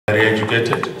Very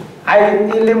educated. I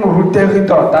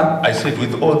said,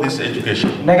 with all this education,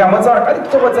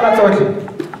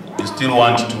 you still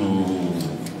want to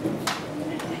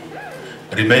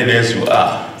remain as you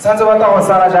are? She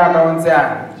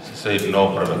said, no,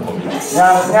 Brother Komichi.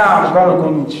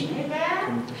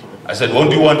 I said,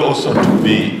 won't you want also to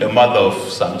be a mother of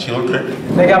some children?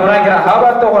 Says,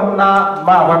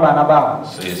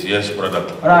 yes, Brother.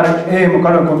 That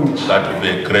will be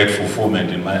a great fulfillment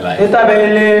in my life.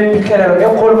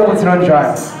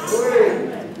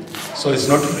 So it's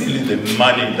not really the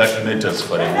money that matters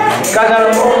for a woman. It's not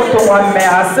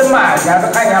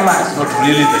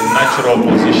really the natural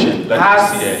position that you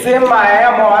see her.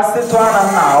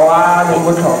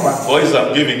 Boys,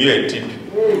 I'm giving you a tip.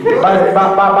 In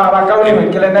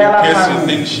case you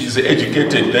think she's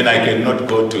educated, then I cannot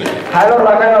go to her.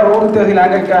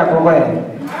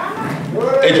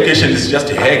 Education is just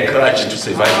a hair crutch to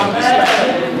survive in this life.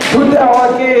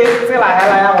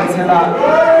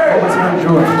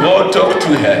 Go talk to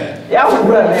her.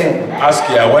 Ask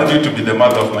her, I want you to be the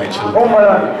mother of my children.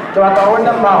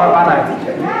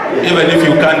 Even if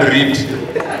you can't read,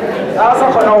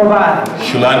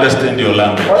 she'll understand your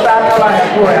language.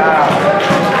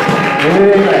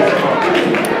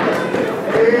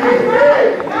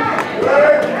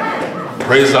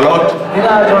 Praise the Lord.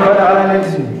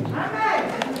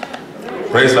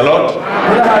 Praise the Lord.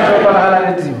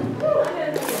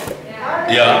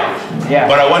 Yeah.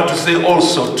 But I want to say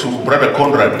also to Brother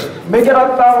Conrad,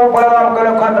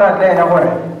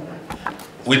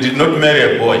 we did not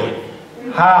marry a boy.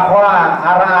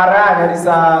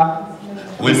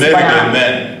 We married a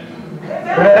man.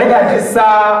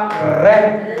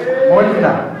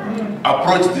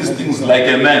 Approach these things like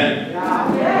a man.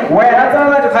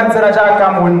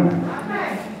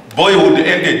 Boyhood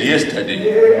ended yesterday.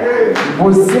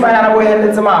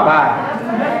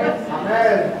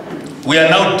 We are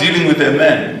now dealing with a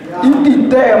man.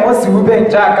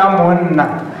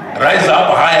 Rise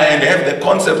up higher and have the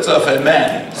concepts of a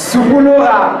man.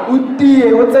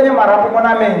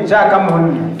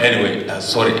 Anyway,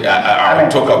 sorry, I'll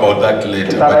talk about that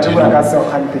later. But you know,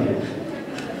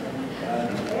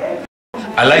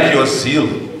 I like your zeal.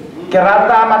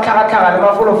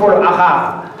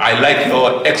 I like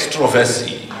your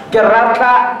extroversy.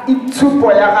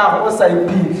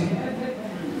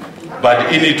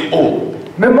 But in it all,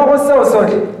 we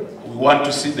want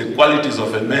to see the qualities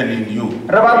of a man in you.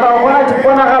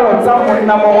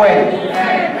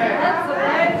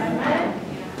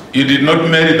 You did not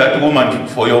marry that woman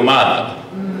for your mother.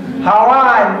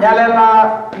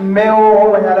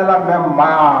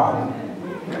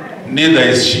 Neither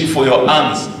is she for your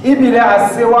aunts.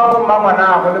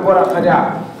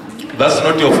 That's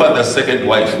not your father's second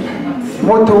wife.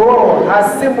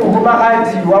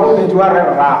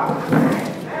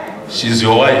 She's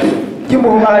your wife.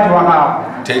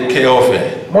 Take care of her.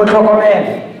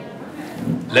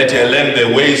 Let her learn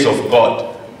the ways of God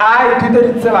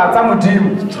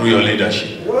through your leadership.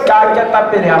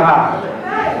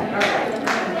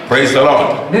 Praise the Lord.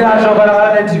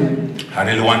 I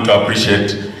really want to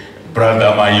appreciate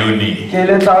Brother Mayuni.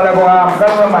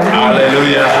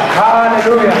 Hallelujah.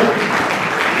 Hallelujah.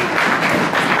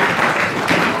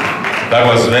 That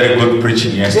was very good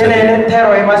preaching yesterday.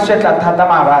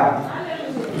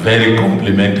 Very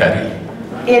complimentary.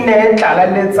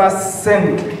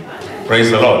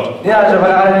 Praise the Lord.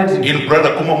 In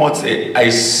Brother Kumamotse, I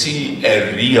see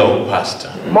a real pastor.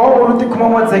 Praise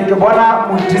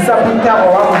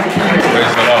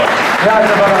the Lord.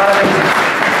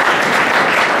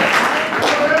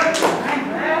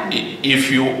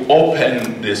 If you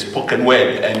open the spoken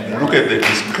word and look at the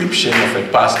description of a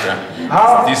pastor,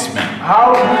 it's this man.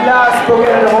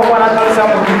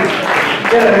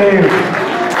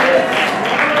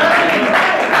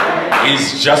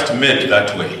 He's just made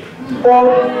that way.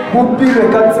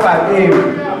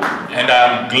 And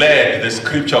I'm glad the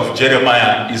scripture of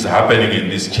Jeremiah is happening in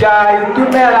this church.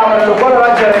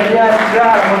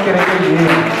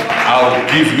 I'll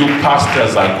give you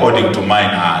pastors according to mine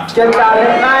heart.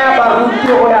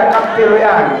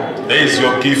 There is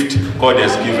your gift God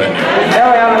has given you.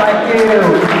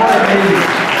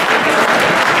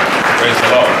 Praise the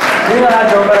Lord.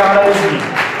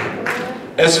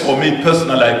 As for me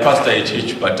personally, I pastor a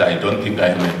church, but I don't think I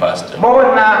am a pastor.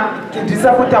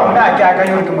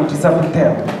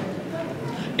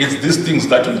 It's these things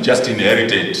that we just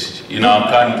inherited in our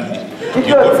country.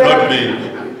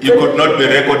 You could not be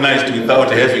recognized without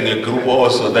having a group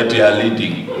also that you are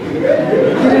leading.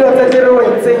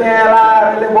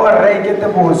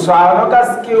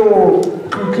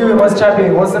 So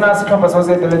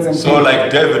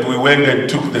like David, we went and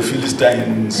took the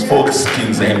Philistines'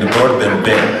 foreskins and brought them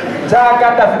there.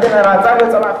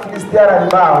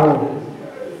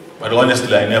 But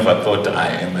honestly, I never thought I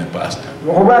am a pastor.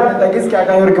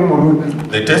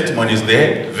 The testimony is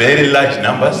there, very large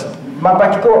numbers. But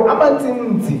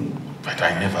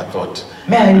I never thought.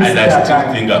 And I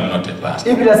still think I'm not a pastor.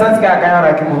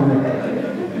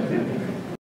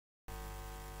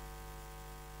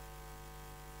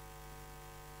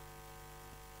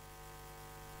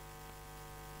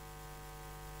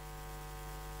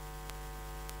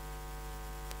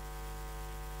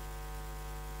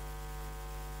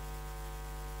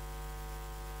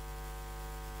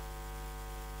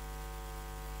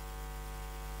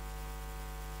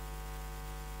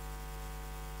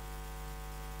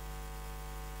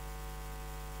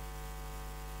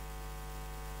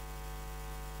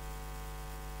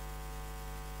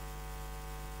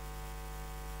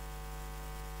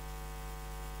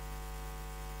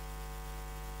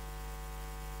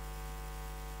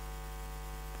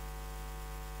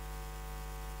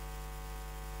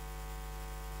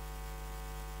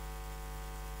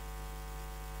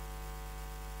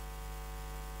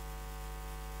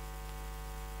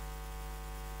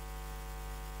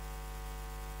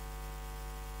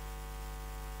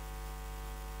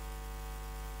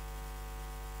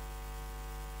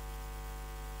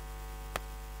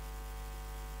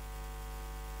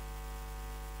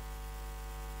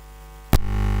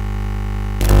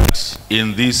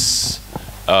 In this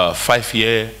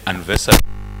 5-year anniversary,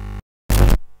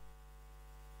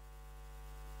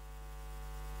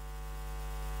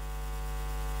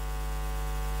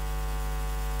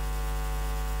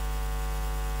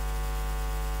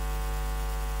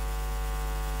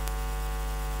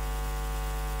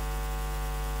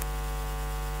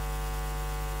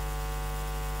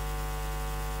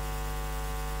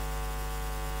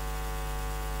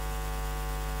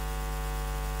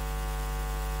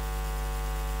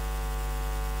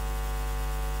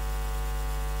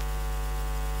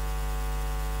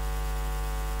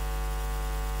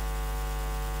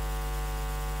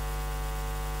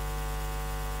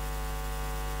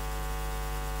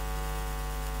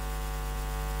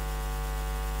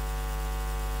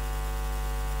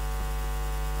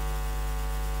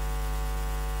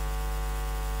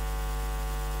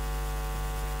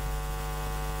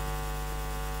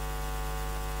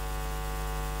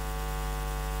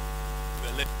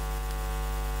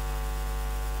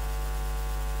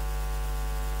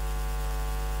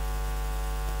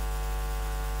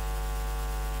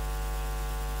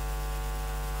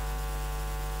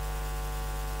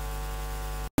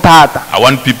 I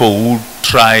want people who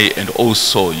try and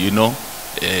also, you know,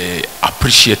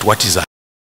 appreciate what is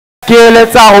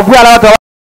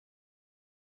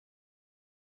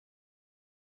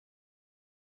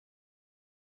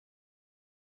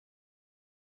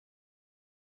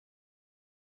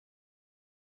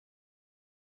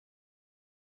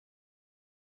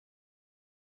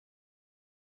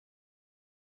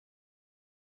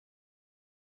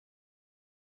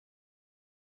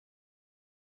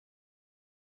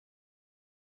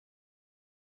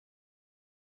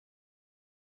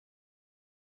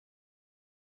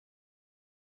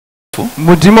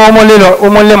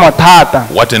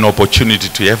what an opportunity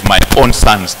to have my own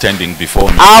son standing before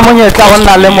me.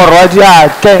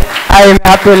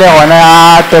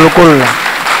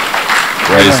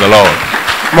 Praise the Lord.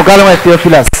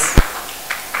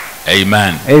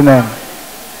 Amen. Amen.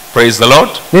 Praise the Lord.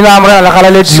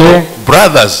 So,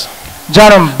 brothers,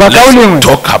 let's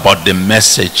talk about the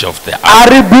message of the hour.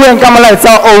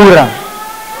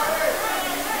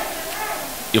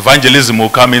 Evangelism will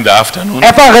come in the afternoon.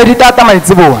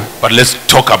 But let's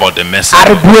talk about the message.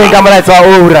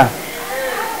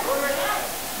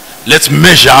 Let's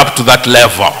measure up to that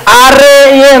level.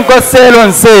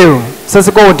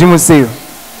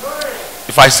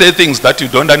 If I say things that you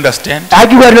don't understand,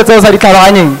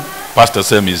 Pastor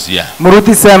Sam is here.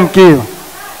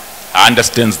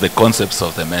 Understands the concepts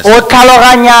of the message.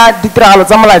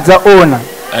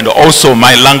 And also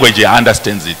my language, he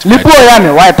understands it.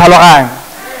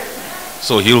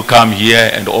 So he'll come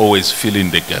here and always fill in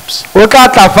the gaps. But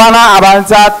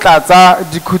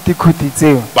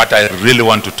I really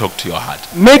want to talk to your heart.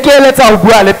 Are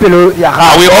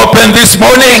we open this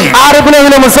morning?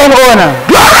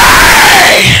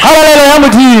 Glory!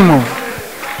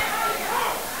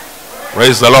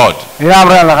 Praise the Lord.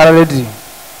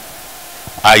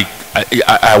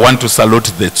 I want to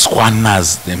salute the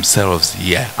Tswanas themselves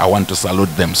here. I want to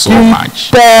salute them so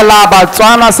much.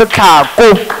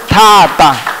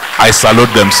 I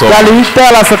salute them so much.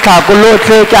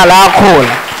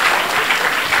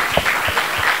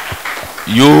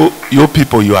 You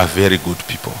people, you are very good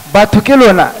people. batho ke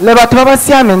lona le batho ba ba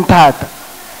siameng thata.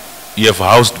 You have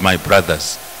housed my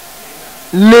brothers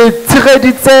Le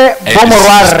tshegeditse bo and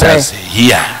morwarre sisters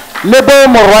here. le bo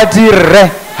morwadi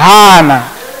rre hana.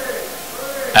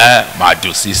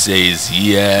 Madusise is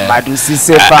here.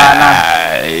 Madusise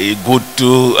fana. Good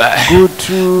to. Good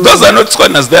to. Those are not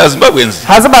Tswanas, they are Zimbabweans.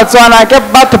 Ha se Batswana ke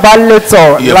batho ba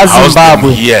letso You la have housed them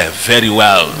Zimbabwe. here very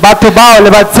well. Batho bao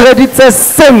le ba tshegeditse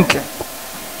sentle.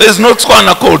 There's no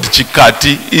Tswana called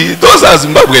Chikati. Those are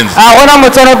Zimbabweans. A gona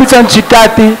Motswana o bitswang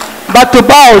Chikati. Batho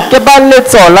bao ke ba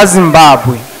letso la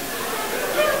Zimbabwe.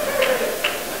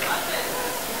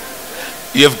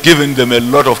 You have given them a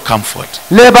lot of comfort.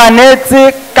 Le ba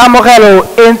netse kamogelo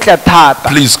e ntle thata.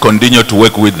 Please continue to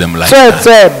work with them like that.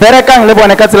 Tswe berekang le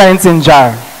bone ka tsela e ntseng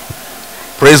jang.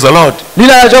 Praise the Lord.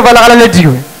 Leina la Jehova la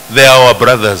galalediwe. They are our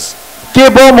brothers. Ke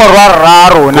bo morwarra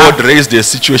rona. God raised a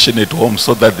situation at home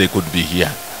so that they could be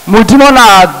here. Modimo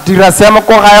na dira seemo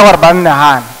ko gae gore ba nne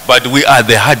hana. But we are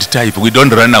the hard type. We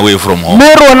don't run away from home.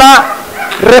 Me rona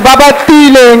re ba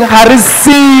batileng ga re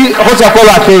si go tswa ko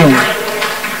lapeng.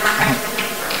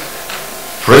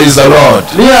 Praise the Lord.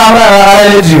 Leina la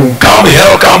galalediwe. Come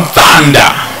hell, come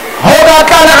thunder. Ho ka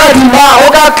tla gadima,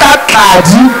 ho ka tla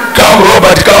tladi. Come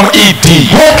Robert, come E.D.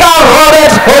 Ho ka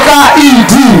Robert, ho ka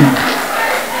ED.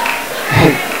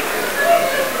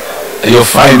 You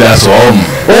find us home.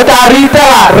 O ta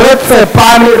rita re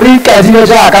tsepame re ikadile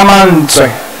jaaka mantswe.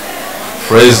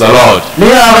 Praise the Lord.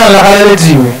 Leina la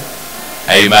galalediwe.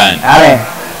 Amen. Amen.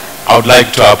 I would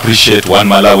like to appreciate one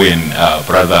Malawian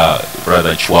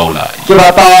brother Chwaula. Ke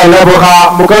batla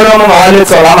leboga mokaelo mo wa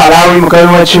letso la Malawi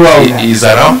mokaelo wa Chihuahua. He is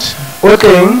around. O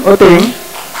teng.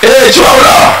 Hey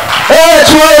Chwaula.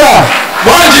 Chihuahua.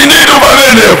 Manje nidu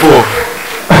babenepo.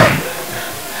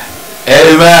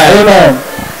 Amen. Amen.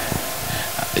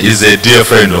 He's a dear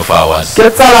friend of ours.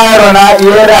 Ke tsala rona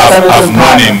yere I've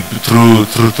known him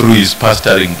through his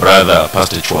pastoring brother,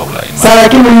 Pastor Chwaula. Sala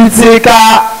ke mo itse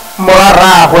ka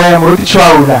moraragwe moruti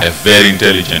Chihuahua. A very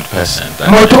intelligent person.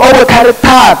 Motho o botlhale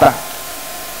thata.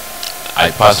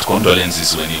 I passed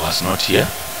condolences when he was not here.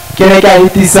 Ke ne ka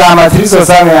itisa matshiso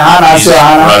sa me hana His se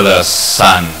hana. brother's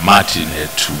son Martin had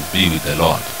to be with the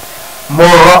Lord.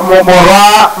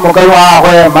 Morwa mokaelo wa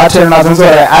gagwe Martin na tsentse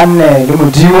re anne le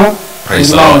modimo.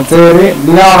 Praise the Lord.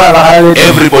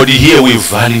 Everybody here, we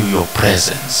value your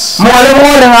presence.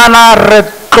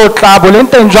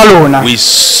 We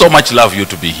so much love you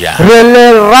to be here.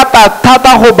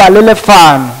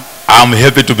 I'm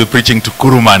happy to be preaching to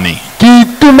Kurumani.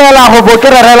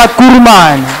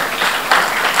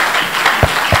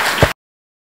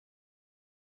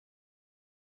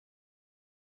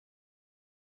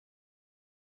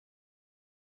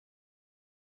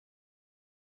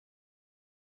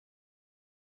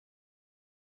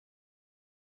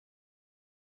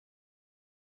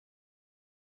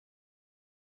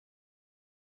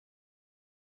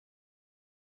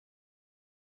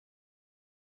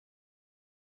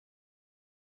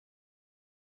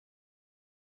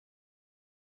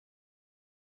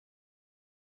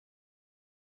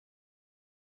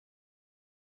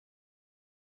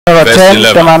 Verse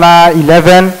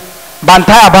 11.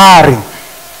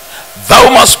 Thou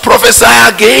must prophesy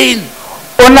again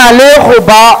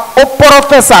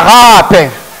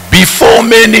before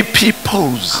many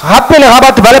peoples,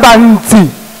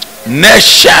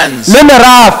 nations,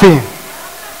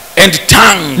 and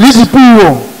tongues,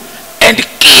 and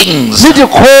kings.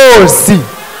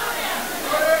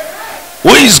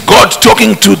 Who is God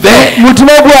talking to there?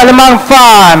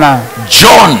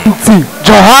 John. Who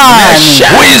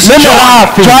is John?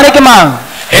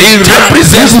 He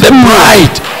represents the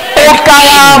bride.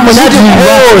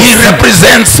 He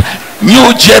represents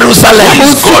New Jerusalem. Who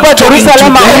is God talking to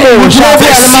there?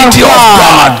 The city of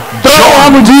God.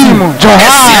 John.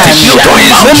 A city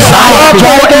built on his Zion.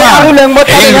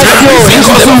 He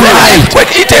represents the bride. When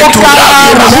it had to love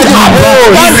Jerusalem,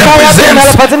 he represents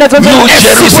New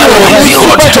Jerusalem.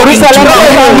 God talking to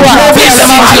there. The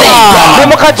city of God.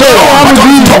 John on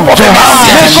top of a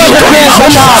mountain built on his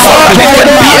Zion. It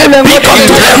can be a beacon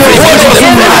to everybody. The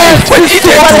bride. When it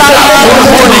had to love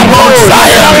morning,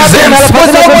 Zion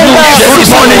represents New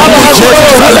Jerusalem. New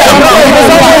Jerusalem.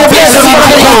 The city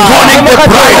of the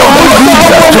bride of Jesus Christ.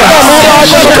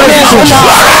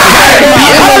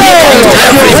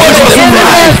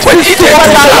 When it had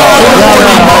to love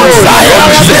morning, Zion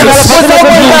represents New Jerusalem.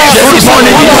 New Jerusalem.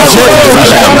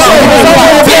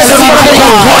 The city of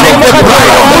the bride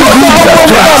of Jesus Christ.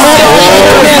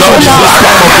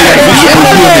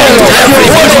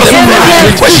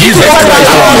 When Jesus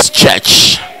Christ of his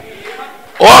church.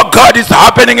 Oh, God is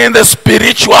happening in the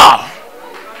spiritual.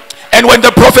 And when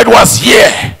prophet was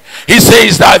here, he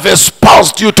says, I've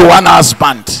espoused you to one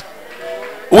husband.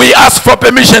 We ask for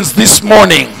permissions this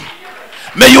morning.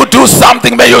 May you do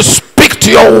something. May you speak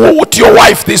to your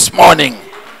wife this morning.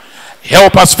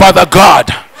 Help us, Father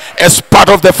God, as part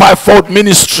of the fivefold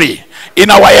ministry, in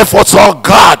our efforts, oh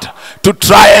God, to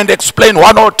try and explain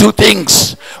one or two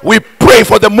things. We pray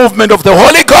for the movement of the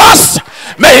Holy Ghost.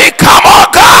 May he come, oh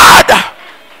God,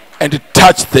 and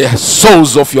touch the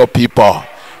souls of your people.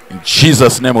 In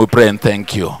Jesus' name we pray and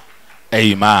thank you.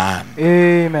 Amen.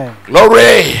 Amen.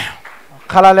 Glory.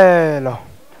 Hallelujah.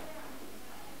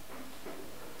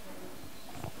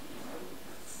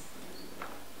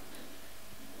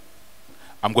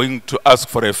 I'm going to ask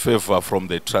for a favor from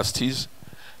the trustees.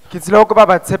 Pastor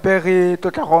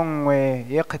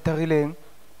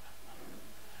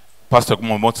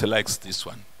Momotse likes this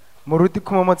one.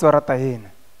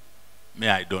 Me,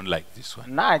 I don't like this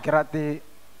one. I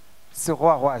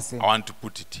want to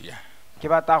put it here.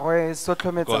 Because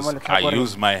I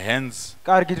use my hands,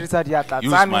 use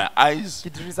my eyes,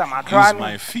 use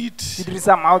my feet.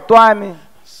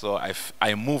 So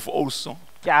I move also.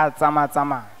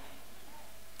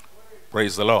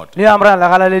 Praise the Lord.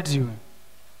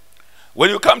 When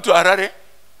you come to Harare,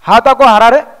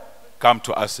 come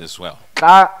to us as well.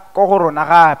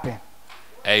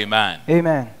 Amen.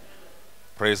 Amen.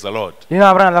 Praise the Lord.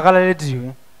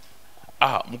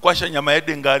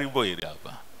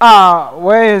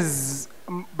 Where is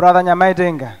Brother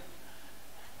Nyamaidenga?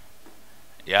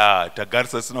 Yeah,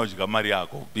 tagarsa sina ujikamari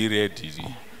yako. Be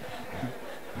ready.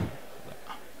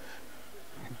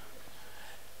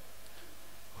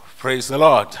 Praise the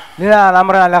Lord.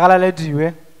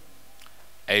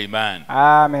 Amen.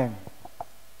 Amen.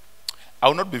 I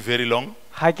will not be very long.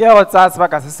 I'm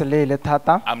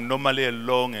normally a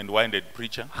long and winded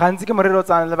preacher. But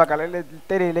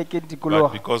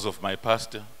because of my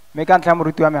pastor,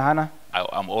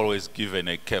 I'm always given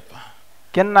a cap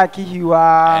and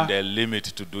a limit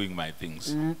to doing my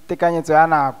things.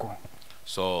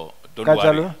 So don't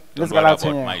worry about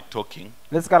my talking.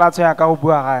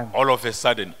 All of a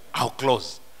sudden, I'll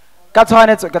close.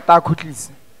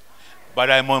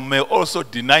 But I may also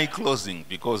deny closing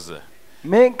because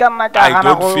I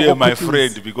don't fear my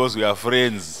friend because we are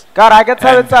friends. We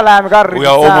are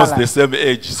almost the same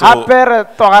age. So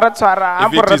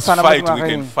if it is fight, we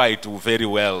can fight very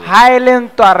well.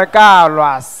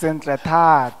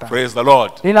 Praise the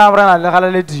Lord.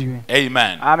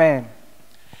 Amen. Amen.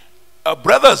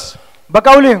 Brothers,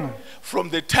 from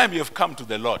the time you have come to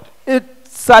the Lord,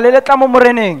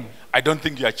 I don't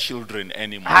think you are children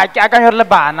anymore.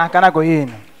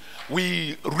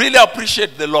 We really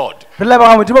appreciate the Lord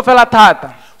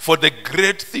for the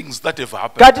great things that have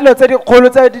happened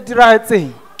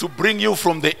to bring you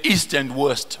from the east and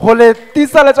west, to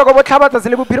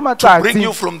bring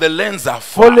you from the lands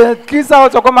afar.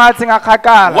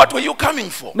 What were you coming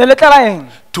for?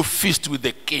 To feast with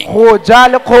the king, to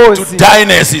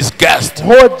dine as his guest.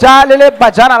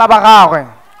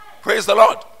 Praise the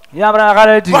Lord.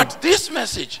 But this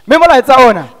message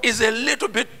is a little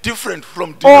bit different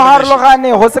from denominations.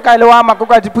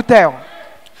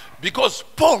 Because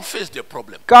Paul faced a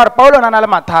problem.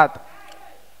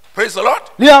 Praise the Lord.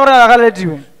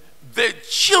 The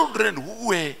children who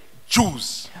were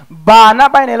Jews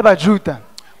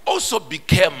also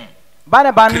became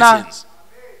Christians.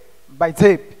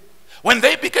 When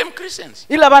they became Christians,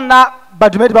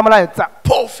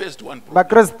 Paul faced one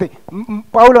problem.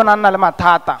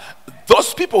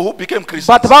 Those people who became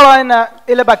Christians,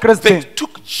 they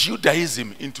took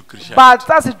Judaism into Christianity.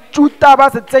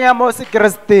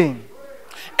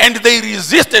 And they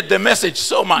resisted the message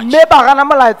so much that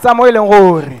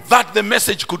the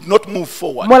message could not move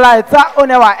forward.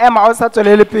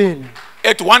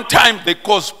 At one time, they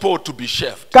caused Paul to be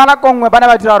shaved. At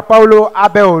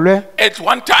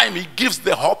one time, he gives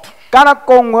the hope.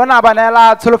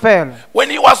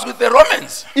 When he was with the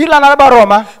Romans,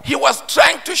 he was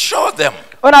trying to show them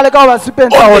on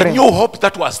the new hope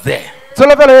that was there.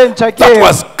 That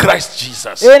was Christ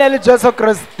Jesus.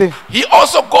 He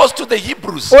also goes to the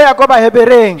Hebrews.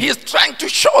 He is trying to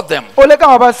show them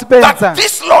that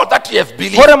this law that you have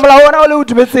believed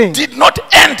did not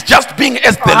end just being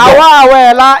as the law.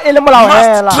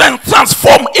 Must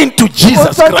transform into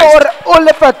Jesus Christ.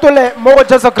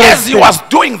 As he was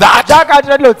doing that,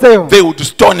 they would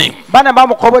stone him.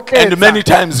 And many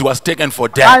times he was taken for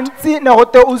death. He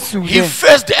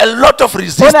faced a lot of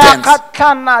resistance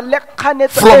from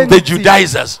the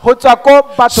Judaizers,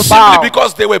 simply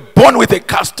because they were born with a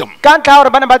custom. Let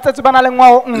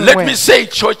me say,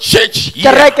 church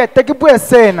here,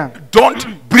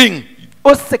 don't bring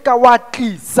o seka wa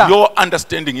tlisa your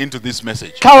understanding into this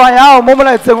message. tlhawa yao mo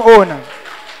molaetseng ona.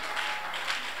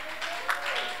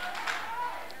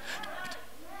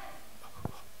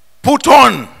 Put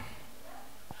on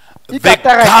the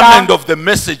garment of the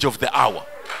message of the hour.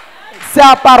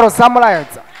 Seaparo sa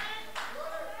molaetsa.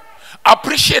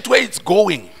 Appreciate where it's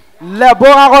going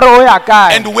Leboga gore o ya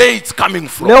kae and where it's coming le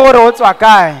from. gore o tswa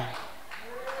kae.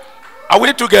 Are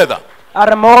we together? A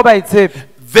re mo go baitshepi.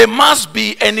 There must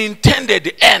be an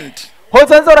intended end Go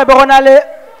tsentse gore be gona le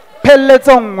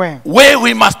phelletso nngwe where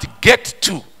we must get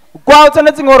to. kwa o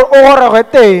tsenetseng gore o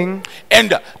gorege teng.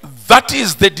 And that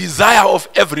is the desire of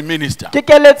every minister. Ke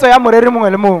keletso ya moreri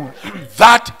mongwe le mongwe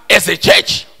That as a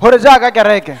church, gore jaaka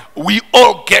kereke we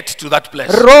all get to that place.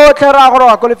 rotlhe ra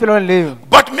goroga ko lefelong leo.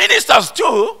 But ministers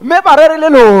too, Mme bareri le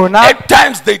lona at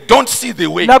times they don't see the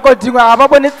way. nako dingwe ga ba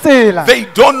bone tsela, They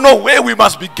don't know where we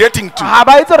must be getting to. ga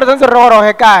ba itse gore tshwanetse re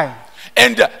goroge kae.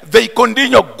 And they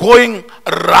continue going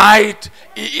right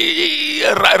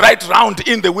round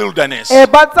in the wilderness.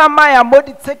 Ba tsamaya mo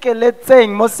ditshekeletseng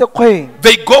mo sekgweng,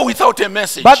 They go without a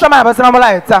message ba tsamaya ba sena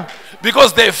molaetsa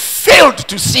because they failed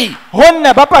to see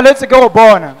gonne ba paletswe ke go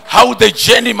bona how the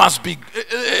journey must be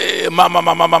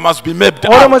mapped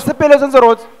gore out. mosepele o tshwanetse re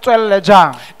o tswelele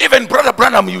jang. Even Brother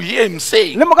Branham, you hear him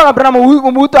saying, Le mokana Branham o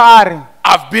mo utlwa a re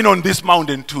I've been on this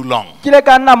mountain too long. kile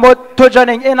ka nna mo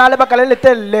thojaneng e na le baka le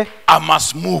letelele, I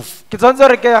must move. ke tshwanetse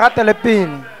gore ke gatele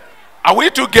pele. Are we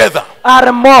together? A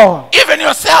re mo Even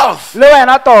yourself. le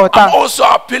wena I'm tota also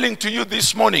appealing to you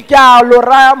this morning. ke a lo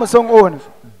raya mosong one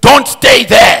Don't stay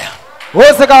there. o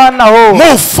se ka wa nna ho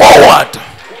Move forward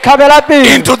tlhabela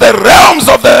pele into the realms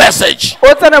of the message.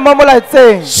 o tsene mo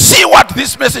molaetseng, See what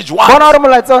this message bona wants. gore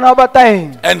molaetsa ona o batla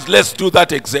eng. And let's do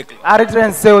that exactly. A re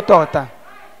direng seo tota.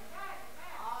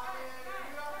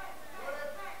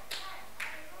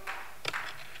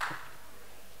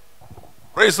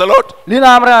 Praise the Lord. Leina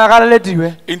la Morena le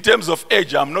galelediwe. In terms of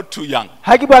age, I'm not too young.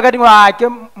 Ha ke bua ka dingwaga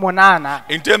ke monana,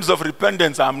 In terms of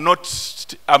repentance, I'm not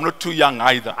too young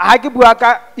either. ha ke bua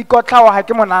ka ikotlhago ga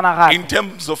ke monana gape. In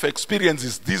terms of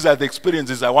experiences, these are the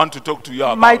experiences I want to talk to you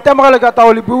about. Maitemogelo ke ta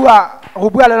go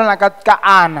bua le lona ka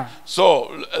ana. So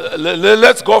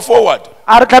let's go forward.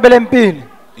 A re tlhabeleng pele.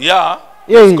 Yeah,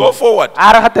 Ee. let's go forward.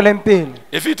 A re gateleng pele.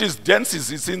 If it is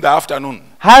dances, it's in the afternoon.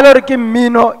 Ha e le gore ke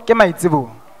mmino ke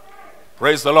maitsebo.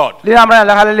 Praise the Lord. Leina la Morena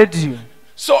le galelediwe.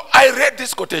 So I read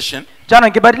this quotation.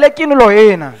 Jaanong ke badile kinolo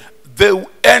ena.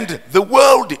 The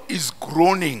world is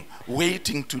groaning,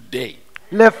 waiting today.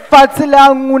 Lefatshe le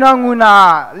a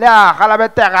nguna le a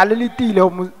galabetega le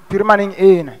letile mo pirimaneng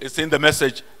ena. It's in the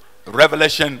message,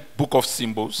 Revelation, book of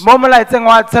symbols. Mo molaetseng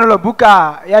wa tshenelo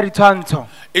buka ya ditshwantsho.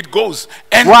 It goes,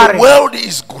 and Worry. the world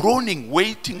is groaning,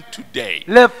 waiting today.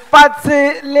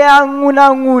 Lefatshe le a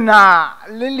nguna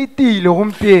le letile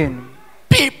gompieno.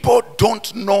 People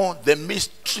don't know the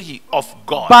mystery of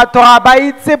God. Batho ga ba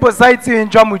itse bosaitseng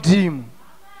jwa modimo.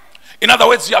 In other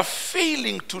words, you are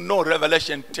failing to know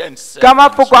Revelation 10:7. Ka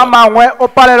mafoko a mangwe o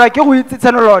palelwa ke go itse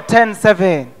tshenelo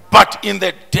 10:7. But in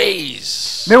the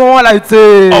days Mme mo of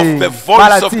molaetseng the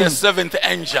voice of the malatsing seventh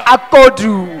angel, a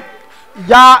kodu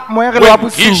ya moegelo wa when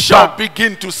he shall bosupa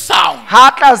begin to sound,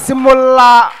 ha tla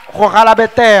simolola go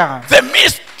galabetega, the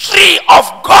mystery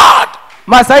of God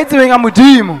masaitseng a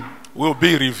modimo will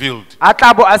be revealed. a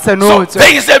tla bo a So senotswe.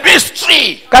 there is a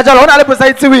mystery Ka jalo go na le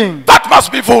bosaitseng that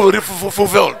must be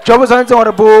fulfilled. jo bo tshwanetseng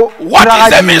gore bo What is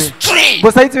a diragadiwe. mystery?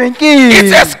 Bosaitseng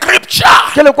It's a ke scripture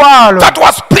ke lekwalo that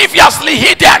was previously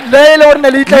hidden, le le gore ne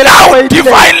le itlaile now go edile.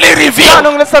 divinely revealed.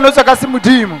 Jaanong le senotswe ka se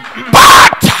modimo,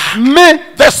 But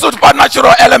mme the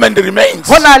supernatural element remains.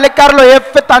 go na le karolo e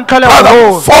fetang Brother,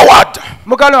 tlholego forward.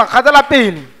 mo kalong gatela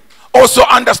pele. Also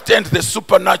understand the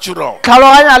supernatural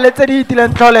Tlhaloganya le tse di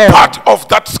itileng tlholego part of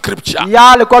that scripture.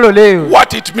 ya lekwalo leo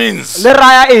What it means, le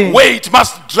raya eng, where it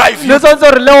must drive le you. tshwanetse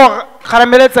gore le go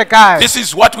garameletse kae. This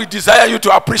is what we desire you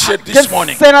to appreciate Ke this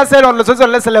morning. sena se e leng gore le tshwanetse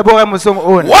gore le se leboge mosong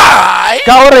one. Why?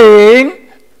 Ka goreng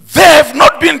They have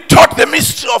not been taught the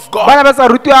mystery of God. bana ba sa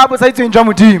rutiwa bosaitseng jwa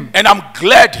modimo, And I'm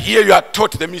glad here you are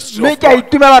taught the mystery mme of ke a God.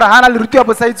 itumela gore ga na le rutiwa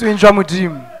bosaitseng jwa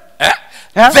modimo. Eh?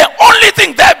 Eh? The only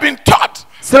thing they have been taught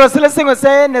Selo se le sengwe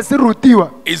se ne se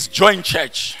rutiwa is join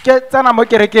church. ke tsena mo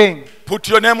kerekeng, Put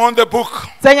your name on the book.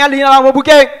 tsenya leina la mo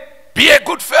bukeng, Be a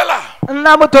good fella.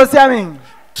 nna motho o siameng,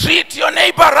 Treat your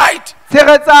neighbor right.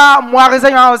 tshegetsa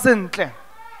moagisane wa gago sentle.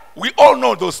 We all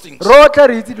know those things. Rotlhe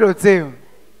re itse dilo tseo.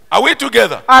 Are we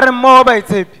together? A re mmogo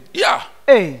baitshepi. Yeah.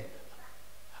 Ee,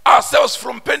 Ourselves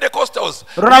from Pentecostals.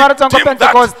 Rona ba re tswang ko we deem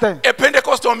Pentecoste. that a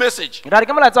Pentecostal message. ra re ke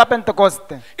molaetso wa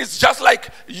Pentecoste. It's just like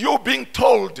you being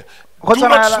told, Go do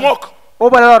not tshwana- smoke.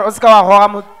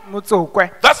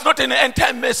 That's not an end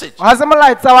time message. Ga se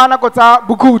molaetsa wa nako tsa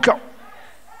bokhutlo.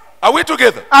 Are we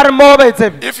together? A re mo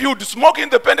baitsebi. If you would smoke in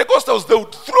the Pentecostals, they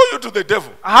would throw you to the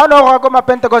devil. Ha no go ma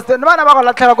Pentecost ne bana ba go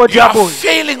latlhela go You are diabolo.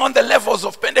 failing on the levels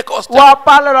of Pentecostal. Wa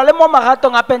palelwa le mo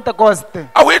magatong a Pentecost.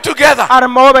 Are we together? A re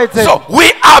mo baitsebi. So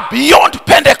we are beyond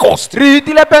Pentecost, Re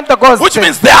itile Pentecost. which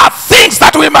means there are things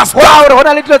that we must do Wa re go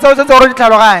na le dilo tse o sentse go di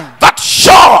tlhaloganya. that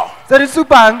show Se di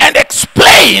supang and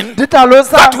explain di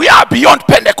tlhalosa that we are beyond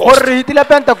gore Pentecost. re itile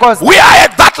Pentecost. We are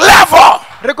at that level.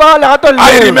 Re ko legato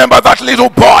I le. remember that little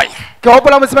boy Ke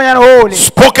gopola mosimanyana o le.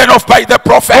 spoken of by the O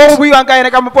prophet buiwang ka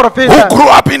ene ka who moprofeta. grew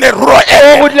up in a rural O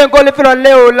area, go dileng ko lefelo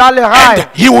leo la and legae.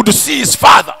 he would see his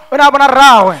father O ne a bona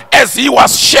rraagwe as he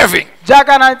was shaving.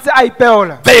 jaaka na ntse a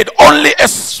ipeola. They had only a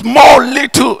small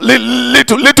little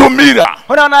mirror,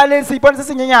 Go ne go na le seipone se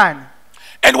senyenyane.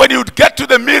 and when he would get to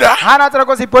the mirror, Ha na tsena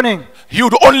ko seiponeng he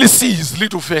would only see his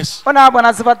little face. o ne a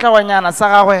bona sefatlhagonyana sa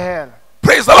gagwe hela.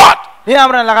 Praise the Lord. He na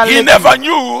bona la He ga never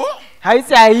knew ha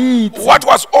itse a itse what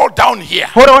was all down here.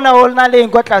 gore o ne o na leng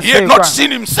kwa He had tlase not kwa.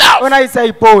 seen O himself, ne a itse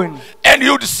a ipone. and he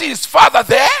would see his father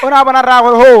there, O ne a bona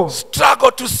rraagwe ho struggle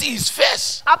to see his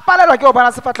face, a palelwa ke go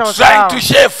bona sefatlhego sa trying to gagwe.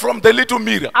 shave from the little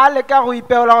mirror. A leka go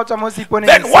ipeola go tswa mo seiponeng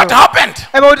Then what seo. happened?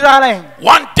 Ebe o diragaleng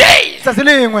One day, tsatsi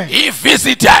lengwe he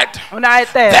visited o ne a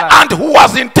the etela aunt who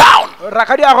was in town,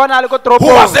 rakgadi a gona a le ko who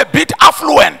was toropong a bit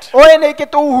affluent. o ene ke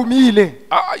to o humile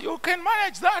You can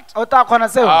manage that. o tla kgona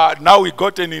seo. Now we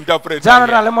got an interpreter. Jaanong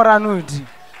re na here. le moranodi.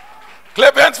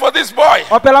 Clap hands for this boy.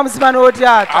 Opela mosimane o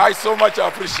diatla. I so much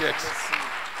appreciate.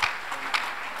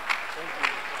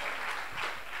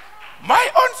 My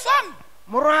own son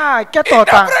Morwa ke tota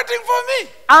interpreting for me.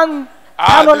 an This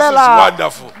is thanolela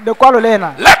wonderful. lekwalo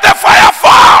lena. Let the fire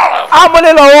fall. A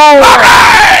molelo o.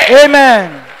 Hooray!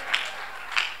 Amen.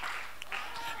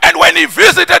 And when he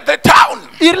visited the town,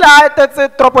 Irile a etetse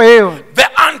toropo eo. the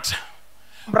aunt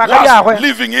Rakgadi was agwe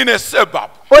living in a suburb.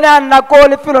 o ne a nna ko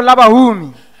lefelong la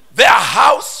bahumi. Their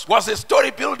house was a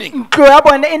story building, Ntlo ya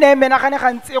bone e ne e menagane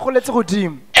gantsi e goletse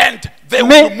godimo. and they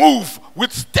Me- would move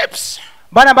with steps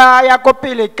Bana ba ya ko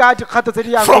pele ka dikgato tse di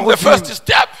yang from go the first godimo.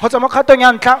 step Go tswa mo kgatong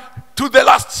ya ntlha to the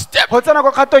last step. go tsena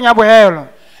ko kgatong ya boelo.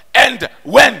 And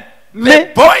when the Me-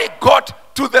 boy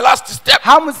got to the last step,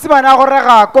 Ha mosimane a go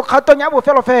rega ko kgatong ya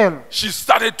bofelofelo she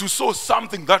started to saw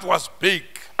something that was big.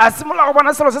 a simolola go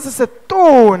bona selo se se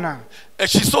setona.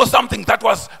 She saw something that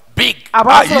was big. A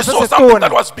bona He selo saw se something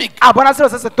that setona. was big. A bona selo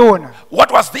se setona.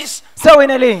 What was this? Seo e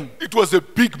ne leng It was a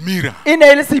big mirror e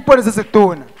ne e le seipone se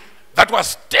setona that was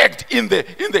stacked in the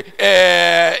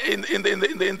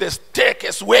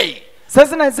staircase way. se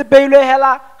se neng se beilwe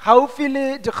hela gaufi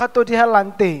le dikgato di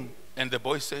helelang teng. And the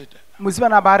boy said,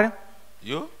 Mosimane a ba re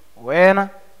 "You?" wena.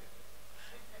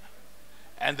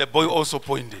 And the boy also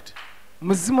pointed,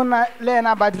 Mosimane le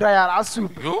ena ba dira yala a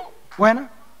supe "You? wena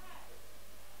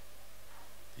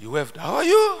You waved. How are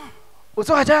you?" o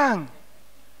tsoga jang.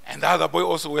 And the other boy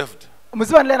also waved.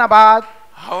 Mosimane le ena ba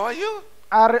 "How are you?"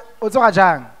 a re o tsoga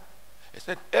jang. He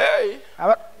said, "Hey." A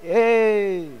ba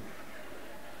hey.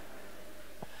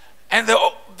 And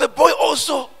the boy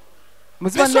also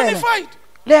Mosimane le ena personified.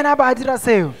 le ena ba dira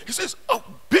seo. He says, "I'll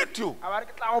beat you." A ba re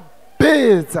ke tla go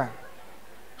betsa.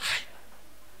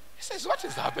 He says, "What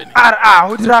is happening?" A re a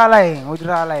go diragala eng go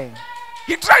diragala eng.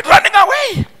 He tried running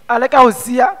away. A leka go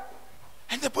sia.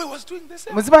 And the boy was doing the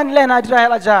same. Mosimane le ena a dira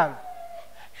hela jalo.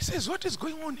 He says, "What is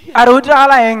going on here?" A re go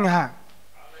diragala eng ha.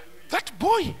 That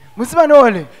boy Mosimane o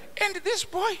le and this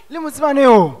boy, le mosimane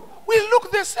o we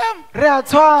look the same. re a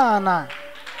tshwana.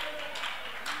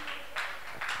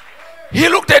 He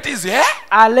looked at his hair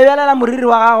A lebelela moriri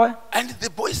wa gagwe and the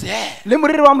boy's hair. le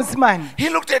moriri wa mosimane. He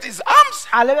looked at his arms.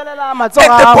 A lebelela matsogo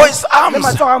And a the gagwe boy's arms. le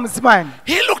matsogo a mosimane.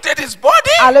 He looked at his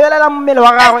body A lebelela mmele wa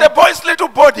and the gagwe boy's little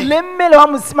body. le mmele wa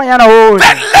mosimanyana o.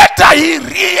 Then later he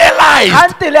realized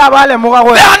Gante le a ba lemoga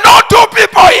gore there are no two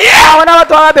people a here. gona batho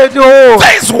ba babedi o.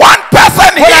 There is one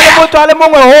person Go na le here. motho a le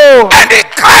mongwe o. And he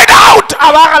cried out. A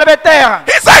ba galebetega.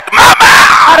 He said, A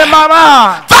 "Mama, re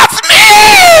mama that's me."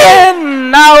 ke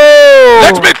nna o.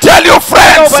 Let me tell you, O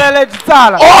friends, bolele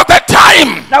ditsala. all the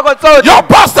time Nako tsotlhe your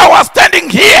pastor was standing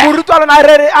here. moruti wa lona a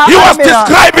re a He was amela.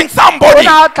 describing O somebody,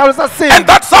 ne a tlhalosa and sengwe.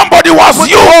 that somebody was Motho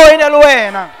you. o e ne le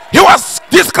wena. He was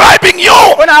describing you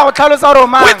O ne a go tlhalosa gore o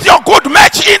mang. with your good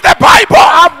match in the Bible.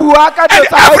 A bua ka And dilo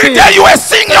tsa every day you were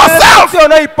seeing yourself.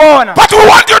 yone o ipona. But we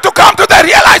want you to come to the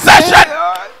realization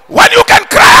when you can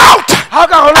cry out, Ha o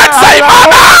ka go And say,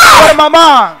 gore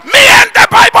mama me and the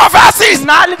Bible verses,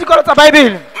 nna le dikolo tsa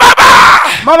Baebele. Mama,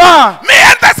 Mama me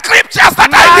and the scriptures that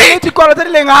nna I le read, dikolo tse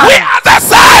di leng we gae. are the Re a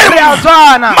same.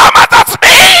 tshwana. Mama, that's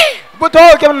me. Botho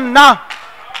o ke nna.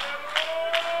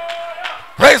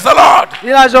 Praise the Lord.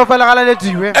 ina jo fela gala le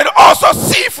diwe And also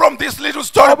see from this little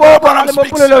story bo Branham le mo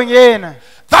speaks, polelong yena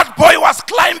that boy was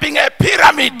climbing a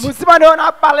pyramid. mosimane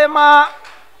ona palema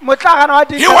motlagana wa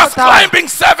He was climbing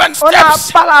 7 ona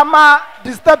steps. palama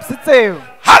di steps tseo.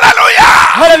 Hallelujah.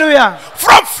 Hallelujah.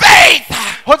 From faith,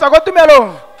 Ho tswa ko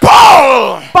tumelong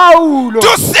Paul, Paulo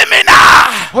to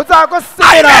seminar, ho tswa ko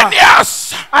semina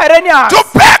Irenius to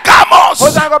Pergamos, ho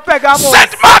tswa ko Pergamos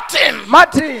St. Martin,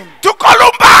 Martin to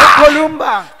Columba,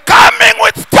 Columba coming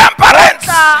with temperance.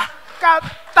 ka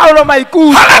taolo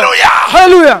maikutlo. Hallelujah.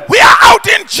 Hallelujah. We are out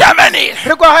in Germany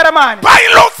Re kwa Herman by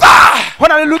Luther. ho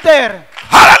na le Luther.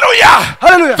 Hallelujah.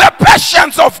 Hallelujah. The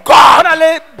patience of Ho God. na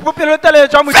le bophelo tele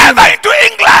jwa modimo. Further into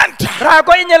England. Ra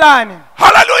ko Engelane.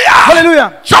 Hallelujah.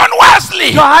 Hallelujah. John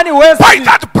Wesley, Johannes by Wesley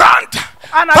that brand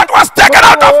Ana that was taken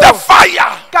out of the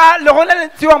fire. ka le go le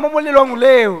ntshiwa mo molelong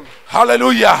leo.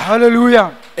 Hallelujah.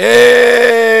 Hallelujah.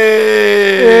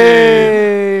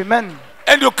 Amen.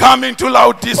 And you come into O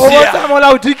Laodicea. botsa mo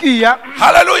Laodikia.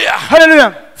 Hallelujah.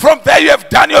 Hallelujah. From there you have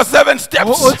done your 7 steps.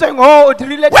 O tseng o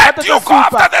dirile Where do you go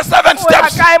after the 7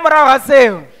 steps? Ka morago ga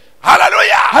seo.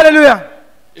 Hallelujah. Hallelujah.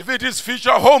 If it is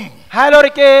future home, Ha le re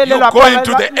ke le You go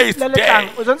into the 8th day.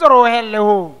 O tsentse re o helle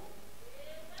ho.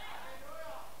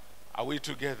 are we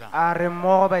together? A re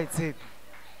mo ba itshepe.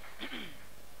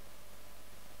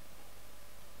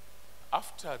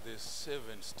 After the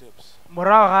 7 steps,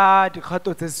 Morago ga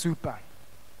dikgato tse supa.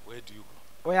 where do you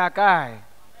go? O ya kae?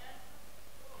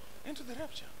 Into the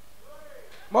rapture.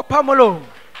 Mo phamolong.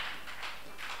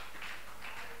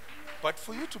 But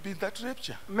for you to be in that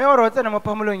rapture, Mme o re o tsena mo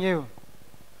phamolong eo. you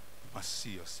must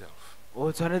see yourself.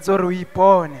 O tshwanetse gore o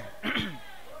ipone.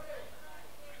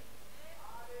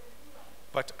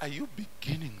 But are you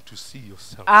beginning to see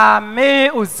yourself? A mme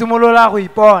o simolola go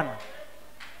ipona.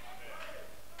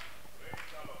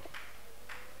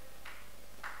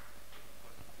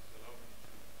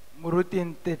 Moruti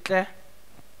ntetle.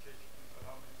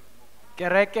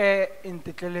 Kereke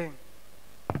ntetleleng.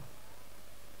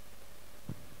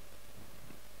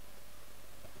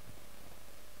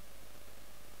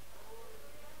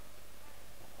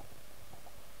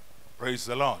 Praise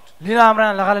the Lord. Lina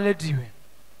amrana la gala le diwe.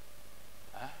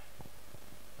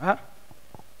 Ha?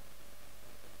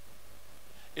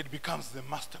 It becomes the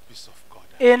masterpiece of God.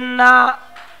 Ena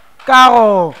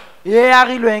kago ye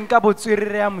agilweng ka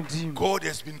botswerere ya modimo. God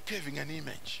has been giving an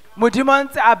image. Modimo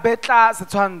ntse a betla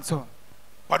setshwantsho.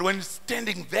 But when it's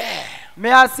standing there, Me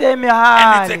a se me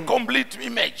and it's a hale. complete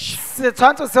image,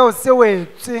 Setshwantsho seo se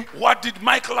wetse. what did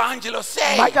Michelangelo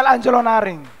say? Michelangelo na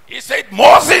reng. He said,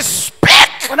 Moses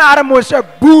spake. O na re Moshe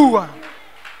bua.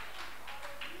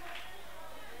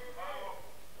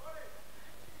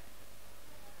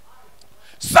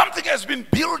 Something has been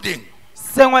building,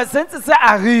 Sengwe se ntse se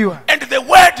agiwa. and the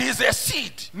word is a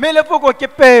seed. Mme lefoko ke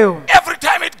peo. Every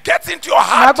time it gets into your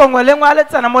heart, Nako nngwe le nngwe a le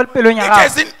tsena mo pelong ya it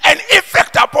has gago. an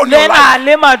effect upon your Le na life.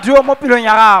 le maduo mo pelong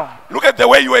ya gago. Look at the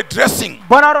way you were dressing,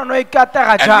 Bona rona o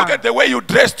ikatega and look jang. at the way you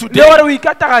dress Le today. gore o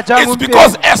ikatega jang It's gompieno.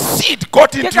 because a seed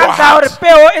got Ke into ka your ntlha ya gore heart.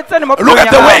 peo e tsene mo Look pelong at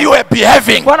the ya way gago. you are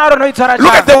behaving. Bona rona o itshwara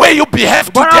Look at jang. the way you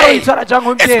behave Bona rona o today. itshwara jang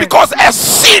It's gompieno. because a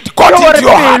seed Ke got gore into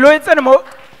your heart. pelo e tsene mo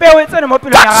peo e tsene mo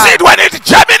pelong ya That seed, gago. when it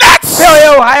germinates, Peo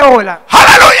eo ha e hola.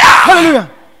 hallelujah, Hallelujah.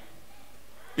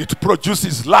 it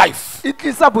produces life. E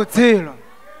tlisa botshelo.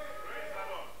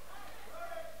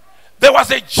 There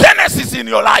was a Genesis in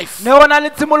your life. Ne ona le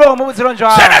tshimologo mo botshelong jwa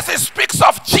gago. Genesis speaks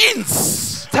of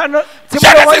genes. Tshimologo e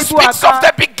Genesis bua speaks of ka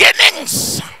the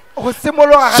beginnings. go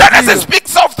simologa ga Genesis tiro.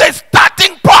 speaks of the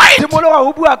starting point. Tshimologo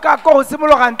o bua ka ko go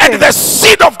simologang And teng. the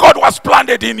seed of God was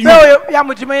planted in you. Peo ya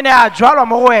modimo e ne ya jwalwa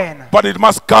mo go wena. But it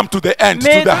must come to the end, to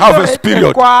Mme the tshwanetse harvest re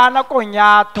period, kwa nakong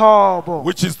ya thobo.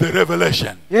 which is the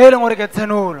revelation. Ye e leng gore ke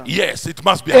tshenolo. Yes, it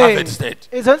must be Ee, harvested.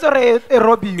 e tshwanetse re e It's a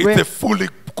robiwe. fully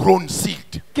grown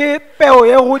seed. Ke peo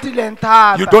e godileng You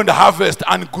thata. don't harvest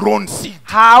ungrown seed.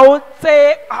 Ha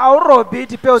o robe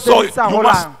dipeo tse So di sa you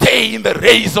must golang. stay in the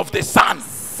rays of the sun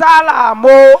Sala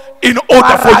mo in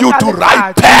order for you to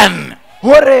ripen.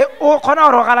 gore o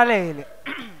kgona gore o galalele.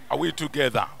 Are we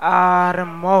together? A re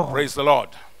mmogo. Praise the Lord.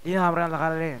 Ina re na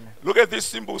galalele. Look at this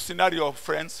simple scenario,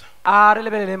 friends. A re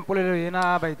lebeleleng polelo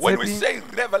ena When we baitshepi. say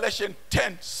Revelation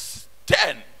 10,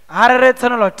 Ha re re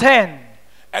tshwanelo 10.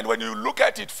 and when you look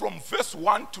at it from verse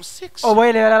 1 to 6, O bo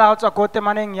e lebelela go tswa ko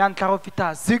temaneng ya ntlha go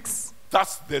feta 6.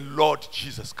 that's the Lord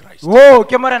Jesus Christ. Wo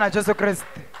ke morena Jesu Kriste.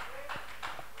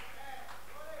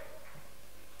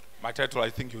 My title, I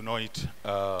think you know it.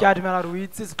 Ke a dumela gore o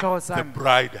itse setlhogo sa The me.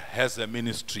 bride has a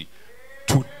ministry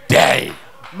today.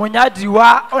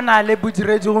 Monyadiwa o na le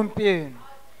bodiredi gompieno.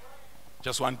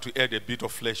 Just want to add a bit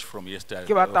of flesh from yesterday,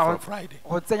 Ke batla from go- Friday.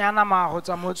 go tsenya nama go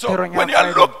tswa mo So therong ya when you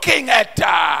are Friday. looking at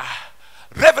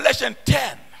Revelation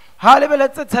 10, Ha le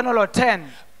beletse tsenelo 10.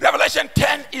 Revelation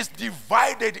 10 is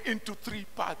divided into 3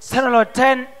 parts. Tsenelo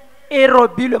 10 e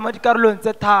robilwe mo dikarolong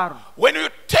tse tharo. When you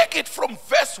take it from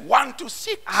verse 1 to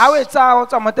 6, Ha o etsa go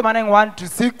tswa mo temaneng 1 to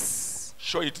 6.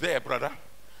 show it there, brother.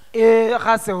 E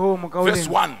ga se ho mo ka Verse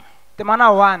oleng. 1.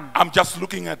 Temana 1. I'm just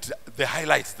looking at the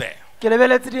highlights there. Ke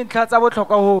lebeletse dintlha tsa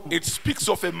botlhokwa ho. It speaks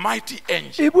of a mighty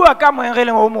angel. E bua ka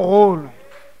moengeleng o mogolo.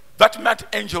 That mighty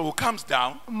angel who comes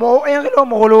down Moengeleng o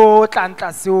mogolo o tla ntla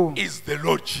seo. is the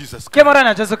Lord Jesus Ke Christ.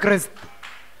 morena Jesu Kriste.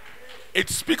 It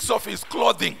speaks of his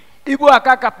clothing. E bua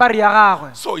ka kapari ya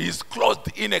gagwe. So he's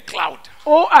clothed in a cloud.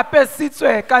 O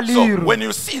apesitswe ka So liru. when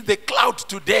you see the cloud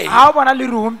today, Ha o bona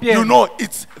liru you gompieno. know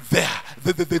it's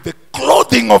the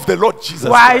clothing of the Lord Jesus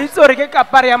Wa Christ. itse gore ke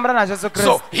kapari ya morena Jesu So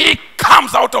Kriste. he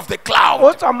comes out of the O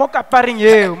cloud. tswa mo kaparing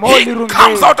eo, mo He lirung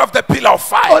comes eo. out of the pillar of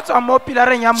O fire. tswa mo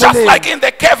pilareng ya Just like molelo. in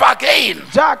the cave again,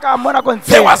 Jaaka mo nakong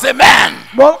there tse. was a man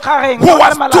Mo gareng who go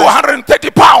was le malala. 230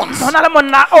 pounds Ho na le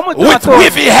monna o with motho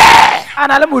wavy hair a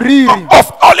na le moriri.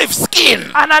 of olive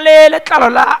skin. A na le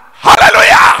letlalo la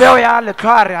Hallelujah. peo ya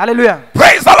letlhare. Hallelujah.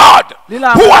 Praise the Lord.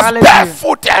 Lila Who was hallelujah.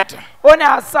 barefooted O ne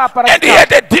a sa apara and he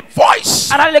had a deep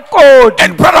voice. a na le kodi.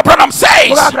 And Brother Branham says,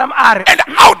 Mo Abraham a re, and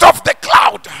out of the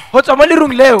cloud ho tswa mo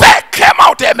lirung leo. there came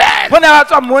out a man, Ho ne a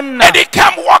tswa monna. and he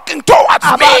came walking towards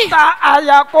A me. batla a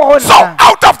ya ko go So nna.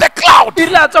 out of the cloud, E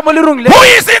rile a tswa mo lirung who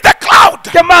leo. is in the cloud?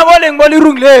 Ke mang o leng mo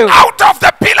lirung leo? Out of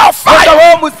the pillar of Ho tswa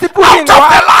fire, mo mosipuling out of the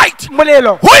wa light.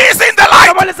 molelo. Who is in the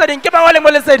Ke mo light? leseding, ke mang o leng mo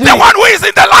leseding? The one who is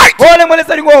in the light O leng mo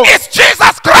leseding o. is Jesus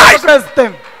Jesu Christ.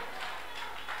 Kriste.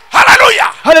 Hallelujah.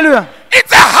 Hallelujah.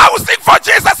 It's a housing for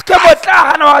Jesus Ke Christ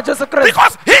motlagano wa Jesu Kriste.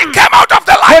 because he came out of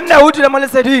the Ho light. nne o dile mo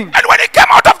leseding. And when he came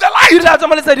out of the E light, rile a tswa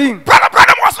mo leseding. Brother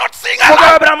Branham was not seeing a Mo ka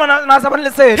light. Abraham na sa bona He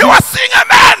lesedi. was seeing a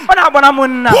man O ne a bona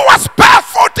monna. who was O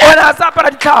barefooted, ne a sa apara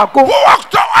ditlhako. who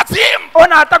walked towards him, O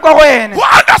ne a ta kwa go ene. who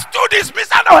understood his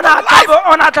mission O of ne a life.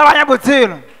 o ne a tlhaloganya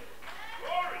botshelo.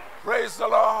 Praise the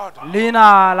Lord.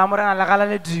 Leina la morena la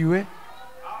galalediwe.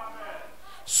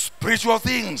 Spiritual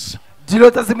things Dilo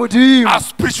tsa semodimo. are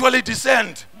spiritually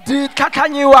discerned. Di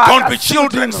tlhatlhanyiwa. Don't ka be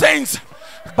children, semodimo. saints.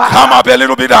 Ba- Come up a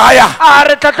little bit higher. A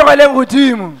re tlhatlogeleng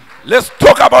godimo. Let's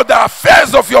talk about the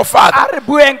affairs of your father. A re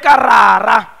bueng ka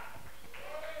rara.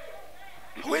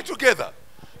 We're together.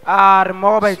 A re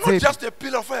mo go It's not baitsepi. just a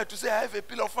pillar of fire to say I have a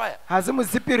pillar of fire. Ga se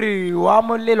mosipiri wa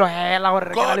molelo hela gore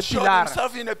re ka na God le showed pilara.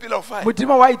 himself in a pillar of fire.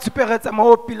 Modimo wa itshupegetse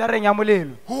mo pilareng ya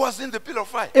molelo. Who was in the pillar of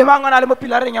fire? E mang o na le mo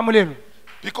pilareng ya molelo.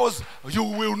 Because you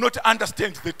will not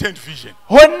understand the 10th vision.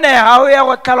 Honne ga o ya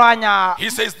go tlhaloganya. He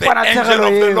says the ponatshegelo angel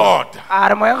of the eo. Lord A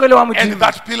re moengele wa and modimo.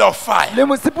 that pillar of fire. Le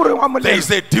mosipiri wa There molelo.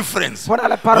 is a difference. Ho na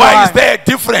le Why is pharologano. there a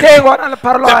difference? Teng ho na le The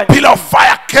pharologano. pillar of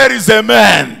fire carries a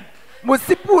man.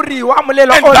 Mosipuri wa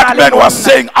molelo And o na that le man was monna.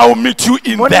 saying, I'll meet you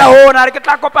in Monna there. o na re ke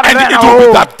tla kopana And le it wena will be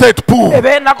o. that third pool. E be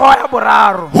nako ya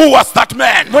boraro. Who was that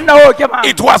man? Monna o ke mang?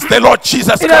 It was the Lord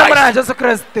Jesus E ne le morena Christ. Jesu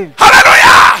Kriste.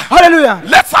 Hallelujah! Hallelujah.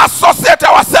 Let's associate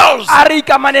ourselves A re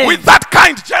ikamaneng with that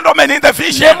kind gentleman in the le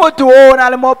vision. motho o na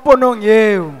le mo ponong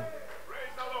eo.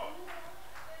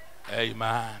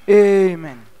 Amen.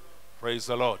 Amen. Praise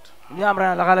the Lord. Le ya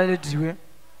morena la galalediwe.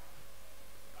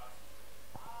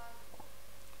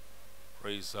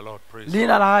 Praise the Lord. Praise the Lord.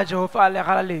 Leina la ga Jehova le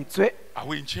galaletswe. Are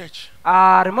we in church?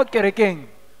 A re mo kerekeng.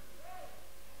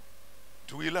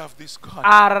 Do we love this God?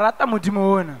 A re rata modimo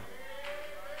ona.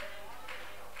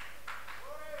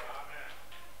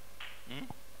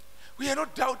 We are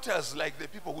not doubters like the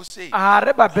people who say A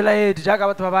re babelaedi jaaka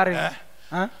batho ba ba reng. Eh?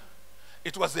 Ha?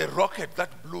 it was a rocket that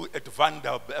blew at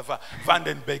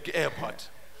Vandenberg Airport.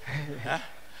 Huh?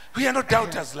 We are not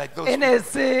doubters like those E people. ne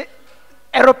se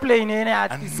aeroplane e ne a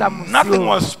tisa And nothing mosio.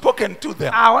 was spoken to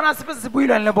them. A gona sepe se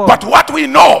builwang le bona. But what we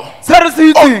know Se re se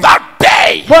on itseng that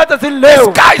day, mo tsatsing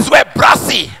leo skies were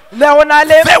brassy. le go na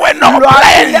le There were no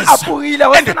lwatle le planes. apogile,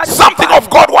 go sena And something of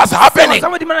difofane. God was Selo happening. sa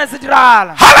modimo ne se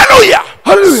dirala. Hallelujah.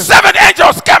 Hallelujah. 7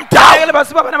 angels came Le down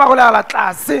baso ba bana ba go legala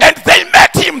tlase. and they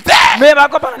met him there. Me ba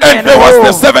kopana le And ene there was moo.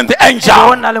 the 7th Go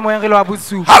angel. nna le moengele wa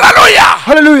bosupa. Hallelujah.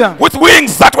 Hallelujah. With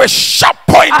wings that were sharp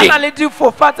A pointing. na le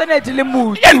difofa tse ne di le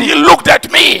mutu. And he looked at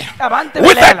me A ba with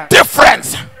a ntebelela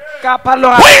difference. ka Who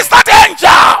pharologano. is that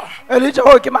angel? Elijah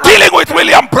o ke mang? Dealing with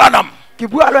William Branham. Ke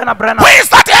bua le wena Branham. Who is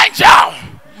that angel?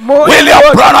 Mo- William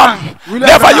o ke Branham. mang? William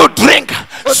Never Branham. you drink,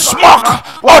 smoke,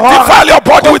 Wa or hora. defile your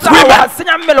body O with tla wa women.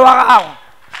 senya mmele wa gago.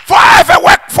 For I have a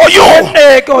work for you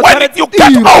Ene ke o when tshwaretse you get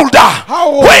tiro. older. Ha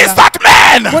o Who is gola. that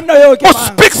man Monna yo ke who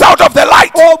mang? speaks out of the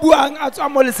light? O buang a tswa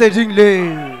mo leseding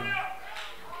leo.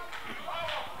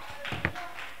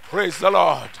 Praise the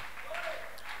Lord.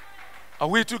 Are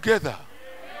we together?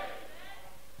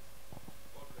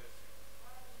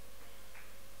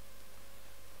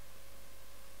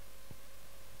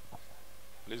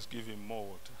 Let's give him more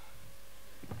water.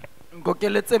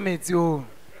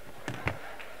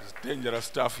 It's dangerous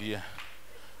stuff here.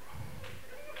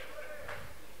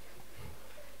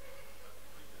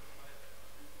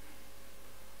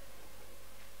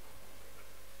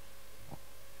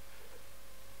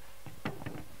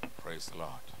 Praise the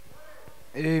Lord.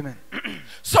 Amen.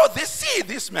 So they see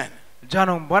this man.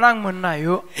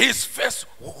 His face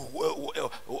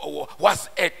was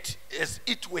as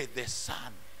it were the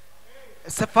sun.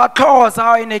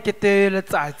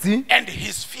 And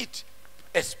his feet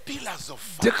as pillars of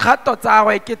fire.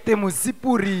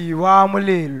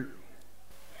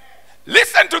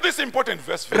 Listen to this important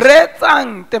verse.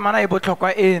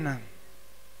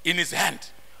 In his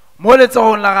hand,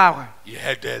 he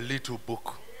had a little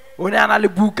book. And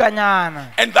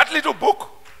that little book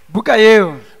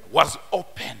was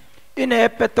open.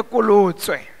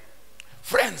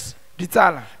 Friends,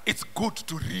 it's good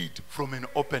to read from an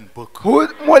open book.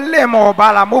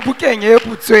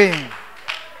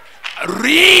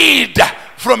 Read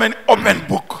from an open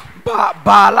book.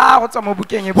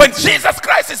 When Jesus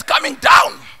Christ is coming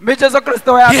down, he has a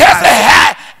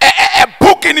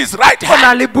book in his right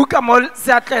hand. But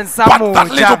that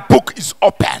little book is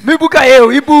open. And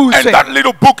that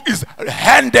little book is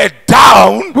handed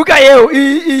down to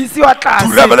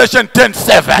Revelation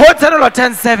 10:7.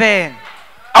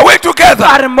 Are we together?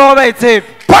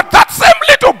 But that same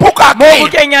little book again,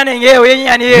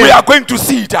 we are going to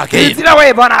see it again.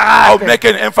 I'll make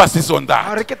an emphasis on that.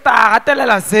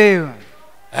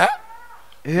 Eh?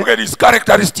 Look at his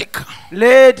characteristic.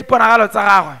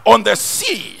 On the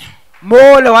sea,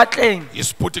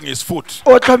 he's putting his foot.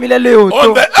 On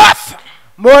the earth,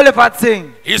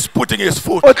 he's putting his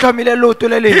foot. He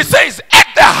says, at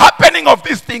the happening of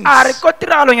these things,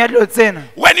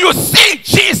 when you see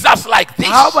Jesus like this,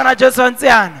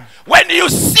 when you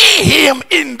see him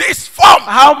in this form,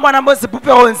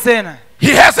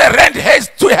 he has a rent haze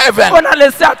to heaven.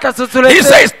 He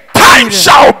says, time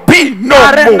shall be no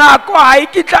more. At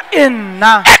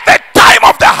the time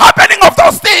of the happening of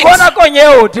those things,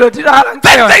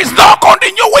 then there is no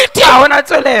continuity.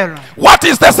 What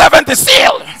is the seventh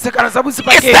seal? It's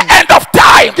the end of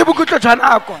time.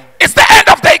 It's the end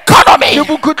of the economy. It's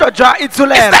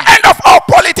the end of all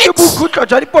politics.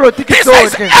 He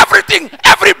says everything,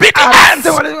 every bit ends.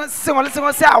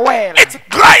 It's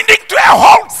grinding to a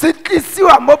halt.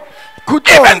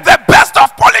 Even the best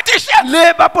of politicians,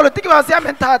 they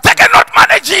cannot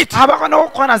manage it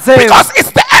because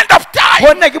it's the end of time.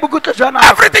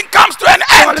 Everything comes to an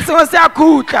end.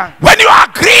 When you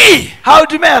agree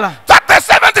that the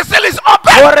seventh seal is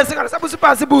open,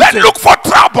 then look for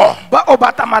trouble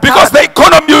because the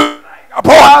economy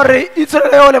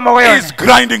is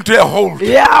grinding to a halt.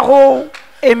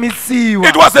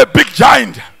 It was a big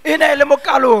giant,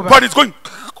 but it's going.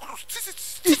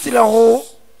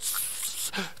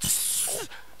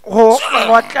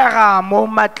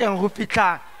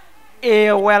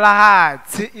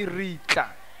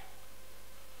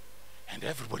 And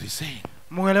everybody's saying,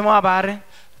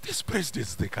 these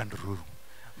presidents, they can't rule.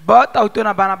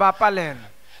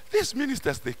 These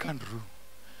ministers, they can't rule.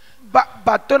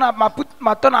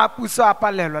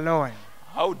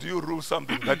 How do you rule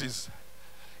something that is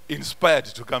inspired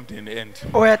to come to an end?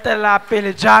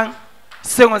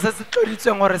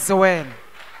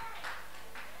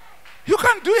 You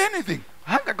can't do anything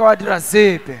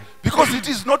because it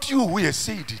is not you who has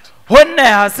said it.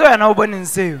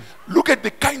 Look at the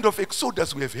kind of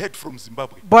exodus we have had from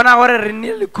Zimbabwe. Until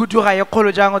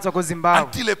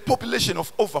a population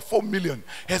of over 4 million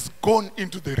has gone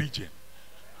into the region.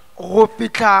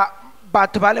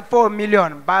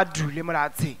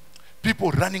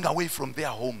 People running away from their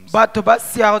homes,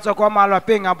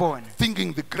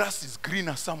 thinking the grass is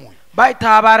greener somewhere. But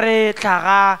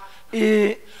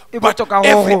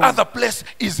every other place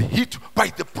is hit by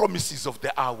the promises of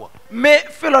the hour.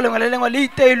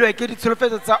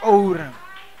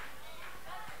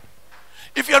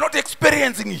 If you are not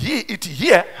experiencing it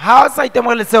here,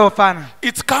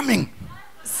 it's coming.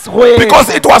 Because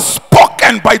it was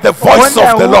spoken by the voice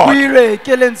of the Lord.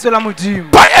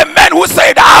 By a man who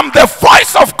said, I'm the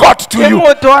voice of God to you. He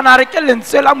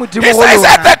says,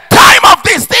 at the time of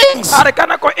these things,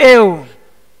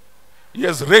 He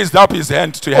has raised up his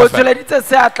hand to heaven. tšweleditše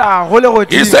seatla go le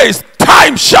He godimo. says,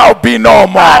 time shall be no A re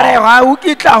more. ga o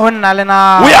kitla go nna le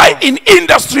nako. We are in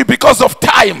industry because of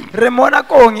time. Re mo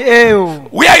nakong eo.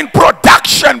 We are in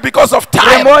production because of Re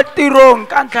time. mo tirong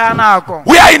ka ntlha ya nako.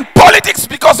 We are in politics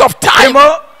because of Re time.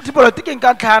 mo dipolotikeng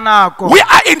ka ntlha ya nako. We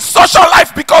are in social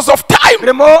life because of time.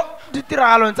 Re mo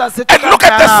ditiragalong tsa setso And ka look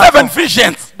ntlha at ya the nako. 7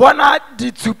 visions. Bona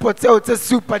ditshupo tseo tse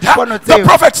supa dipono The tseo.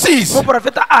 prophet sees.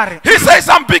 Moprofeta a re He says,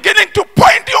 I'm beginning to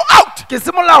point you out ke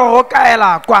simolola go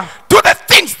kaela kwa to the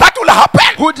things that will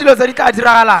happen. go dilo tse di tla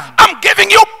diragalang. I'm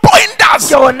giving you pointers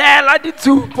Ke go neela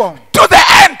ditshupo to the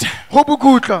end. go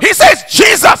bokutlo. He says,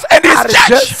 Jesus and A his re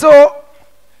church. Jesu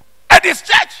And his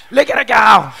church. le kereke ya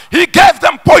gago He gave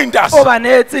them pointers. o ba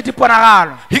neetse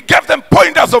diponagalo, He gave them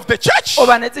pointers of the church. o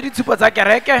ba neetse ditshupo tsa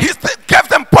kereke, He gave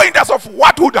them pointers of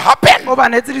what would happen. o ba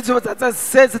neetse ditshupo tsa tse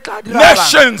se se tla diragalang.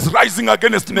 Nations rising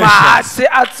against nations. Matshe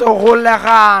a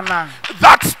tsogolegana,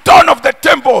 That stone of the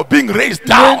temple being raised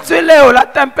down. lentswe leo la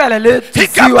tempele le He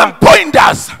gave them tsiwa,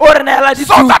 pointers o re neela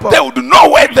so that they ditshupo would know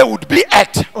where they would be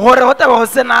at. gore go tabe go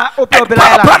sena ope o And Brother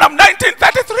belaela. Branham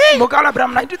 1933, Mokala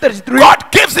Abraham 1933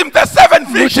 God gives him the 7 Modimo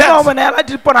o visions mo neela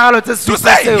diponagalo tse to supa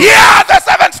say, tseo. here are the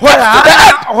 7 Gore steps to the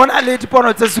end. go na le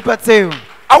dipono tse supa tseo.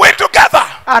 Are we together?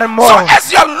 A re mo So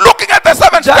as you're looking at the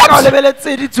 7 jaaka o steps,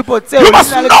 lebeletse ditshupo tseo, you di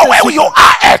must na le know tse where supa. you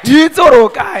are at. Di itse gore o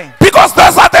kae. Because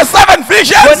those are the 7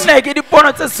 visions. Gonne ke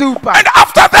dipono tse supa. And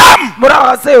after them,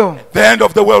 Morago ga seo the end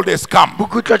of the world has come.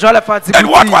 bokutlo jwa lefatshe And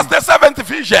what was bo the 7th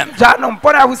vision? jaanong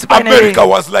pono ya bosupa e ne e America reng?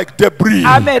 was like debris.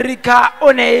 America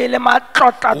o ne e le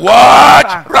matlotla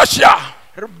Watch Russia.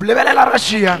 lebelela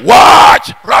Russia,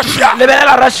 Watch Russia.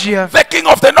 lebelela Russia, The king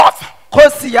of the north.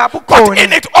 kgosi ya But bokgoni.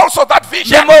 in it also that Le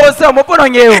vision, mo go seo mo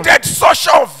ponong eo it had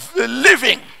social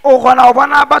living. o kgona go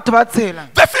bona batho ba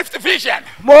tshela. The 5th vision,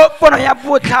 Mo ponong ya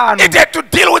botlhano it had to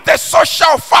deal with the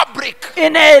social fabric. e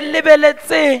ne e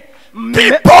lebeletse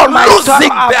People maitshwaro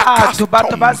losing a their batho,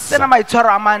 batho ba customs. sena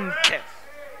maitshwaro a mantle.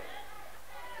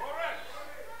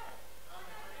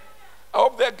 I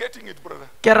hope they're getting it, brother.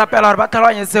 Ke rapela gore ba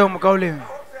tlhaloganye seo mokaoleng.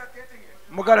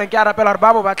 Mokaoleng ke a rapela gore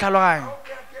ba bo ba tlhaloganye.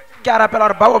 Ke a rapela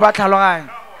gore ba bo ba tlhaloganye.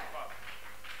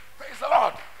 Praise the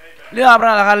Lord. Le na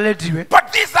bona la galediwe.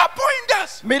 But these are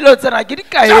pointers. Me lo tsena ke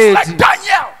Just like dikaedi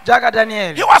Daniel. jaaka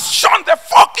Daniel. He was shown the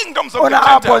 4 kingdoms of O the ne a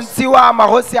Gentiles. bontshiwa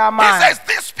magosi a He mane. says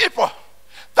these people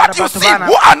that you Batho see bana.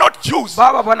 who are not Jews,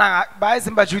 Ba ba bonang ba e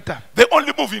seng ba Juda. they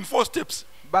only move in 4 steps.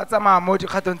 Ba tsamaya mo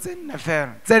dikgatong tse nne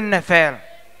fela. Tse nne fela.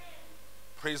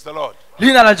 Praise the Lord.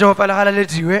 Leina la Jehova le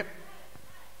galediwe.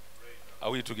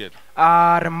 Are we together?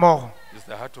 A re mmogo. Is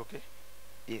the heart okay?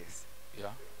 Yes, Yeah.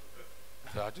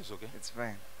 The heart is okay? it's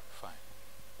fine. Fine.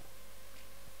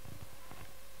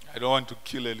 I don't want to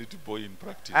kill a little boy in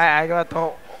practice. I ke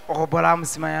batho go bola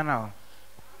mosimanyana o.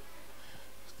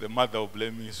 The mother will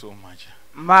blame me so much.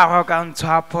 Mmaagwe o ka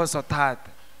ntshwa phoso thata.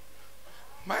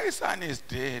 My son is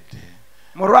dead.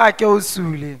 Morwa ke o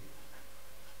sule.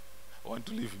 I want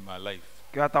to live in my life.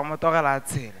 Ke batla go mo tlogela a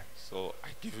tshela. So I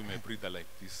give him a breather like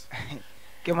this.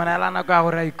 Ke mo neela nako ya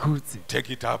gore a ikhutse. Take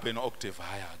it up an octave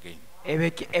higher again. E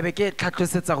be ke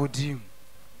tlhatlhosetsa godimo.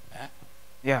 Eh?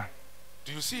 Yeah.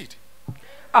 Do you see it?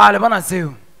 A le bona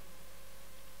seo.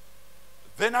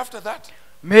 Then after that,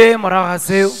 Me morago ga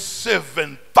seo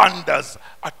 7 thunders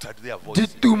uttered their voices.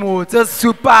 ditumo tse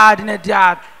supa di ne di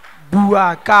a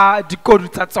bua ka dikodu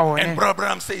tsa And tsone. Brother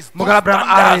Abraham says, those Mogala Abraham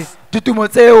a re thunders ditumo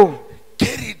tseo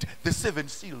carried the 7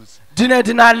 seals. di ne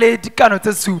di na le dikano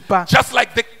tse supa Just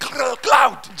like the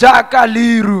cloud jaaka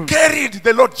leru carried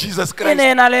the Lord Jesus e Christ.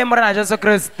 ne e na le morena Jesu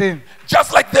Kriste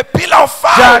Just like the pillar of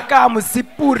fire jaaka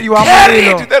mosipuri wa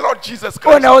carried molelo the Lord Jesus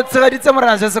o ne Christ. o tshegeditse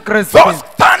morena Jesu Kriste. Those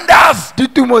thunders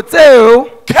Ditumo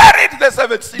tseo carried the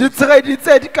 7 di seals.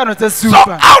 tshegeditse dikano tse So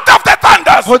supa. out of the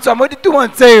thunders, Go tswa mo ditumong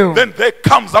tseo then there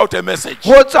comes out a message.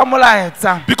 go tswa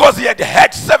molaetsa Because he had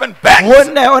had 7 bangs.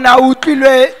 gonne o ne a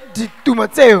utlwilwe ditumo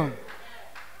tseo.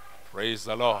 Praise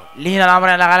the Lord. Leina la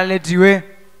morena la galediwe.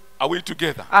 Are we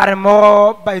together? A re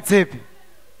mo baitshepi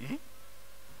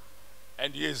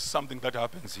And here's something that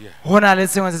happens here. go na le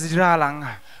sengwe se se diragalang.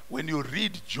 When you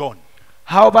read John,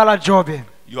 Ha o bala Jobe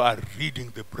you are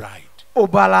reading the bride. o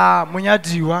bala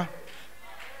monyadiwa.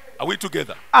 Are we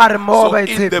together? A re mo So in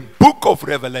the baitshepi book of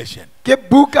Revelation, ke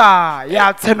buka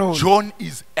ya tshenolo. John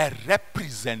is a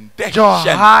representation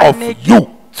Johane of ke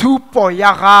you. tshupo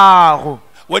ya gago.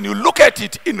 When you look at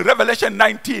it in Revelation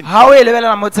 19, Ha o e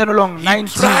lebelela mo tshenolong he 19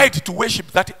 tried to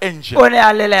worship that angel o ne a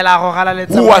lelela go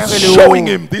galaletsa who was mongwe le showing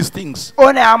o. him these things.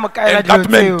 O ne a mo kaela And dilo that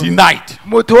man tseo. denied.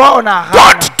 Motho wa o na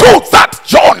Don't do that,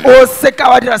 John. o seka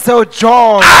wa dira seo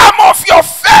John. I'm of your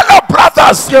fellow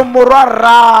brothers, Ke morwa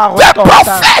rrago the tota.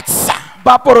 prophets.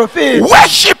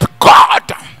 Worship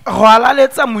God.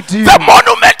 The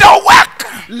monumental work.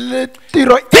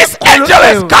 This angel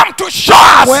has come to show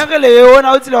us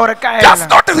does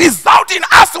not result in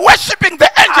us worshiping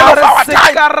the angel of our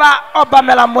time.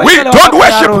 We don't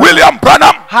worship William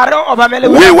Branham.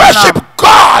 We worship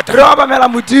God.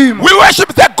 We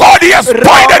worship the God He has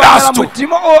pointed us to.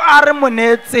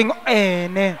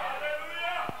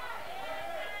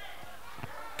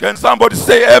 Can somebody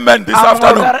say amen this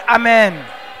afternoon? Amen.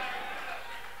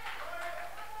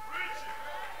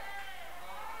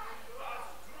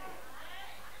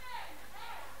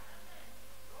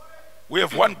 We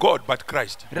have one God but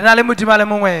Christ.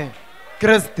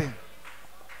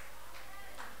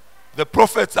 The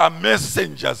prophets are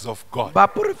messengers of God.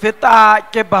 But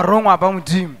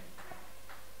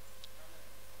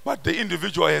the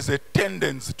individual has a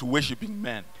tendency to worshiping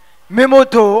man.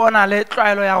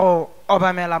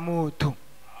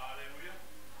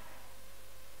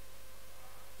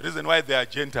 Reason why they are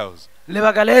Gentiles. They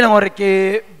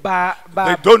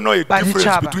don't know a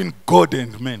difference between God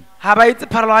and man.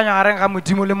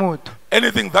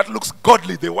 Anything that looks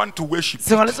godly, they want to worship.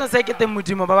 They did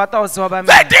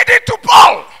it to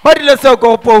Paul.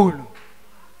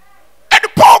 And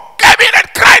Paul came in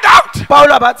and cried out,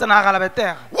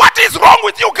 "What is wrong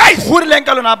with you guys?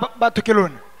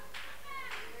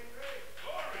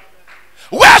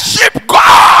 Worship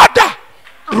God.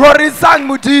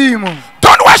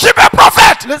 Don't worship a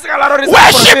prophet.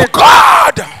 Worship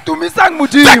God.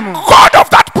 The God of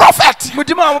that prophet.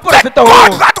 The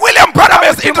God that William Branham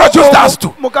has introduced us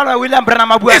to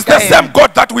is the same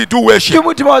God that we do worship.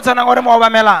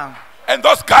 And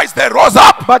those guys, they rose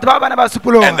up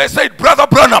and they said, "Brother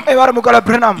Branham,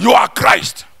 you are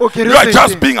Christ. You are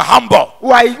just being humble.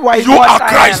 You are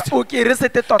Christ."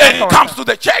 And he comes to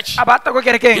the church.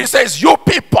 He says, "You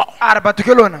people,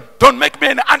 don't make me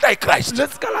an antichrist. To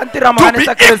be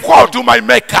equal to my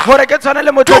maker. To be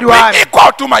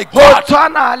equal to my God."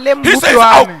 He says,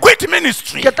 "I'll quit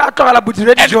ministry. And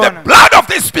the blood of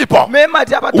these people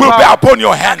will be upon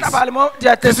your hands."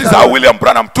 This is how William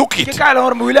Branham took it.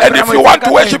 And if you want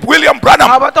to worship William Branham,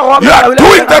 you are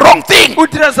doing the wrong thing.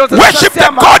 Worship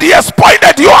the God He has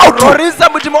pointed you out to.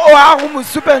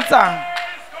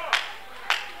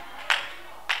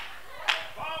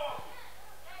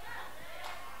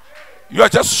 You are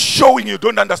just showing you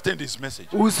don't understand His message.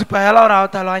 Read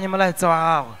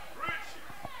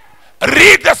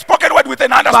the spoken word with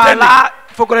an understanding.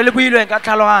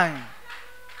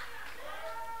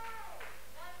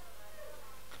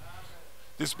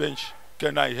 This bench,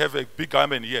 can I have a big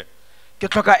amen here?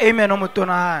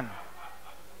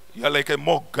 You are like a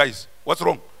mock, guys. What's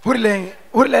wrong?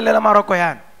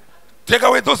 Take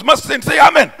away those masks and say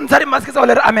amen.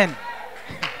 Amen.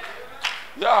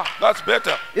 Yeah, that's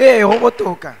better.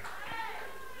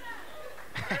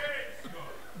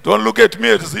 Don't look at me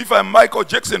as if I'm Michael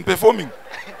Jackson performing.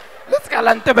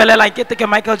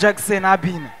 Michael Jackson.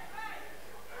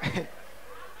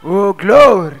 Oh,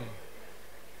 glory.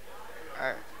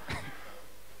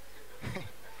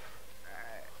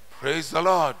 Praise the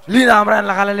Lord.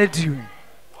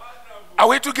 Are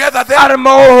we together there?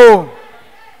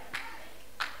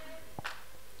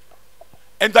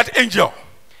 And that angel.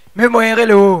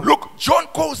 Look, John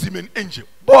calls him an angel.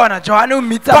 But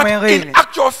in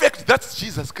actual fact, that's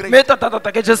Jesus Christ.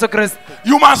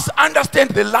 You must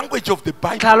understand the language of the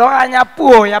Bible.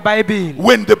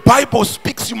 When the Bible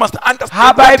speaks, you must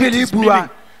understand what it is meaning.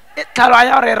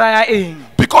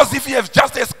 Because if you have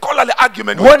just a scholarly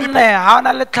argument with people,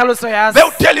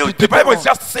 they'll tell you the Bible is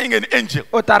just saying an angel.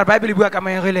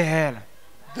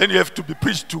 Then you have to be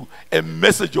preached to a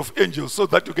message of angels so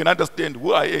that you can understand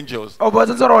who are angels.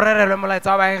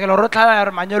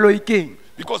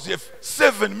 Because you have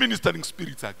 7 ministering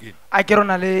spirits again.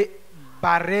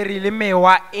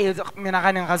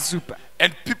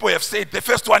 And people have said the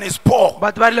first one is Paul,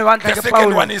 the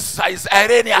second one is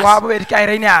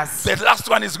Irenaeus, the last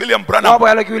one is William Branham.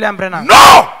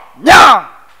 No!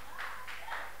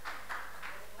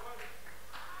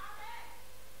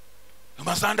 You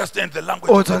must understand the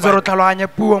language of the Bible.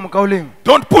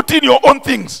 Don't put in your own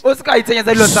things. Speak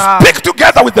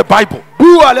together with the Bible.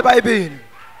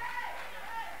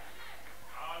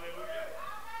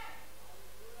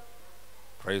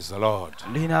 Praise the Lord.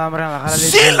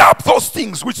 Seal up those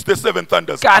things which the 7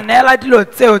 thunders and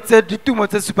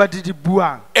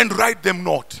write them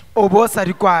not.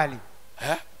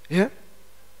 Huh? Yeah.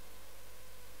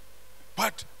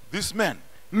 But this man,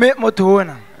 he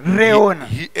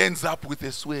ends up with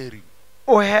a swearing.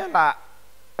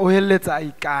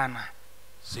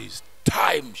 Says,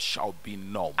 time shall be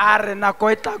no more.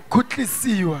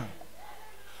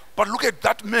 But look at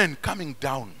that man coming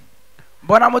down,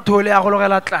 bona motho o le a go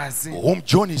logela tlase whom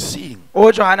John is seeing.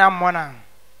 o Johana a mmonang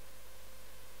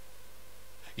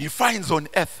He finds on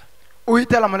earth o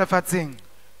itela mo lefatsheng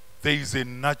there is a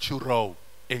natural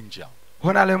angel.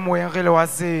 go na le moengele wa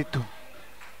setho.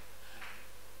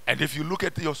 And if you look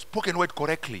at your spoken word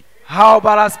correctly, ha o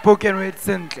bala spoken word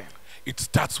sentle it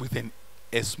starts with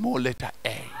a small letter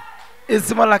A, e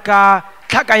simola ka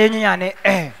tlhaka ye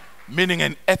nyenyane meaning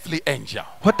an earthly angel.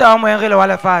 go taba moengele wa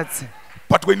lefatshe.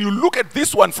 But when you look at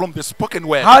this one from the spoken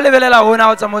word, ha o lebelela ona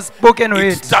o tsa mo spoken word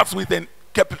it starts with a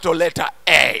capital letter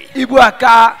A, e bua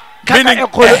ka meaning tlhaka e a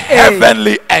kgolo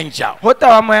heavenly angel. go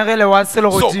taba moengele wa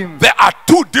selo So godimo. there are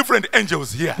two different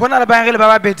angels here. Go na le baengele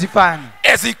ba babedi fane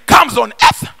As he comes on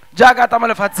earth, jaaka ta mo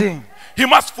lefatsheng he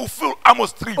must fulfill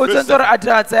Amos 3 o verse tsentse gore 7. a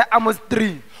dira tse Amos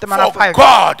 3 temana For 5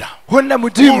 God gonne will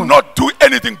modimo not do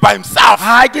anything by himself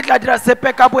ha ke tla dira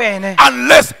sepe ka boene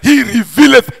unless he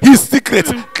revealeth his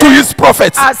secrets to his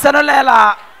prophets. a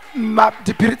senolela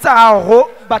diphiri tsa gago go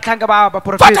batlhanka ba That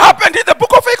baporofeta. happened in the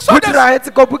book of Go Exodus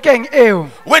diragetse ko bukeng eo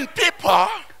when people,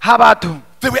 ha batho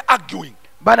they were arguing.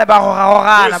 ba ne ba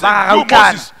gogagogana They ba said, "You,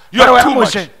 Moses, gagautlana you are Ba re, too "Wena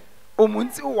much. Moshe, o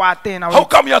montsi o wa tena How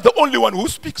come you are the only one who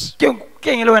speaks? ke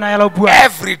eng le wena ya la bua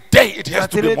Every day it has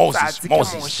to be Moses,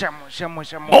 Moses,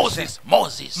 Moses,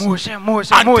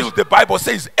 Moses. Until the Bible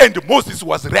says, and Moses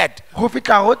was red. go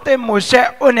fitla go te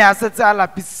Moshe o ne a setse a And there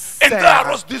lapisela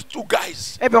arose these two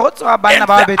guys e be go tsoga and banna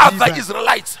ba the babedi other ba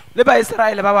Israelites. le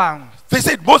baiseraele ba bangwe They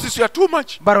said, Moses, you are too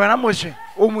much. ba re wena Moshe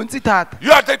o montsi thata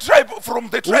You are the tribe from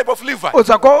the tribe of Levi. o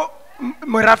tswa ko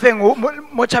morafeng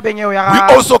mo tšhabeng eo ya We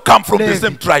ga also come from the Levi.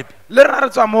 same tribe. le rena re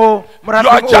tswa mo You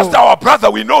are just morafeng our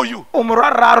brother. We know you. o morwa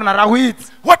rra rona ra go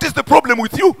itse What is the problem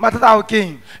with you? mathata a o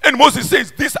keng. And Moses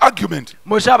says, this argument,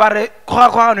 Moshe a ba re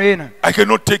kgogakgogano ena I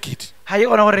cannot take it. ga ke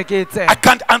kgone gore ke e I tsene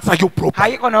can't answer you ga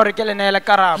properly. ke kgone gore ke le neele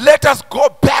karabo. Let us go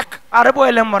back A re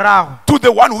boeleng morago to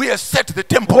the one who has set the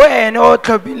temple go ene o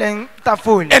tlhophileng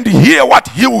tafole and hear what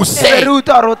he will e be say. re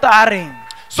utlwa gore o ta a reng.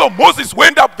 So Moses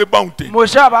went up the mountain.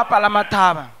 Moshe a ba palama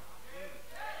thaba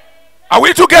Are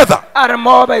we together? a re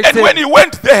mo ba And when he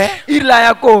went there, ila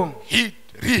ya kong he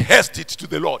rehearsed it to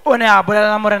the Lord. o ne a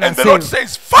bolelela morena And the Lord seo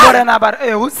says, fine, morena ba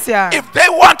re go siame if they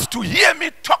want to hear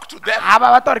me talk to them, ga ba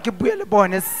batla gore ke bue le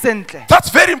bone sentle that's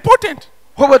very important.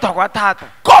 go botlhokwa thata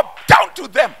Go down to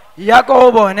them. ya ko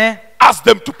go bone Ask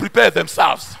them to prepare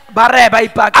themselves. ba re ba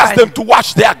Ask them ipaakanye to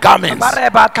wash their garments. ba re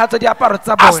ba tlhatswe diaparo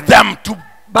tsa Ask bone them to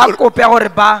ba kope gore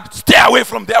ba stay away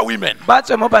from their women. ba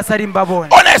tswe mo basading ba bone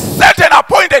On a certain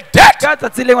appointed date, ka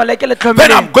tsatsi lengwe le ke le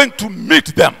then I'm tlhomileng going to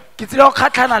meet them. ke tsile go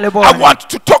kgatlhana le I bone want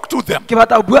to talk to them. ke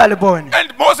batla go bua le bone.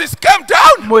 And Moses came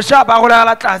down Moshe a ba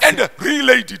golegela tlase and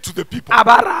relayed it to the people. a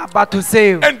ba ra batho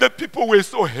seo And the people were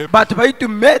so happy. batho ba They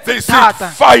itumetse said, thata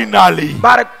finally,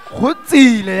 ba re go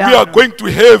tsile we are yana going to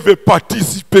have a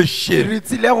participation. re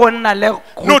tsile go nna le go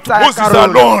Not tsaya Moses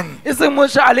karolo. alone, E seng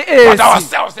Moshe a le but esi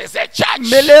ourselves as a church.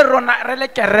 mme le rona re le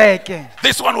kereke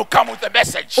This one will come with a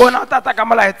message. ona o tata ka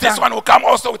This molaetsa one will come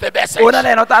also with a message. ona le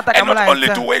ena o tata ka And not only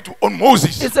to molaetsa wait on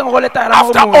Moses. e seng go letagela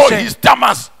After mo all Moshe his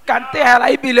tamas, kante hela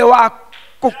ebile wa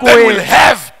then we'll kokoetsa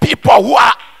have people who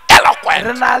are re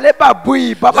eloquent, na le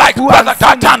babui ba ba like Brother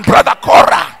buang Tatan, Brother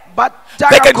Korah. ba They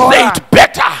jaaka can say Korah, it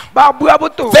better. ba bua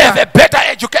They have botoka a better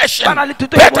education, ba na le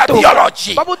thuto e better botoka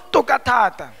theology. ba botoka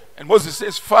thata. And Moses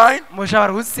says, fine. Moshe a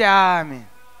re go siame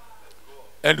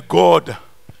And God,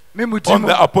 mme on modimo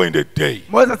the appointed day,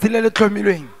 mo tsatsi le le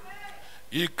tlhomilweng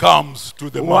he comes to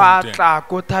the wa mountain. tla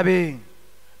ko thabeng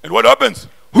And what happens?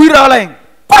 go iragalang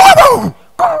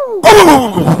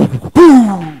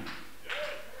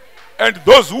And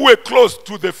those who were close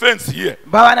to the fence here,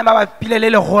 ba bane ba ba pile le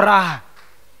legoraga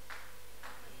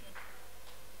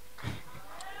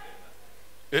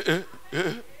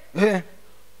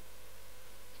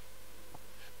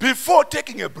before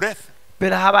taking a breath,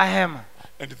 pele ga ba hema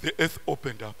and the earth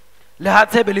opened up. le ga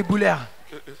tshebe le bulega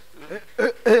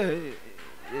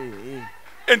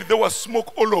And there was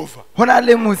smoke all over. go na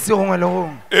le mosi gongwe le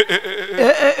gongwe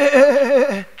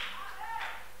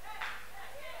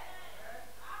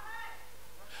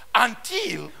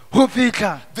Until go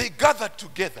fitlha they gathered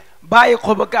together ba e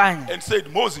kgobokanya and said,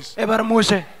 Moses, e ba re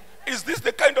Moshe is this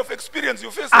the kind of experience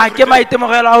you face a every ke day?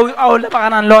 maitemogelo a o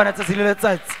lebaganang le one tsatsi le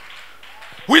letsatsi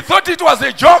We thought it was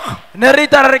a joke. ne re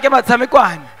itara re ke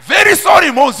matshamekwane Very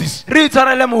sorry, Moses, re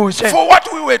itshwarele Moshe for what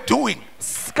we were doing.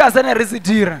 ka se ne re se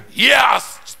dira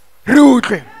Yes, re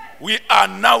utlwe we are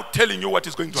now telling you what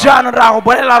is going to happen. jaanong ra go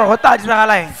bolela gore go tla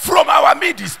diragalang From our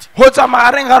midst, go tswa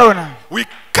magareng ga rona we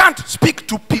can't speak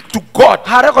to God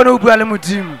ga re kgone go bua le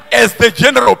modimo as the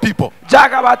general people.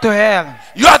 jaaka batho hela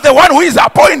You are the one who is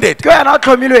appointed. ke wena o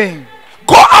tlhomilweng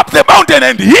go up the mountain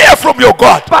and hear from your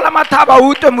God.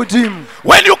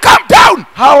 When you come down,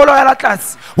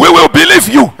 we will believe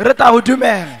you.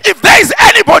 If there is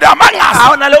anybody among us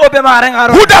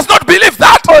who does not believe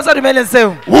that,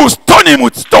 we'll stone him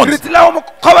with stones.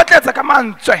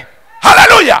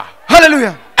 Hallelujah.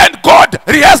 Hallelujah. And God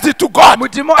rehearsed it to God.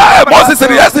 Moses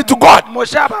rehearsed it to God.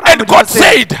 And God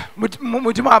said,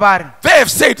 they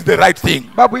have said the right thing.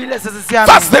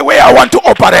 That's the way I want to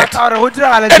operate.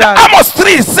 And Amos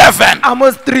 3:7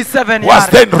 was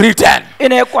then written.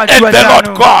 And the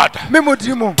Lord God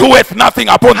doeth nothing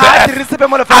upon the earth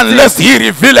unless he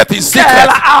revealeth his secret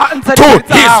to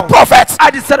his prophets.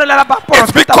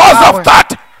 It's because of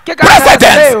that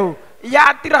precedence.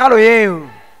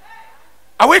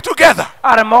 Are we together?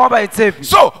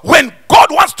 So when God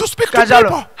wants to speak to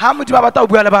people,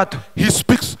 he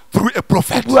speaks through a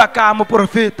prophet.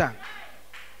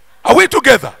 Are we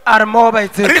together?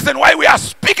 The reason why we are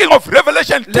speaking of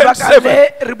Revelation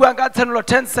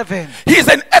 10:7. He is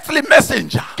an earthly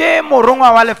messenger.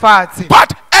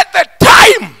 But at the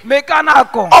time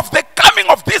of the coming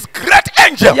of this great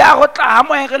angel, there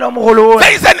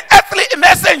is an earthly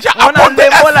messenger upon the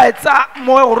earth. That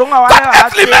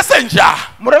earthly messenger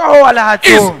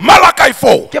is Malachi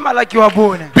 4.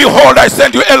 Behold, I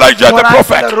send you Elijah the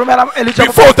prophet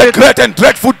before the great and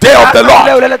dreadful day of the Lord.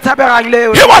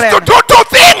 He wants to do two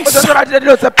things.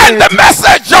 And the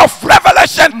message of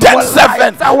Revelation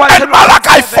 10:7 and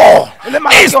Malachi 4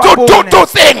 is to do two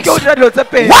things.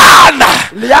 One,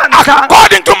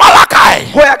 according to Malachi,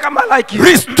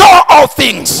 restore all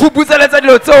things.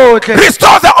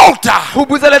 Restore the altar.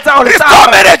 Restore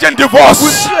marriage and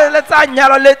divorce.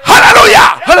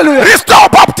 Hallelujah. Hallelujah. Restore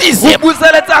baptism.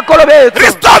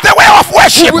 Restore the way of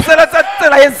worship.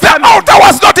 The altar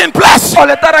was not in place.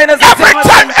 Every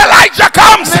time Elijah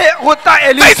comes, there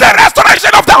is a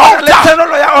restoration of the altar.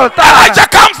 Elijah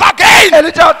comes again, and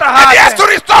he has to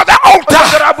restore the altar,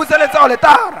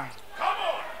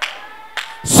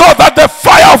 so that the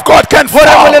fire of God can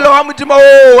fall,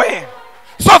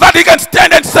 so that he can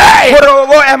stand and say,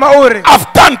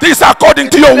 I've done this according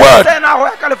to your word.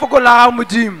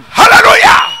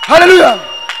 Hallelujah. Hallelujah.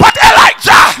 But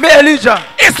Elijah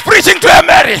is preaching to a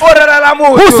Mary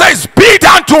who says, be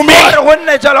done to me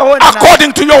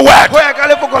according to your word.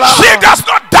 She does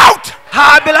not doubt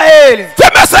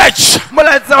the message.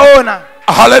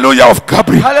 Hallelujah of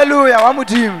Gabriel. Hallelujah.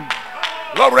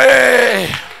 Glory.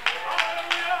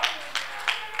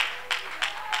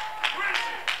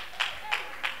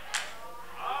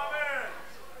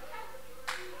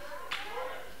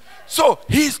 So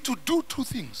he is to do two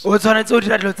things.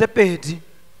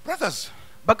 Brothers,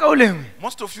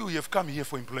 most of you have come here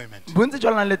for employment. Let me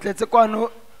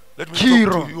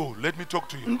talk to you. Let me talk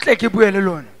to you.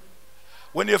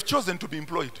 When you have chosen to be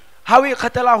employed,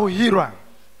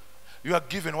 you are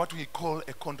given what we call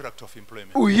a contract of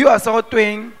employment.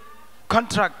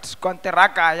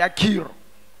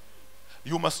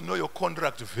 You must know your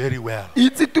contract very well.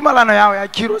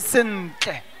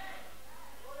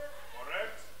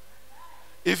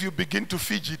 If you begin to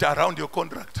fidget around your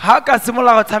contract,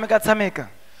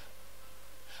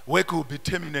 work will be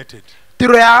terminated.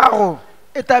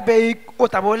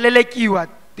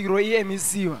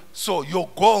 So your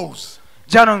goals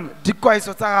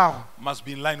must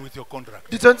be in line with your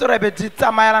contract.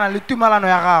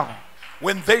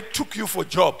 When they took you for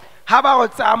job,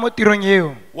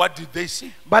 what did they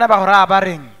say?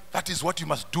 That is what you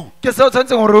must do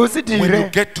when you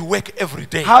get to work every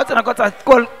day. But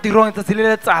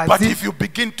if you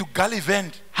begin to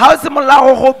gallivant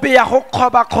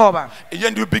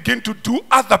and you begin to do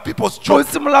other people's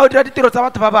jobs,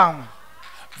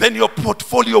 then your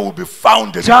portfolio will be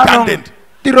found redundant.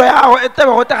 And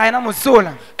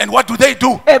what do? They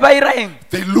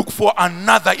look for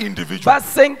another individual.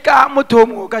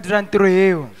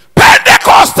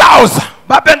 Pentecostals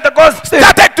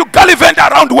started to gallivant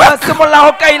around work,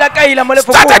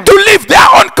 started to live their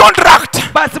own contract,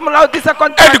 and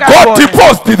God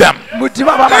deposed them.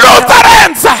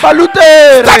 Lutherans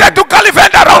started to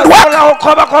gallivant around work,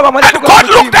 and God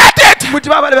looked at it,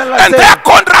 and their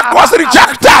contract was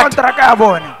rejected.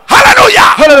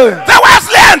 Hallelujah. The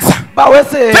Wesleyans,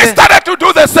 they started to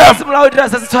do the same.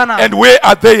 And where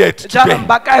are they at today?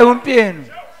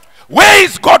 Where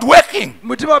is God working?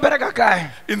 In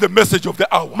the message of the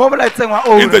hour,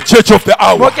 in the church of the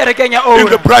hour, in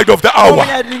the bride of the hour.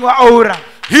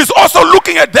 He's also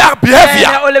looking at their behavior.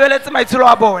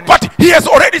 But he has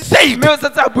already said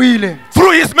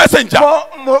through his messenger,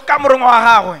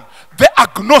 the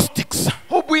agnostics,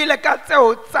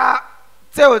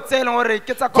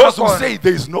 those who say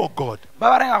there is no God,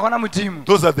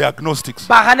 Those are the agnostics.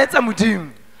 ba ganetsa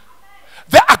modimo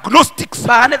The agnostics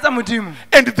ba ganetsa modimo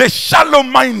and the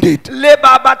shallow-minded le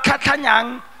ba ba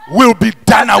tlhatlhanyang will be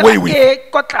done away with. e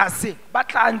ko tlase ba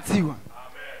tla ntshiwa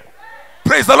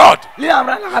Praise the Lord. leina la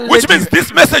Morena le Which means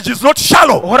this message is not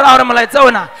shallow. go ra gore molaetsa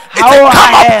ona It's a come up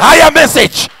higher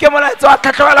message. ke molaetsa wa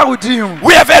tlhatlhobela godimo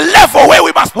We have a level where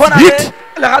we must hit.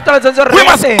 We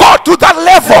must go to that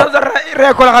level.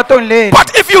 re ko legatong le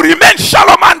But if you remain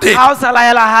shallow-minded, ga o sa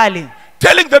laela hale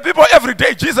telling the people every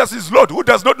day Jesus is Lord, who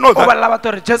does not know o that? bolela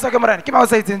batho gore jesu ke morena ke ma o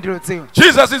sa itseng dilo tseo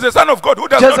Jesus is the Son of God, who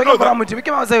does jesu not ke know mora that? modimo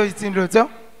ke ma o sa itseng dilo tseo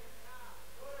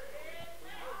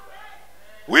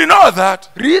We know that.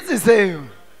 re itse seo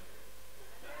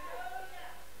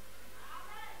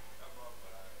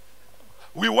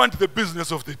We want the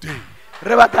business of the day.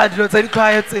 re batla dilo tse di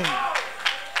tlhaetseng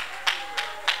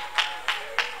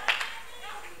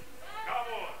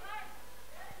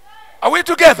Are we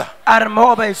together? a re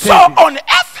mo ba So itseng on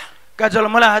earth, ka jalo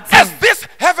mo as lehatsheng this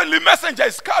heavenly messenger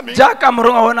is coming, jaaka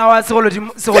morongwa ona wa there is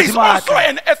segodimo also atla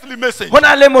an earthly message. go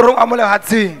na le morongwa mo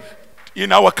lehatsheng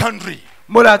In our country,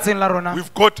 mo lehatsheng la rona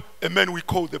we've got a man we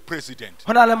call the president.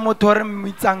 go na le motho o re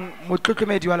mmitsang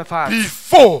motlotlomeledi wa lefatshe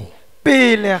Before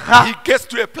pele ga he gets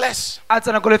to a place, a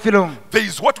tsena ko lefelong there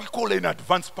is what we call an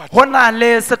advanced party. go na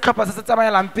le setlhopha se se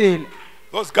tsamayelang pele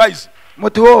Those guys,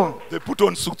 motho o they put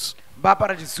on suits, ba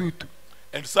apara disutu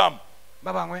and some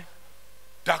ba bangwe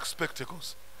dark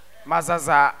spectacles.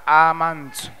 mazaza a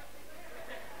mantsho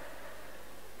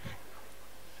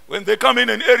When they come in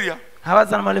an area, ga ba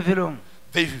tsena mo lefelong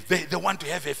they want to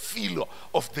have a feel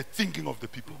of the thinking of the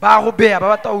people. ba go bea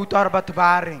ba batla go utlwa gore batho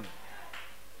ba reng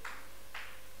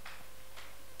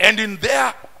And in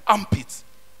their armpits,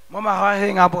 mo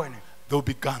magageng a bone there will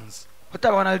be guns. go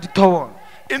tla ba go na le dithobono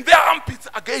In their armpits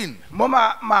again, mo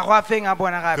magwafeng a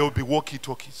bona there gape will be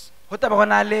walkie-talkies. go tla ba go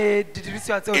na le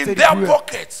didirisiwa tseo In tse di their buang.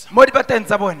 pockets, mo dipateng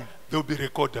tsa bone there will be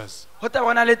recorders go tla ba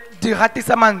go na le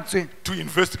digatisa mantswe to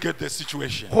investigate the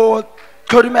situation. go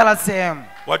tlhodumela seemo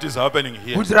What is happening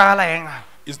here? go diragala eng a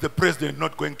Is the president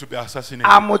not going to be assassinated?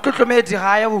 a motlotlomedi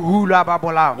ga ya go hulwa ba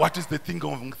bolawa What is the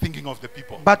thinking of the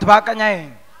people? batho ba akanya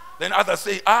eng Then others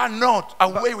say, not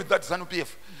away with that ZANU-PF.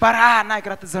 ba re na ke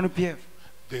rata ZANU-PF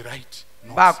They write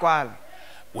ba notes. kwala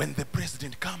When the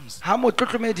president comes, ga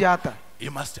motlotlomedi ata he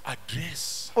must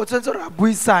address o tshwanetse gore a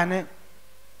buisane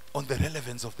on the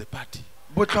relevance of the party.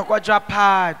 botlhokwa jwa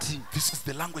party This is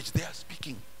the language they are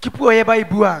speaking. ke puo e ba e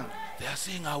buang They are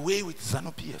saying away with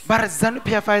ZANU-PF. ba re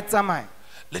ZANU-PF a e tsamaye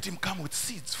Let him come with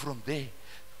seeds from there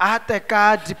a ate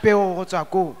ka dipeo go tswa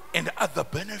koo and other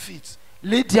benefits,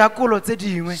 le diakolo tse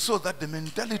dingwe so that the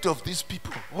mentality of these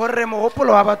people gore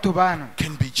mogopolo wa batho bana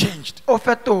can be changed. o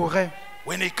fetoge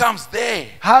When he comes there,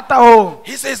 hata o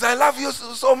he says, I love you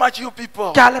so much, you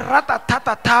people. ke a le rata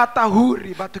thata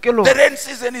huri batho ke The lona rain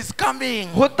season is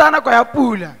coming. go ta nako ya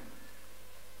pula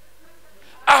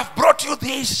I've brought you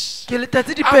this. ke letetse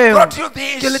I've dipeo brought you ke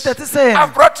this. letetse sena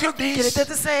I've brought you Ke this.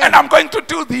 letetse sena. And I'm going to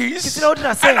do Ke this. tsile go dira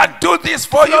And sena. I do this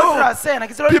for Ke tsile go dira you. sena,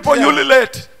 ke tsile go People, dira you sena.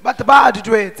 relate. batho ba a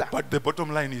duduetsa But the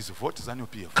bottom line is, vote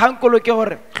ZANU-PF. kgankolo ke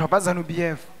gore tlhopha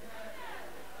ZANU-PF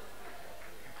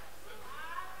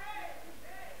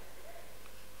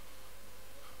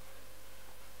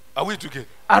Are we together?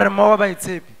 a re mo ba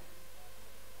itshepe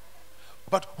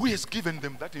But who has given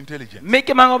them that intelligence? mme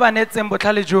ke mang o ba neetseng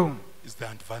botlhale jong Is the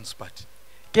advanced party.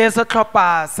 ke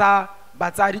setlhopha sa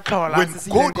batsaya ditlhola When se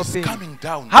se ileng God ko is pele coming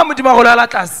down ga modimo a go lela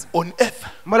tlase on earth,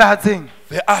 mo lehatsheng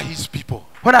there are his people.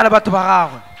 go na le batho ba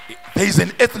gagwe There is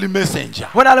an earthly messenger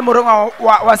go na le morongwa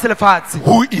wa selefatshe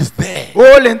who is there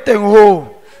o leng teng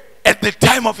o at the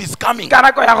time of his coming. ka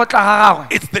nako ya go tla ga gagwe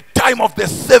It's the time of the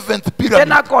seventh ke pyramid.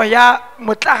 nako ya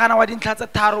motlagana wa dintlha tse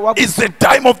tharo wa It's the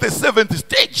time of the seventh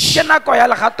stage. ke nako ya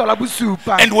legato la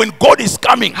bosupa And when God is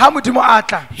coming, ga modimo a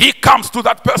tla he comes to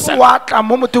that person wa tla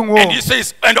mo mothong and he o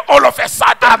says, and all of a a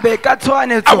sudden, be ka I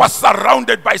tshoganyetso was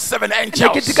surrounded by 7 ne ke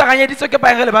angels. dikaganyeditswe ke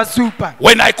baegele ba supa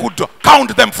When I could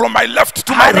count them from my left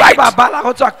to my ga ne ke ba right, bala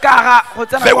go tswa ka ga go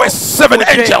tsena there ko were 7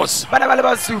 boteng. angels. ba ne ba le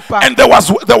ba supa And there was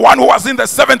the one who was in the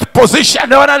 7th position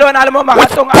le ona le ona le mo with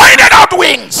magatong pointed out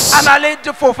wings. a na le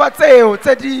difofa tseo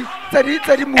tse di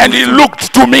And he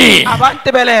looked to me a ba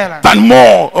ntebelela than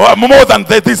more than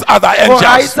these other go angels.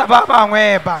 gaisa ba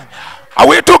bangwe ba Are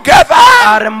we together?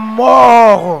 a re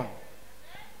mmogo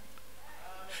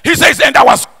He says, and I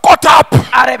was caught up,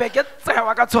 a re be ke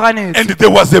tsewa ka tshoganetso and there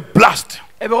was a blast.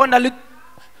 e be go na le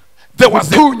There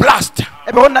was a blast.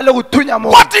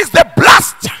 What is the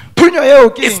blast?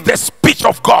 It's the speech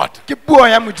of God.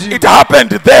 It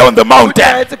happened there on the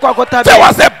mountain. There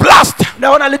was a blast.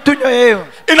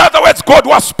 In other words, God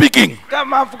was speaking.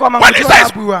 When he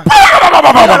says,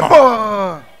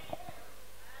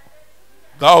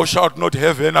 thou shalt not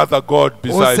have another God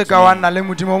besides me.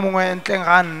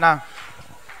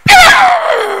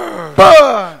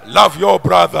 Love your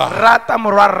brother.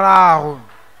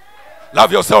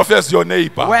 Love yourself as your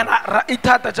neighbor.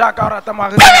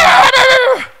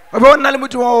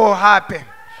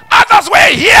 Others were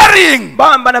hearing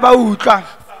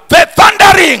the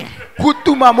thundering.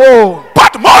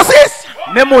 But Moses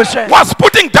was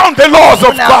putting down the laws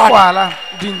of God.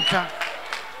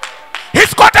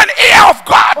 He's got an ear of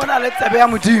God.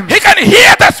 He can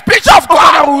hear the speech of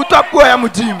God.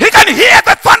 He can hear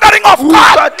the thundering of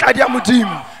God.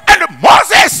 And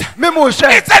Moses,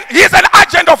 he's an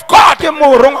agent of God. In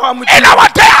our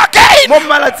day again,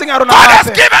 God has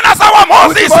given us our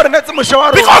Moses.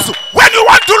 Because when you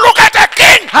want to look at a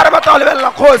king,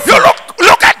 you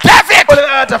look at David. When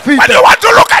you want to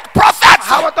look at prophets,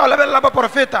 hallelujah,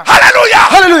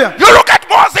 you look at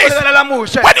Moses.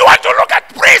 When you want to look at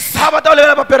priests,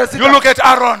 you look at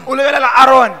Aaron.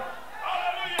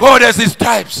 God has his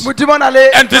types.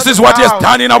 And this is what he has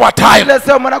done in our time. He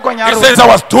says, I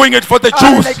was doing it for the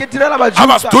Jews. I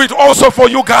must do it also for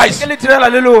you guys.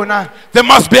 There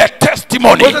must be a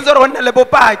testimony.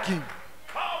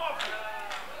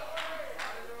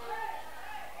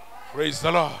 Praise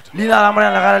the Lord.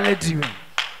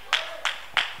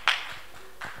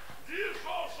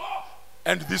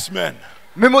 And this man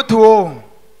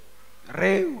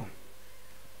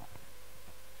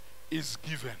is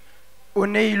given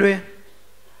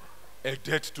a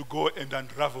debt to go and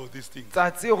unravel these things.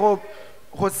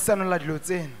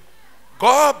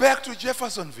 Go back to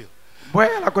Jeffersonville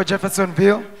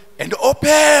and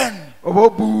open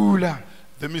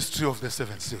the mystery of the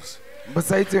 7 seals.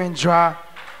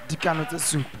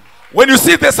 When you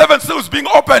see the 7 seals being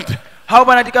opened,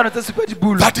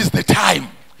 that is the time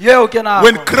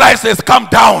when Christ has come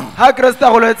down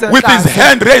with his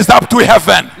hand raised up to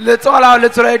heaven. Others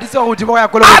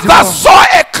saw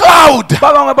a cloud,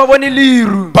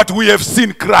 but we have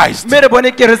seen Christ. Hallelujah!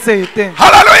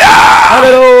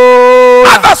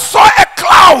 Others saw a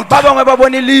cloud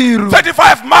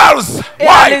 35 miles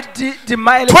wide,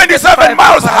 27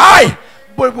 miles high.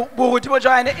 But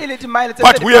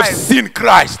we have seen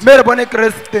Christ.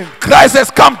 Christ has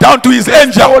come down to his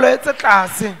angel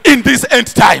in this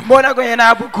end time. And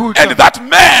that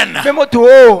man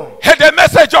had a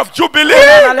message of jubilee.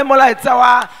 And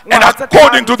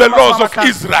according to the laws of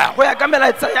Israel,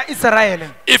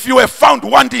 if you were found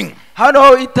wanting,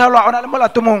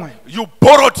 you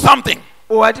borrowed something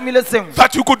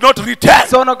that you could not return,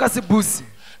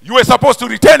 you were supposed to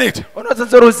return it.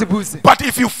 But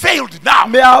if you failed now,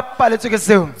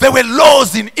 there were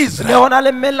laws in Israel.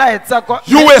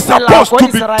 You were supposed to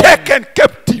be taken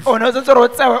captive by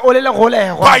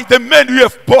the men you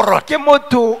have borrowed.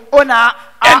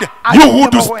 And you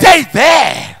would stay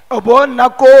there.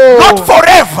 Not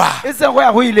forever,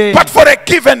 but for a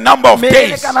given number of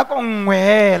days.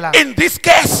 In this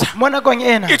case,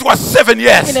 it was 7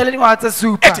 years.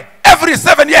 At every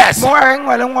 7 years,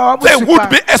 there would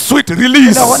be a sweet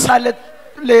release. Those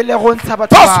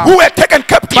who were taken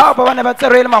captive, they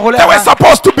were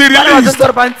supposed to be released.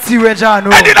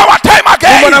 And in our time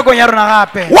again,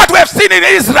 what we have seen in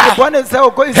Israel has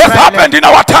happened in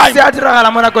our time.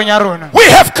 We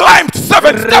have climbed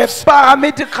 7 steps, and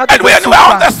we are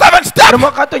on the 7th step.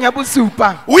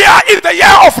 We are in the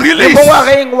year of release.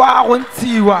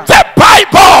 The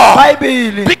Bible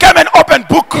became an open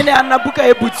book.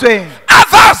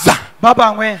 Others,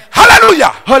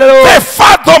 hallelujah, they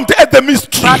fathomed at the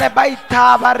mystery.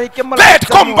 They had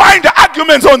combined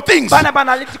arguments on things. But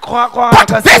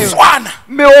this one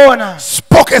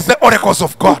spoke as the oracles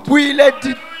of God.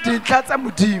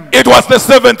 It was the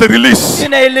 7th release.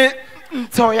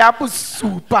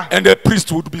 And a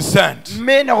priest would be sent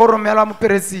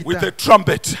with a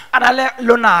trumpet.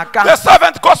 The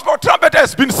 7th gospel trumpet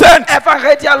has been sent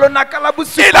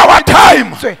in our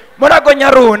time.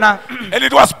 And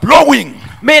it was blowing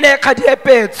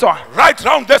right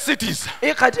round the cities.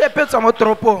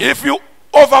 If you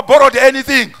overborrowed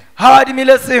anything,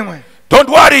 don't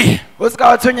worry.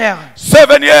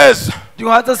 7 years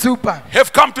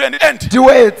have come to an end.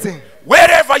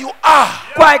 Wherever you are,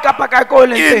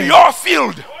 in your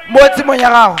field,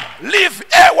 leave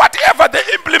whatever the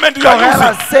implement you are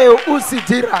using.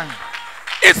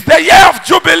 It's the year of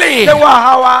jubilee.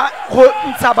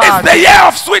 It's the year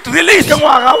of sweet release.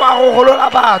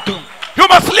 You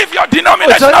must leave your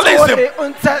denominationalism.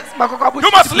 You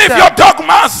must leave your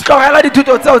dogmas. You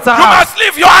must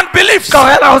leave your unbeliefs.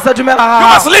 You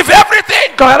must leave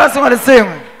everything.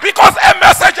 Because a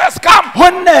message has come.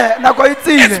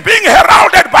 It's being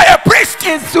heralded by a priest.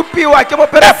 A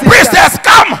priest has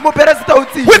come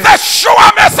with a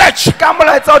sure message.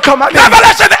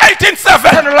 Revelation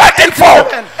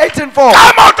 18:4.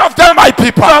 Come out of them, my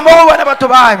people.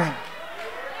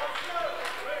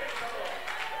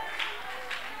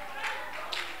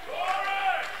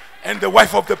 And the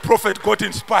wife of the prophet got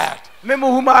inspired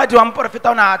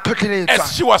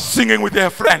as she was singing with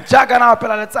her friend.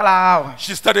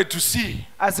 She started to see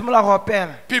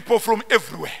people from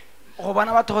everywhere.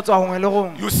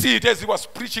 You see it as he was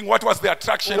preaching. What was the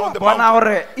attraction on the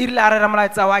mountain?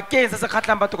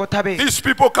 These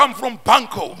people come from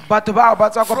Banco,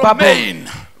 from Maine,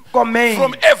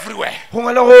 from everywhere.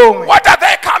 What are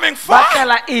they coming for?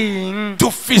 To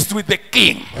feast with the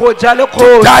king, to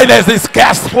dine as his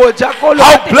guest. How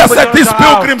blessed these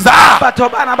pilgrims are.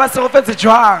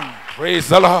 Praise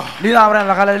the Lord.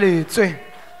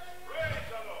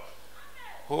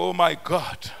 Oh my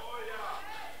God.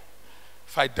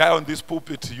 If I die on this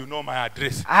pulpit, you know my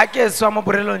address.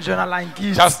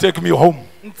 Just take me home.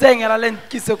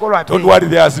 Don't worry,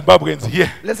 there are Zimbabweans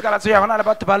here.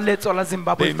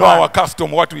 They know our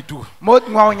custom, what we do.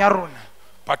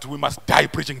 But we must die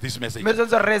preaching this message.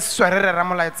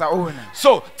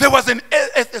 So there was a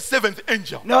seventh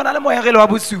angel.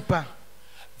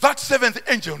 That seventh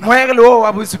angel now,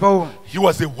 he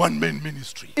was a one-man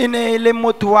ministry.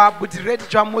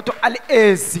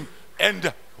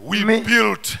 And we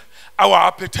built our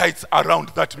appetites around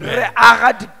that man.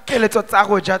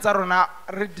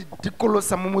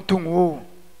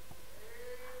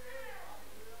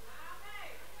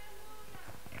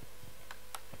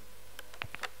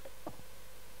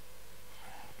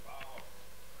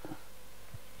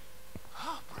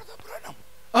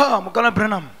 Brother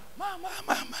Branham.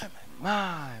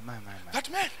 That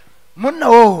man,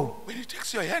 when he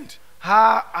takes your hand,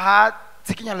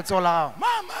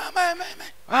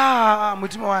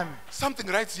 something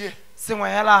right here.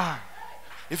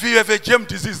 If you have a germ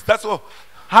disease, that's all.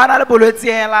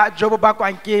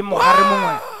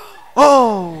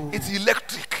 Oh, it's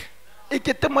electric.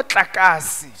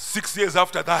 6 years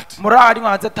after that,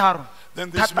 then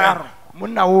this man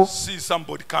sees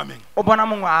somebody coming.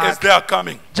 As they are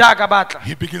coming,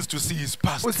 he begins to see his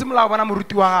past. He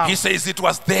says it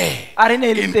was there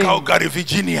in Calgary,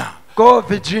 Virginia. Go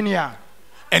Virginia.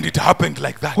 And it happened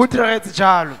like that.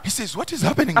 He says, what is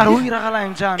happening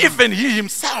here? Even he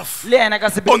himself,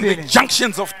 on the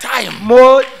junctions of time,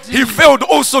 he failed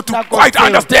also to quite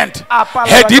understand.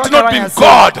 Had it not been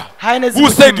God who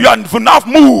said you have enough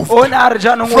moved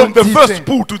from the first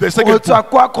pool to the second pool.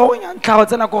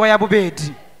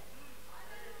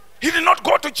 He did not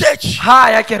go to church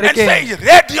and say,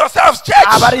 read yourselves, church.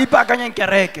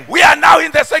 We are now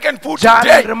in the second pool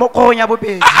today.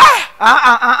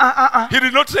 He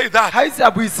did not say that.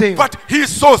 But he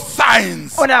saw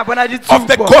signs of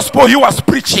the gospel he was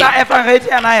preaching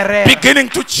beginning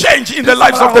to change in the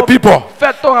lives of the people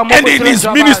and in his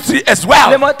ministry as well.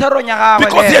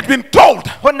 Because he had been told,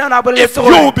 if you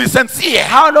will be sincere,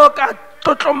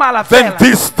 then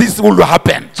this will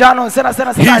happen. He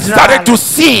started to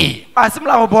see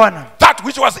that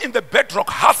which was in the bedrock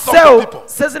hearts of the people.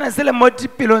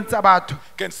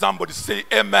 Can somebody say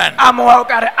amen?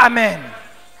 Amen.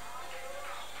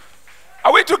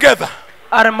 Are we together?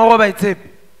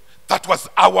 That was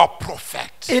our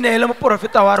prophet. And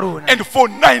for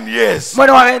 9 years,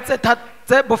 the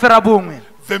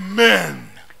man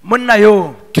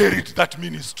carried that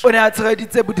ministry.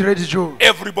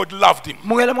 Everybody loved him.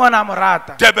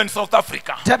 Durban, South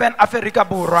Africa.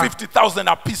 50,000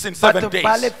 apiece in 7 days.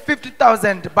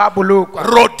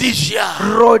 Rhodesia.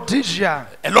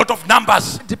 A lot of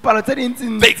numbers. They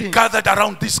gathered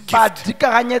around this gift.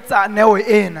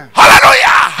 Hallelujah.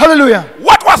 Hallelujah.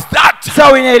 What was that?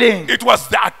 It was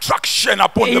the attraction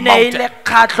upon the mountain,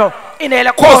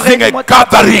 causing a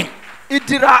gathering,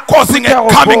 causing a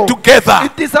coming together.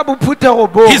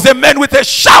 He's a man with a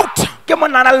shout.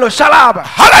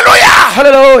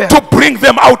 Hallelujah. To bring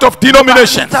them out of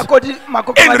denominations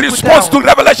in response to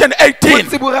Revelation 18,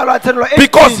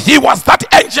 because he was that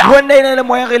angel. Come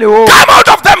out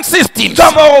of them systems.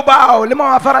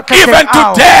 Even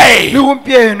today,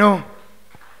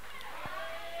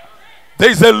 there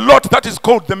is a lot that is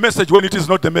called the message when it is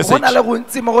not the message.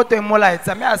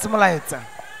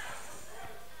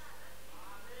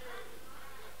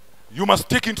 You must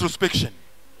take introspection.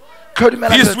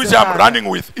 This which I'm running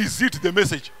with, is it the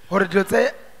message?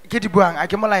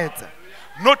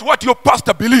 Not what your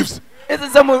pastor believes. It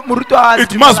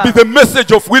It must be the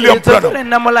message of William Branham.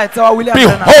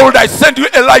 Behold, I send you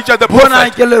Elijah the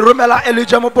prophet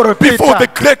before the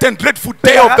great and dreadful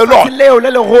day of the Lord,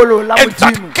 and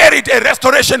that carried a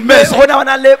restoration message,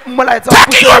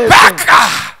 taking you back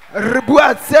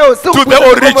to the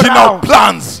original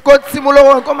plans.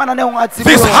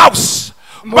 This house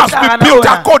must be built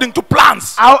according to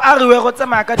plans.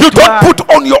 You don't put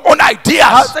on your own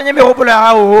ideas.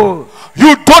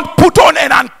 You don't put on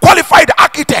an unqualified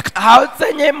architect to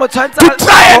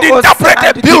try and interpret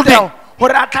a building.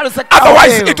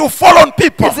 Otherwise it will fall on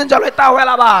people.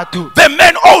 The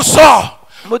man also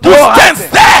who stands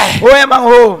there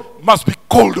must be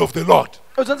called of the Lord.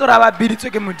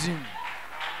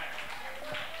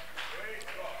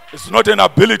 It's not an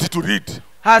ability to read.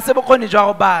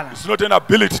 It's not an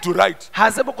ability to write.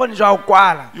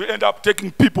 You end up taking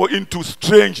people into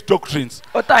strange doctrines,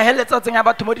 like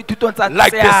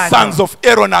the sons of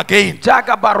Aaron again,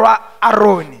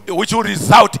 which will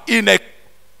result in a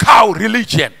cow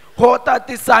religion.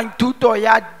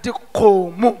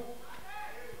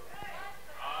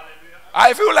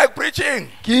 I feel like preaching.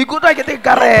 You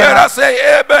better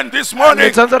say amen this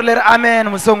morning.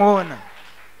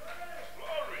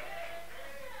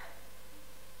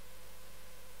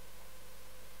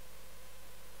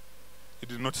 He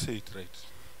did not say it right.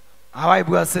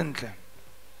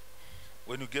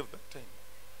 When you gave that time,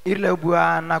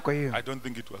 I don't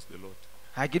think it was the Lord.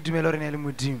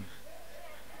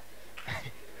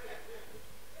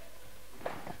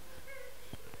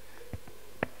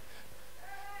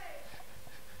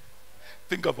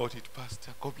 Think about it,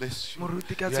 Pastor. God bless you. You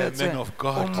are a man of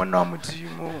God.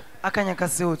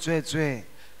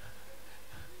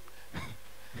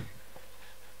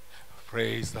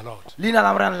 Praise the Lord.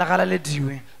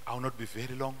 I will not be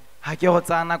very long.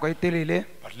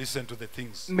 But listen to the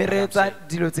things.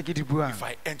 If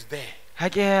I end there,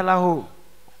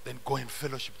 then go and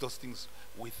fellowship those things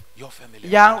with your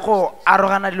family.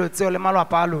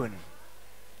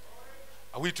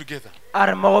 Are we together?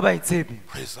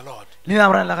 Praise the Lord.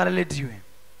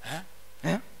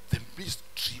 The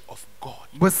mystery of God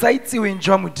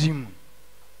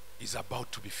is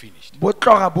about to be finished.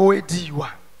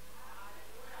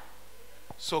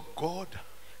 So God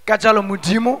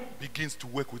begins to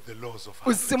work with the laws of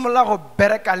God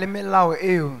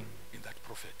in that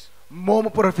prophet.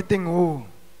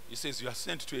 He says you are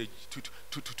sent to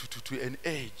an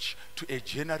age, to a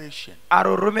generation.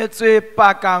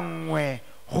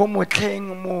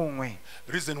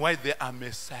 Reason why there are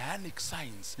messianic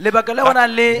signs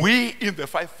that we in the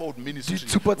fivefold ministry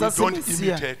we don't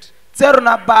imitate.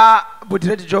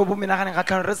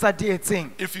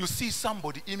 If you see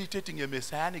somebody imitating a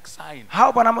messianic sign,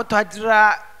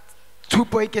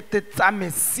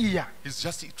 he's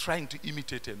just trying to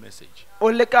imitate a message.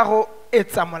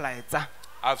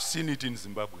 I've seen it in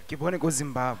Zimbabwe.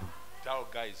 Dull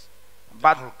guys.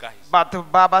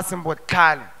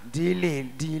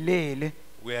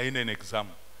 We are in an exam.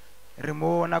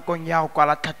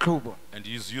 And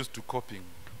he's used to copying.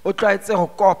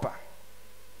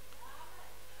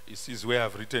 He sees where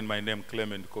I've written my name,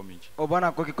 Clement Komichi.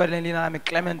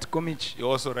 He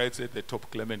also writes at the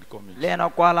top, Clement Komichi.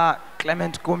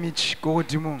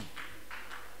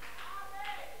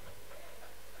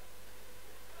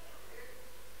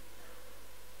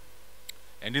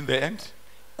 And in the end,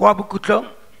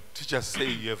 teachers say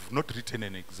you have not written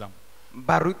an exam.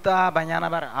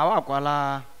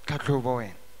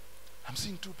 I'm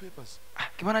seeing two papers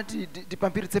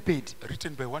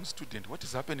written by one student. What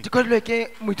is happening?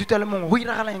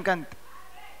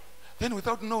 Then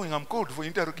without knowing, I'm called for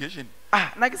interrogation. How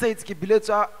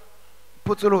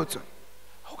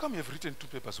come you have written two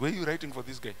papers? Where are you writing for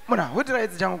this guy?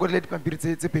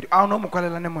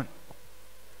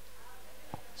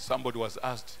 Somebody was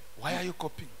asked, why are you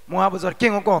copying?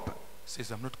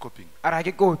 Says, I'm not copying.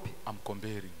 I'm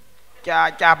comparing.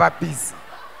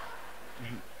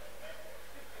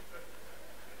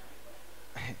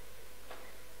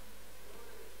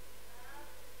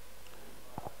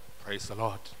 Praise the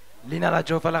Lord. You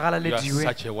are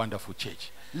such a wonderful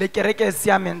church. Can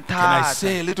I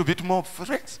say a little bit more,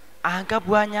 friends? Can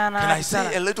I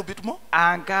say a little bit more?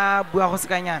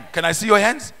 Can I see your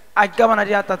hands?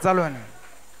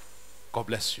 God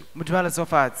bless you.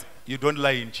 You don't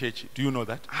lie in church. Do you know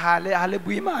that?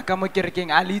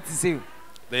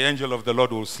 The angel of the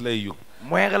Lord will slay you.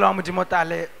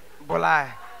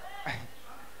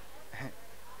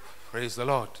 Praise the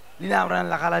Lord.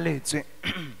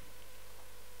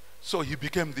 So he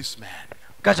became this man.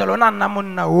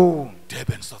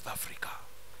 Durban, South Africa.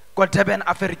 ko Durban,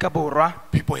 Africa Borwa.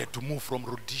 People had to move from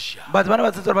Rhodesia, Batho bana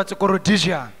ba tsetse ba tswa ko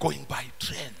Rhodesia. going by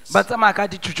trains Ba tsamaya ka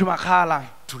ditšhutšumakgala.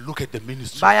 to look at the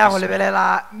ministry. Ba ya of go this man.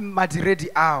 lebelela madiredi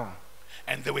ao.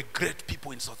 And there were great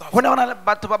people in South Go Africa. ne go na le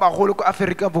batho ba bagolo ko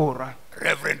Africa Borwa.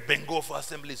 Reverend Bengo for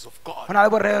Assemblies of Go God. na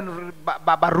le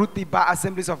baruti ba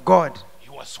Assemblies of God. He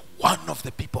was one of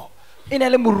the people E ne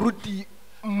le moruti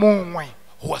mongwe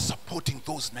who was supporting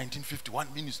those 1951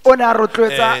 ministries. o ne a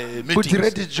rotloetsa meetings.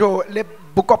 bodiredi jo le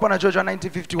bokopana jo jwa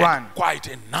 1951 And quite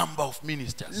a number of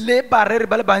ministers. le bareri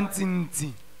ba le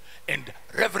bantsintsi And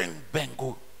Reverend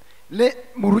Bengo le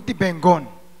moruti Bengon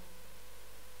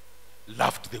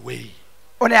loved the way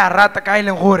o ne a rata ka e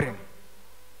leng gore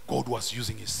God was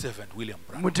using his servant William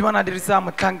Branham. modimo a na dirisa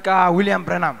motlhanka William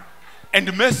Branham.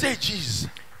 And messages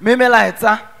Mme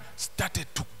melaetsa started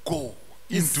to go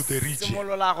into the region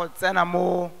simolola go tsena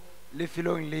mo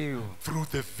lefelong leo through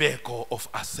the vehicle of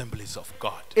Assemblies of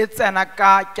God. e tsena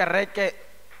ka kereke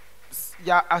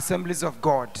ya Assemblies of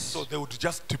God. So they would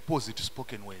just deposit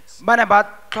spoken words Ba ne ba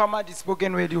tlhoma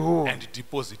di-spoken word ho and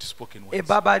deposit spoken e words.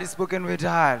 ba ba di-spoken word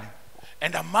hale.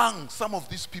 And among some of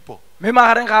these people Mme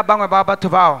magareng ga bangwe ba batho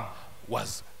bao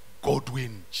was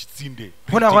Godwin Chitsinde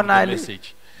go ne go reading na the le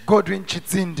message. Godwin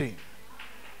Chitsinde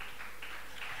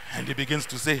And he begins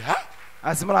to say, huh? a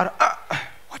simolola a re,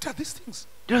 What are these things?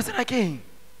 dilo tsena ke eng?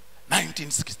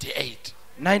 1968,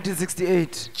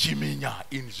 1968 Chiminya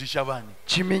in Zhishavani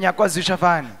Chiminya kwa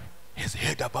Zwishavani has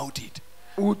heard about it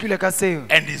o utlwile ka seo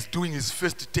and is doing his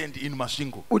first tent in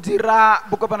Mashingo. o dira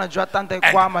bokopana jwa tante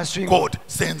kwa And Masvingo. God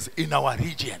sends in our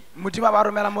region Modimo a ba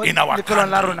romela mo In our lefelong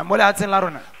la country. rona mo lehatsheng la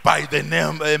rona by the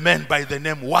name, a man by the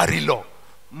name Warilo.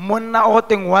 monna o go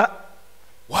teng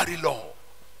Warilo,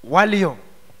 wa Leo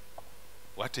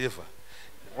whatever.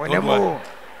 gone Don't mo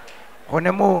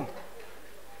gone mo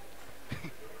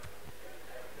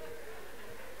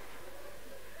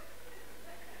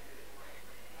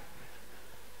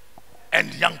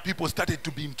And young people started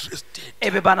to be interested. e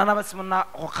be banana ba simolola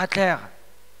go kgatlhega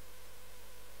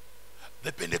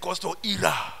The Pentecostal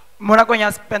era mo nakong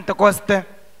ya Pentecoste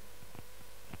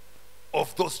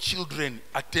of those children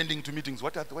attending to meetings.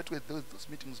 What were those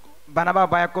meetings called? bana ba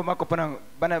ya ko makopanang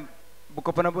bana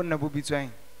bokopana bo nna bo bitswang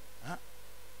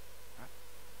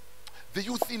The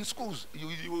youth in schools.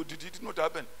 Did it not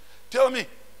happen? Tell me.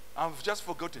 I've just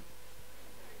forgotten.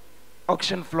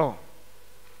 auction floor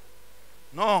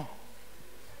No.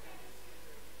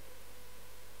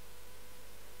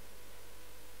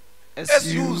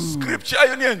 SU Scripture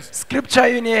Unions. Scripture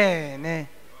Union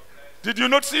Did you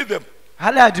not see them? ha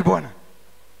le a di bona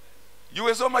You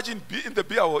were so much in the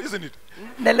beer hall, isn't it?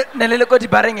 ne le ko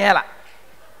dibareng hela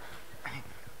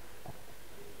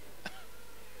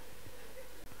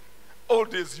All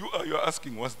days you're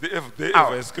asking, was there ever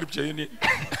Ow. a Scripture Union?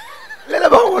 le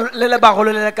le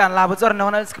bagolo le le kan la botsa gore ne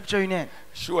gona le Scripture Union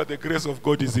Sure, the grace of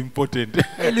God is important.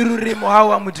 e le ruri mogao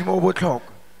wa modimo o botlhokwa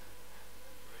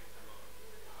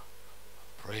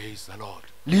Praise the Lord.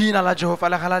 leina la Jehova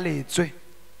le gala letswe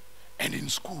And in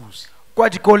schools, kwa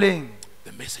dikoleng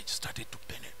the message started to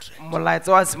penetrate.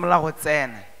 molaetsa wa simolola go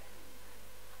tsena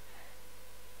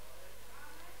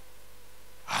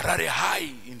Harare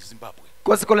High in Zimbabwe.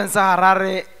 ko sekolong sa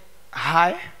Harare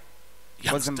High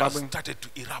Youngsters Zimbabwe. started to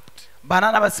erupt.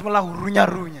 banana ba simolola go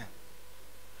runya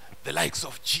The likes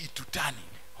of G. Tutani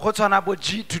go tshwana bo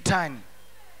G Tutani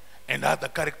and other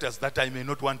characters that I may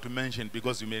not want to mention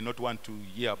because you may not want to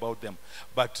hear about them,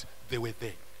 but they were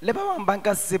there. le ba bang ba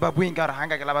nka se ba bueng ka gore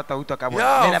hanga ke la batla utlwa ka bona le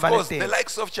Yeah, ne of ba le course, the teng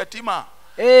likes of Chatima,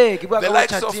 ke bua the ka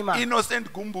likes of Chatima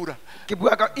Innocent Gumbura. ke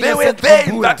bua ka They were Innocent there in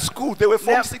Gumbura. that school. They were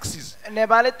Form Ne- 6s. ne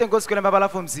ba le teng ko sekolong ba bala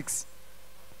form 6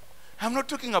 I'm not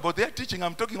talking about their teaching.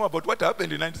 I'm talking about what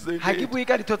happened in ha ke 1978. bue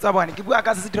ka ditho tsa bone ke bua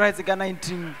ka se se diragetseng ka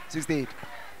 1968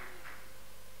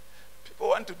 People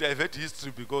want to divert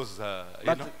history because,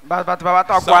 batho ba batla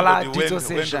go kwala somebody ditso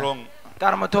went sešwa wrong. ka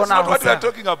re motho o That's na not go what we are sa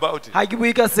talking about. ha ke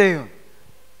bue ka seo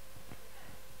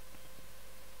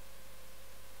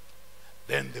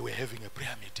Then they were having a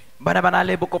prayer meeting. ba ne ba na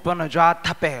le bokopano jwa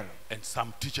thapelo And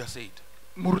some teacher said,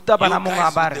 morutabana you mongwe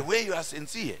a ba guys, re with the way you are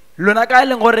sincere, lona ka e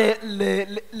leng gore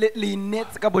le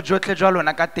inetse ka bojotlhe jwa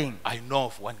lona ka teng I know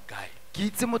of one guy ke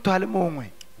itse motho a le mongwe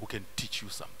who can teach you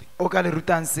something. o ka le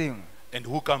rutang sengwe And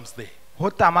who comes there? go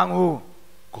tamang ho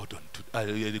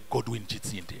Godwin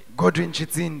Chitsinde. Godwin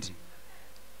Chitsindi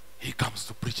He comes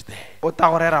to preach there. o ta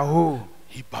go rera ho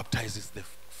He baptizes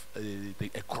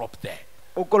a crop there.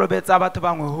 o kolobetsa batho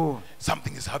bangwe ho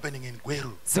Something is happening in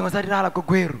Gweru. sengwe sa diragala ko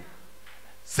Gweru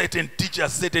Certain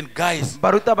teachers, certain guys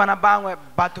barutabana bangwe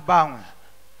batho bangwe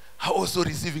are also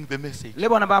receiving the message. le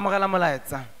bona ba amogela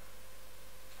molaetsa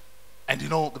And you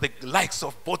know, the likes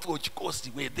of Bothwell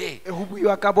Chikosi were there. Ho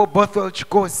buiwa ka bo Bothwell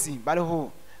Chikosi ba le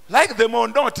ho. Like them or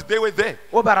not, they were there.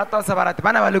 O ba rata sa ba rate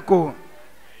bana ba le ko.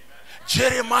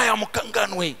 Jeremiah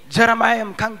Mukanganwe, Jeremiah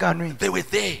Mkanganwe they were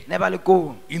there ne ba le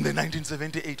ko. in the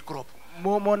 1978 crop.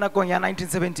 Mo nakong ya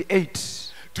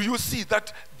 1978. Do you see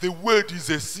that the word is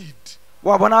a seed?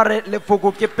 Wa bona re le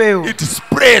foko ke peo. It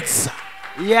spreads.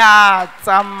 Ya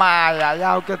tsamaya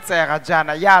ya o ke tsega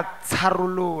jana ya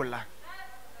tsharolola.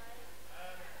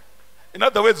 In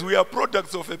other words, we are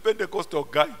products of a Pentecostal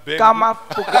guy. Ka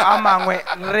mafoko a mangwe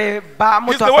re ba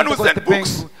He's motho the a one who sent Pentecost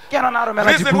books. pengu. Ke yena na romela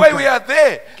Reason why we dibuka. are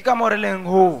there. Ke ka mo re leng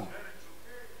ho.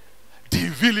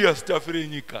 Divilia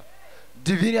Staffrenyika.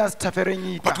 Divirius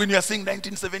Taferenyika. But when you are saying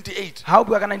 1978, Ha o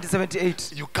bua ka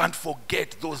 1978. you can't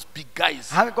forget those big guys.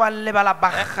 Ha ke kwa lebala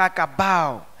bagaka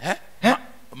bao. Eh?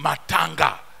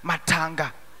 Matanga.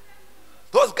 Matanga.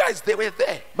 Those guys, they were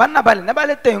there. Banna ba le ne ba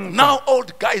le teng. Now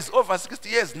old guys over 60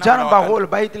 years now. Jana in ba our holo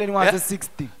country, ba itile ngwa tse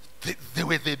 60. they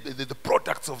were the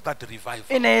products of that revival.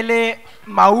 Ene le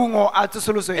maungo a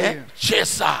tsosoloso e.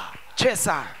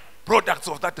 Chesa. Products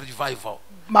of that revival.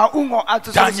 Maungo a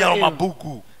tsosoloso Daniel e.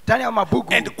 Mabugu. Daniel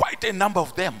Mabugu. And quite a number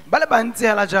of them. Ba le bantsi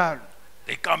hela jalo.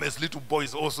 They come as little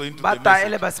boys also into Ba the ta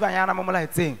ele message. basibanyana mo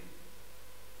molaetseng.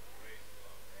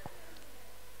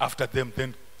 After them,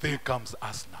 then there comes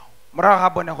us now. Morago ga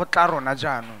bone go tla rona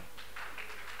jaanong.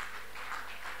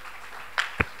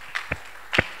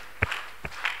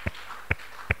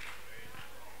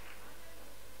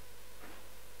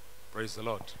 Praise the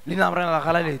Lord. Leina la morena la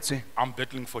galaletswe. I'm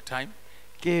battling for time.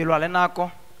 Ke lwa le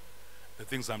nako. The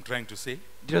things I'm trying to say,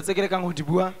 Dilo tse ke lekang go di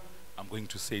bua. I'm going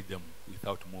to say them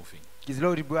without moving. Ke zile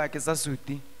go di bua ke sa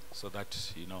suti. So that,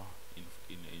 you know, in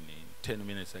 10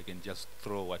 minutes I can just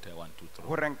throw what I want to throw.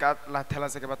 Gore nka lathela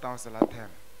se ke batlang go se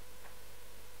lathela.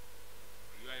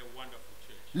 You are a wonderful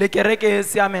church. Le kereke e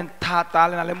siameng thata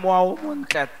le na le moa o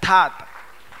montle thata.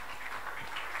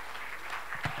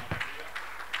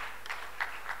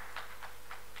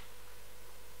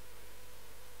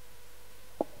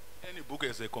 Any book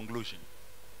has a conclusion.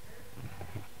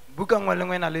 Buka nngwe le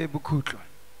nngwe e na le bokhutlo.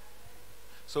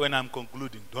 So when I'm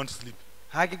concluding, don't sleep.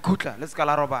 Ha ke khutla le se ka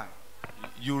la robala.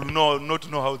 You will not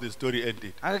know how the story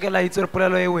ended. Ha ke la itse re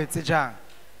polelo e wetse jang.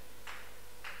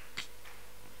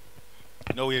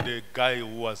 You know, we had a guy who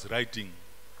was writing,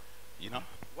 you know,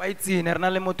 Wa itse ne re na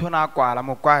le motho na kwala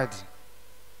mokwadi.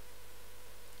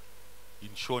 in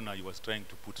Shona he was trying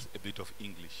to put a bit of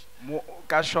English.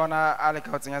 Ka shona a le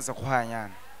ka go tsenya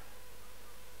sekgwanyana.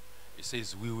 He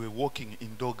says, we were walking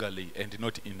in Dogale and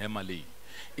not in Emily,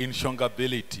 in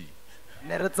Shongability.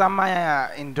 Ne re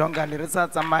tsamaya indonga le re sa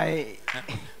tsamaye.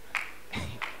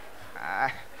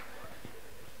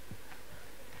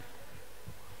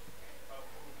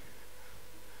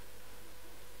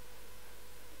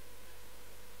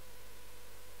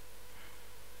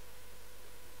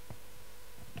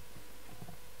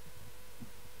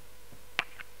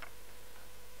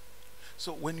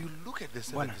 So when you look at the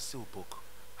seventh seal book,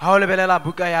 Ha o lebelela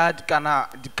buka ya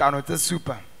dikano tse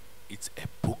supa. it's a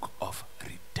book of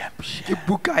redemption. Ke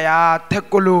buka ya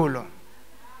thekololo.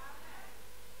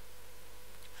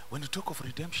 When you talk of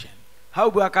redemption, Ha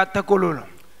o bua ka thekololo,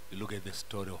 you look at the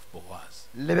story of Boaz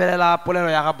lebelela polelo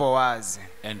ya ga Boaz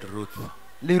and Ruth.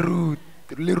 le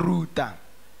Ruta.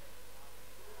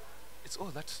 It's all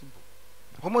that simple.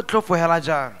 Go motlhofo hela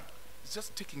jang. It's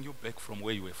just taking you back from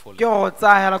where you were falling, Ke go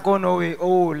tsaya hela ko no we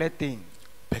o le teng.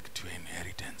 back to your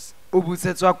inheritance, O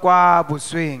busetswa kwa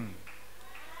bosweng.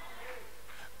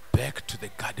 back to the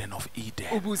Garden of O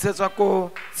Eden. busetswa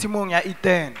ko tshimong ya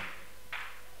Eden.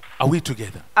 Are we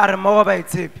together? A re mo ba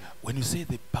itshepi. When you say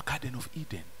the Garden of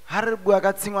Eden, Ha re bua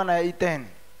ka tshingwana ya Eden.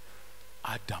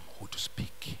 Adam would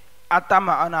speak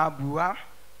Atama ana bua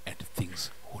and things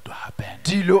would happen.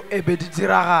 dilo e be di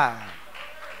diragala.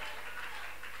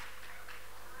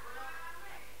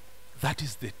 That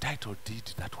is the title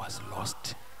deed that was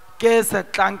lost. Ke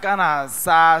setlankana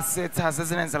sa setsha se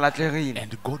se neng se latlegile.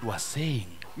 And God was saying,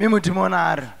 Me modimo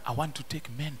na a re I want to take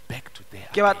men back to their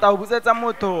ke batla go busetsa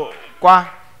motho kwa.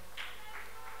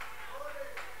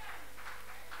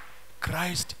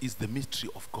 Christ is the mystery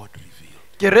of God revealed.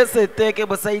 Ke re sete ke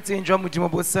bo sa itseng jwa modimo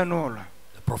bo senolwa.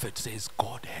 The prophet says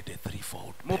God had a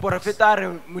threefold Mo purpose. profeta re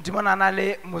modimo na na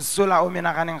le mosola o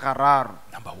menaganeng gararo.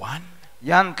 Number one,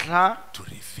 Ya ntlha to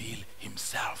reveal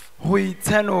himself go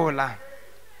itsenola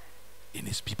in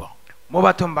his people. mo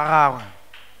bathong ba gagwe.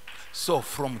 So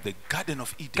from the Garden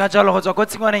of Eden, Ka jalo go tswa ko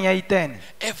tshingwaneng ya Eden,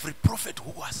 every prophet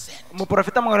who was sent,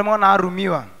 moprofeta mongwe le mongwe na a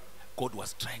romiwa. God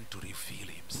was trying to reveal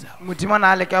himself. Modimo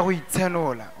na a leka go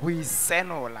itsenola, go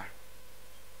isenola.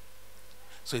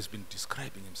 So he's been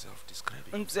describing himself,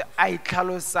 describing ntse himself. a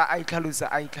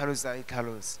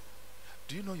itlhalosa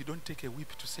Do you know you don't take a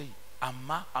whip to say,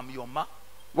 I'm your ma?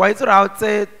 wa itse ra o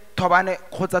tse thobane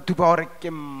kgotsa tupa gore ke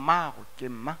mmago ke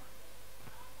mma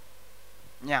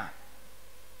nya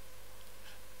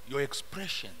Your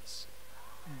expressions,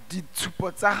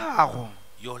 ditshupo tsa gago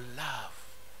your love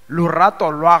lorato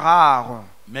lwa gago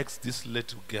makes this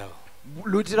little girl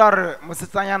lo dira gore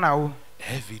mosetsanyana o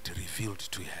have it revealed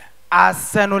to her. a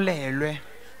senolelwe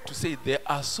To say there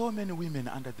are so many women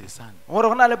under the sun, gore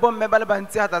go na le bomme ba le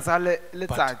bantsi a tsa but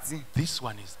letsatsi this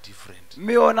one is different.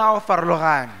 mme yona o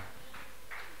farologane.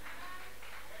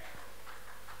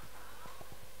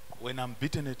 When I'm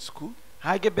beaten at school,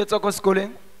 Ha ke betswa ko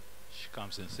sekoleng she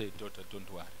comes and says, daughter, don't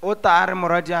worry. o ta re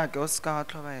moradiake o se ka wa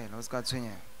tlhobaela o se ka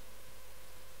tshwenyega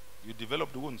You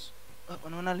developed wounds. o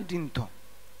ne o na le dintho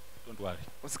Don't worry.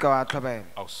 o se ka wa tlhobaela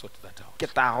I'll sort that out. ke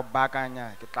tla go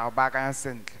baakanya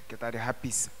sentle ke tla di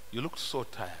hapisa You look so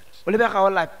tired. o lebega o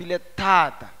lapile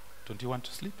thata Don't you want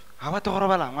to sleep? ga o batla go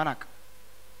robala ngwanaka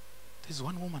There's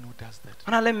one woman who does that.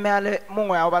 go na le mme a le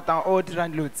mongwe a o batlang o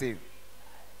dirang dilo tseo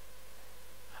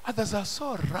Others are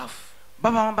so rough. ba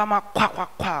bangwe ba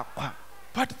makgwakgwakgwakgwa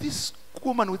But this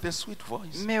woman with a sweet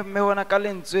voice, mme bona ka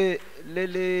lentswe le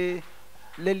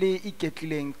le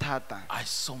iketlileng thata I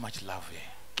so much love her.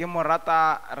 ke mo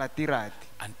rata ratirati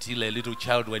Until a little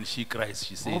child, when she cries,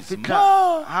 she go says, fitlha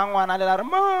Ma. ha ngwana a lela re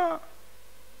ma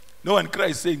No one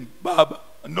cries saying, Baba.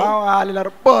 No. a lela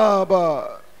re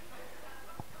baba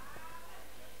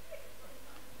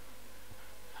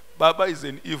Baba is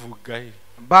an evil guy.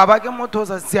 baba ke motho o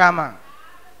sa siamang.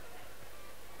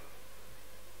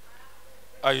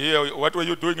 I hear, what were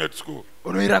you doing at school?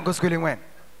 O no irang ko sekoleng wena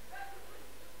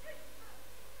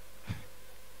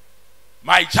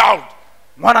My child,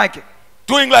 ngwanake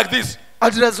doing like this. a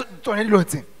dira tsone dilo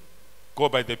tse Go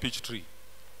by the peach tree.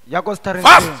 ya ko stareng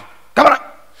Fast! ka bona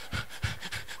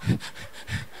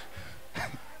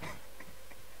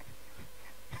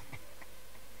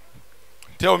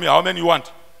Tell me how many you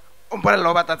want. o mpolelela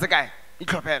o batla tse kae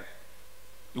itlhophela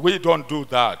We don't do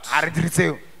that. a re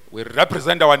diritseo We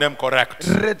represent our name correct.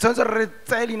 re tshwanetse re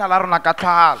tseye leina la rona ka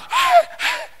tlhagalo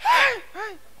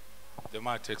The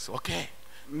man takes, okay,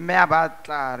 mme a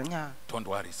batla re nya don't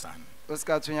worry, son. o se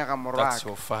ka tshwenyega That's morwaka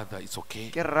your father. It's okay.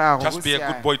 ke rrago Just be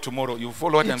a good boy tomorrow. You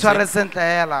follow what I'm itshware saying. sentle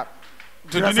hela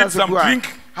Do you need some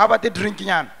drink? how about the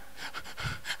drinkinyana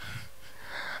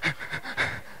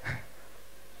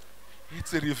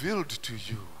It's revealed to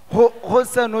you. go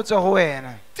senotswe go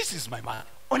wena This is my man.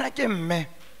 ona ke mme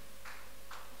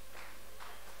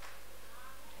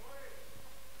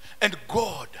And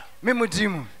God mme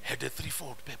modimo had a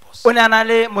threefold purpose. o ne a na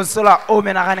le mosola o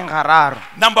menaganeng gararo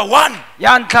Number one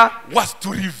ya ntlha was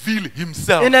to reveal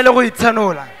himself. e ne le go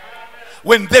itshanola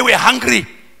When they were hungry,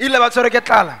 ile ba tshwere ke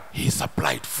tlala he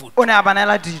supplied food. o ne a ba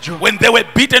neela dijo When they were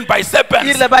beaten by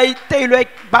serpents, ile ba iteilwe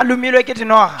ba lumilwe ke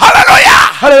dinoga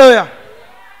hallelujah, halleluja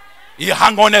he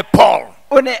hung on a pole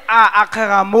o ne a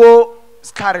akgega mo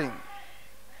setlhareng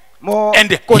mo and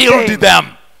koteng, healed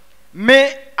them. mme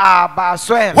a ba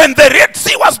swela When the Red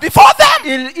Sea was before them,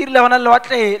 e rile gona le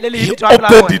lewatle le le he hiditswe ka pela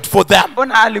opened bone. it for them. o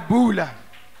ne a le bula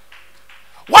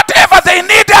Whatever they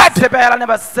needed,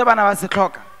 tshepegelane se bana ba se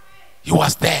tlhoka he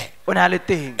was there. o ne a le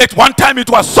teng At one time it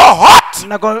was so hot,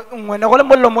 nako nngwe ne go le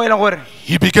mollo mo e leng gore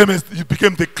he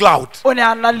became the cloud o ne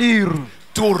a nna liru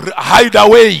to hide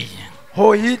away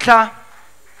go hitlha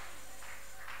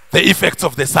the effects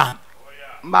of the sun.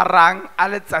 marang a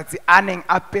letsatsi a neng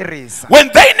a peresa When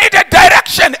they needed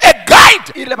direction, a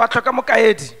guide, ile ba tlhoka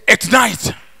mokaedi at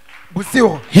night,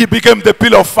 bosigo he became the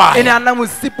pillar of e ne fire. a nna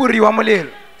mosipuri wa molelo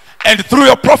And through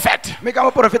your prophet, mme ka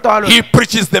moporofeta wa he lona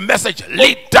preaches the message,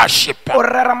 leadership. o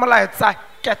rera molaetsa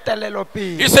ketelelo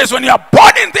He pele says, when you are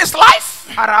born in this life,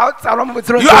 a re a o tsalwa mo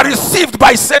botshelong you are jwa- received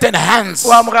by certain hands. o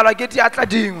amogelwa ke diatla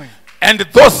dingwe And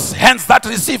those hands that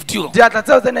received you diatla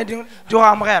tseo tse ne di go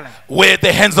amogela were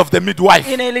the hands of the midwife.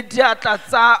 e ne e le diatla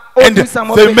tsa o And thusa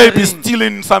mo they may be pelegeng. still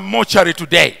in some mortuary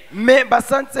today. mme ba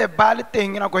santse ba le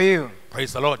teng nako eo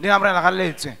Praise the Lord. di amogela ga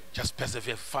letswe Just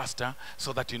persevere faster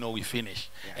so that you know we finish.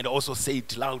 And also say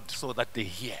it loud so that they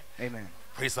hear. amen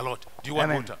Praise the Lord. Do you want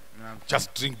Amen. water? No, I'm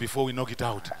Just drink before we knock it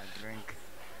out. I drink.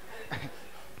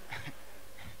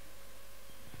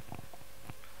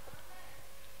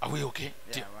 Are we okay?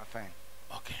 Yeah, we're fine.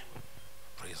 Okay.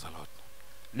 Praise the Lord.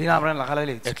 leina amogela ga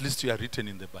letswe At least you are written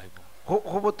in the Bible.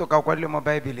 go botoka o kwadile mo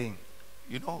baebeleng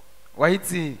You know, wa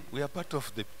itse we are part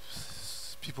of the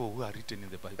people who are written in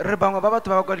the Bible. re bangwe ba batho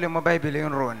ba ba kwadileng mo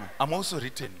baebeleng rona I'm also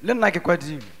written. le nna ke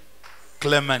kwadilwe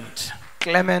Clement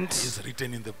Clement is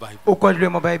written in the Bible. o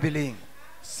kwadilwe mo baebeleng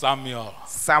Samuel.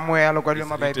 Samuel o It's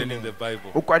written in the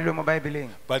Bible. o kwadilwe mo Bibeleng.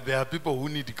 But there are people who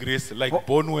need grace like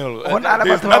Bonwell. Go na le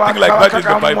There's batho ba nothing like that in the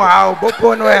tlhokang Bible. mohau, bo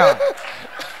Bonwell.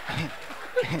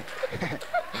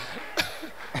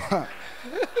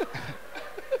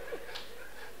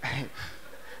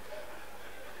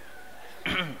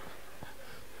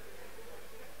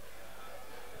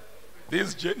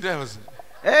 These Gentiles.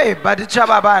 Hey,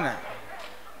 baditshaba bana.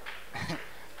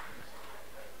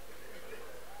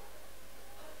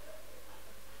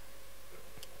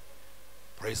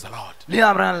 Praise the Lord.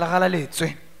 Leina la rena le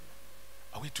galaletswe.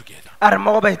 Are we together? A re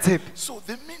mo go baitshepi. So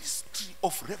the ministry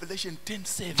of Revelation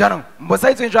 10:7 Jaanong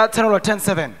bosaitsweng jwa tshwanelo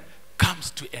 10:7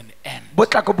 comes to an end. bo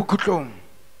tla ko bokhutlong.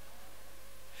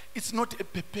 It's not a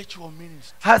perpetual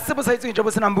ministry. Ha se bosaitsweng jo bo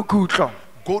senang bokhutlo.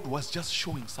 God was just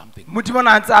showing something, Modimo o ne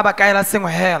a ntse a ba kaela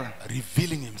sengwe hela.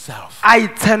 revealing himself. A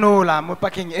itshenola mo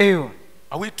pakeng eo.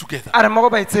 Are we together? A re mo go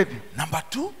baitshepi. Number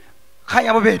 2, Kgang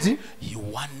ya bobedi he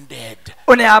wanted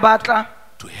o ne a batla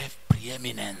to have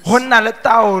preeminence. go nna le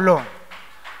taolo.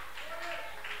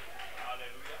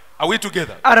 Are we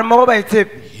together? A re mo go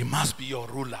baitshepi. He must be your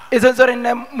ruler. E sentse re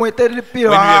nne moeteledipele When you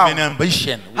wa have an gago.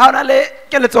 ambition, Ha o na le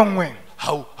keletso nngwe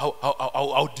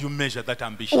how do you measure that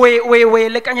ambition? o e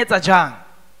lekanyetsa jang?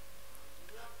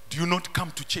 Do you not come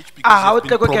to church A because ha o you tle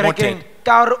have ko been kerekeng promoted?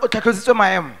 ka gore o tlhatlhositswe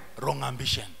maemo? Wrong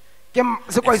ambition. Ke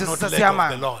sekwaiso It's se not sa led of the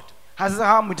siamang. Lord. Ha se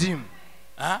sa ga modimo.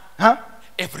 Huh? Ha?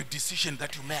 Every decision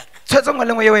that you make, Tshwetso nngwe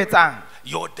le nngwe e o e etsang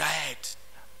your diet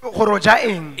gore o ja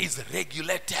eng is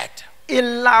regulated e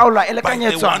laolwa e by the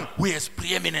lekanyetswa one who has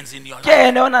preeminence in your ke life.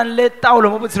 ene o nang le taolo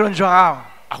mo botshelong jwa gago.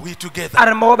 Are we A together?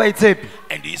 re mo go baitshepi.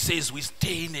 And he says we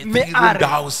stay in a Mme a three-roomed re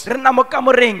house. re nna mo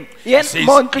kamoreng says,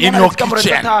 mo ntlong in ya your dikamore tse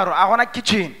kitchen. tharo a gona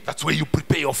kitchen. That's where you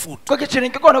prepare your food. Ko kitcheneng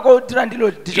ke kone ko o dirang dijo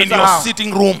In tsa your gago.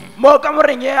 sitting room, Mo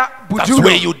kamoreng ya that's bodulo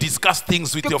where you discuss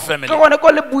things with your ke family. kone ko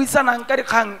le buisanang ka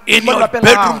dikgang In mo your lelapeng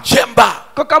la bedroom gago. chamber,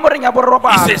 Ko kamoreng ya he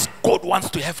borobalo says God wants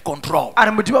to have control. a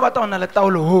re modimo ba batla go nna le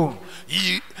taolo ho.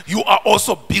 You are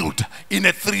also built in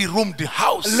a three-roomed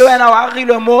house. Le wena o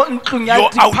agilwe mo ntlong ya Your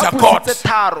outer diphaposi court. tse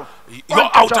tharo. Kwa Your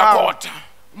ntle jwa outer gago. court,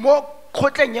 Mo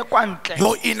kgotleng e kwa ntle.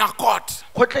 your inner court,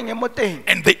 Kgotleng e mo teng.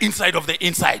 and the inside of the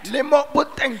inside. Le mo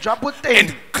boteng jwa boteng.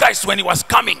 And Christ, when he was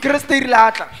coming, Kriste e rile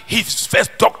a tla. his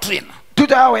first doctrine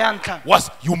Thuto ya go ya ntlha was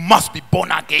you must be born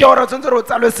ke again. gore o tshwanetse re o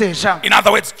tsalwe sešwa. In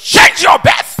other words, change your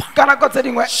birth, Ka nako tse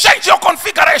dingwe change your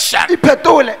configuration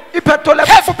iphetole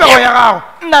Have popego him. ya gago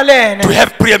nna le ene to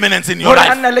have preeminence in your gore a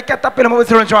life. nne le ketapele mo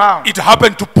botshelong jwa gago. It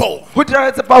happened to Paul. Go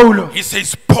diragetse Paulo He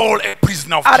says, Paul, a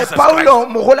prisoner of a re Jesus Christ. Paulo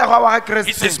mogolegwa wa ga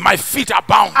He says, Kriste my feet are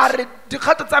bound. a re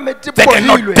dikgato tsa me di They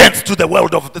cannot bogilwe dance to the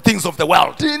world of the things of the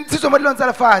world. di ntshitswe mo dilong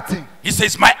tsa lefatshe. He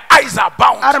says, my eyes are A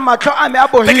bound. re matlho a me a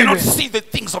They cannot bogilwe see the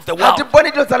things of the ga di world.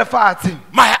 bone dilo tsa lefatshe.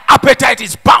 My appetite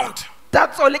is bound.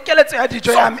 Tatso le keletso ya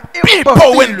dijo ya So me e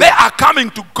people, when they bogilwe. are coming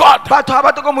to God, Batho ga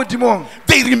ba to ko modimong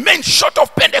they remain short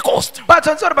of Pentecost. ba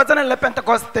tshwanetse gore ba tsenelele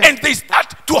pentecoste And they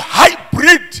start to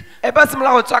hybrid e ba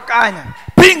simolola go tswakanya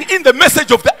being in the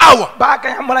message of the hour. ba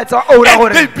akanya molaetsa wa oura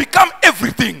And they gore become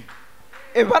everything.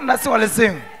 e ba nna sengwe le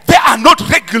sengwe They are not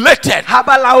regulated ga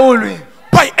ba laolwe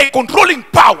by a controlling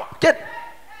power. ke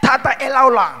thata e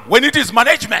laolang. When it is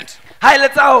management, Ha e le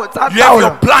tsa you have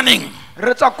your taolo planning,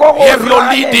 re tswa ko go you have your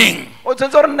rulaganeng. leading, O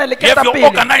tshwanetse gore nne le you have your ketapele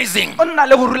organizing, o nna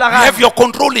le go you have rulaganya your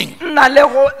controlling. nna le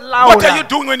go laola. What are you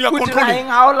doing when you are O dira controlling? eng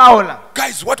ha o laola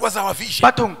Guys, what was our vision?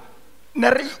 bathong ne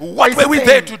re What were we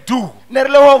there to do? ne re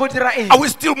le go dira eng Are we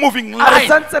still moving in a re line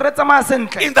santse re tsamaya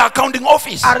sentle in the accounting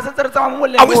office? a re santse re tsamaya mo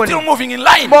Are we still moleng moving in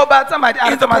line mo ba tsamaya a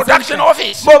re in the tsamaya production sentle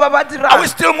office? mo ba dira Are we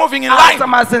still moving in a re line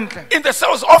tsamaya sentle in the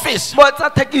sales office? mo tsa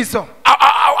thekiso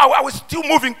Are we still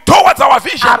moving towards our a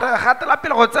vision? re gatela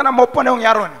pele go tsena mo ponong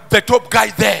ya rona The top guy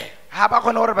there, ga ba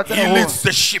kgone gore ba he tsene ho leads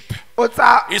the ship. o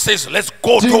tsa He says, let's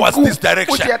go towards this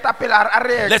direction.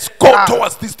 Let's go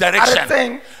towards this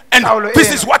direction. And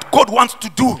this is what God wants to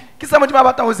do. ke sa modimo a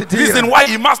batlang go se Reason dira why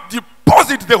he must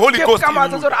deposit the Holy ke Ghost ka in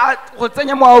matsa you. gore a go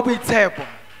tsenya moya o boitshepo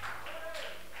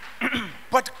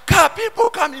But people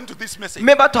come into this message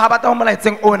mme batho ga ba tla mo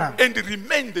molaetseng ona and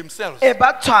remain themselves e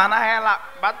ba tshwana hela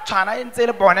ba tshwana e ntse e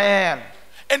le bone hela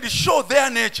and show their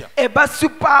nature. e ba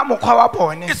supa mokgwa wa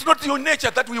bone It's not your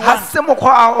nature that we ga want. se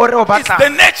mokgwa o re o It's the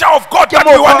batlang nature of God ke that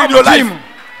we mokgwa want wa in your life. modimo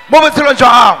mo botshelong jwa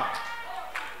gago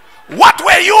What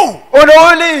were you? o ne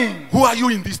o leng Who are you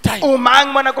in this time? o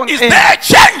mang mo nakong Is e there a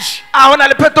change? a go na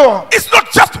le phetogo It's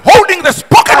not just holding the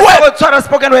spoken ga se go word. tshwara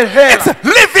spoken word It's hela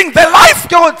living the life.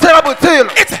 ke go tshela botshelo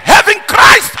It's having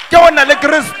Christ, ke go nna le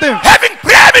kriste having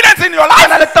preeminence in your ke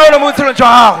na life. le taolo mo botshelong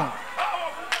jwa gago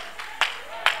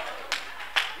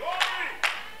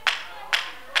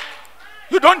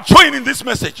You don't join in this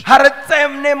message, ha re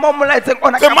tsene mo molaetseng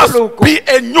ona there ka must boloko be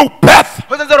a new birth.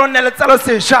 go tsentse re nne le tsalo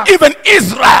sesha Even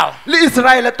Israel, le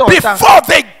Israele tota before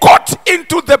they got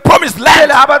into the promised pele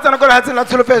land, ha ba tsena go lehatsheng la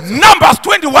tsholofetso Numbers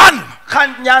 21,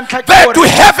 kgang ya ntlha ke they had to gore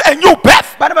have a new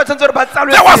birth. ba ne ba tshwanetse gore ba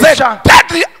tsalwe There was a sesha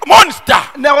deadly monster,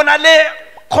 ne go na le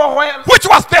kgogelo which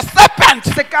was the serpent,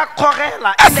 se ka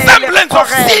kgogela a e ne e le semblance of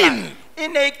kgogela. sin, e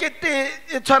ne e kete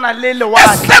e tshwana le a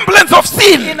lewatle semblance of e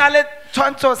sin. na le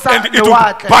tshwantsho sa And it would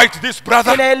lewatle bite this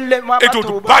brother, e ne e lema it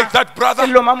batho would ba. bite that brother. E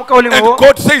loma mokaoleng And o.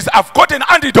 God says, I've got an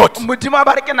antidote. modimo a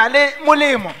ba re ke na le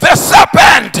molemo The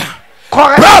serpent,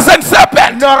 kgogelo present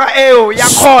serpent, nora eo ya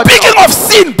kgotso speaking of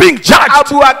sin being a judged.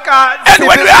 bua ka And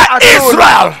when we are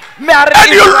Israel, mme a re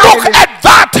and you look Israele, at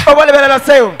that, o bo lebelela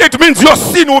seo it means your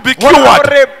sin will be Go na cured.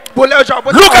 gore boleo jwa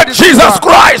bo Look at Jesus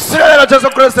Christ, Lebelela Jesu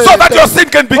Kriste so that your sin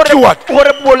can be cured.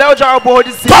 gore boleo jwa bo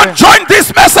di Don't join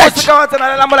this message. ka wa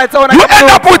tsena le molaetsa ona You ka end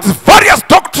up boloko. with various O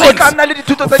doctrines, tla nna le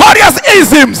dithuto tse various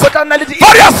isms, o tla nna le di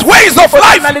various ways of o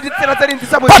tla nna life. le ditsela tse dintsi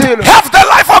tsa But botshelo have the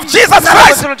life of Jesus Nna le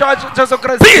Christ botshelo jwa Jesu be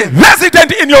Kriste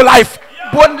resident in your life,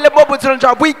 bon le mo botshelong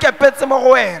jwa bo ikepetse mo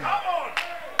go wena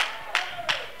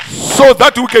so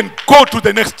that we can go to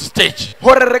the next stage.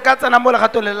 gore re ka tsena mo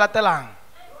legatong le le latelang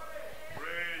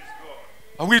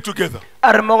Are we together?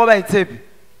 a re mo go baitshepi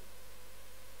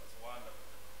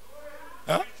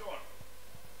Huh?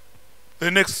 The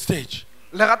next stage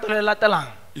legato le le latelang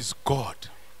is God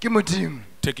ke modimo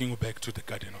taking you back to the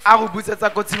Garden of a go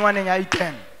busetsa ko tshingwaneng ya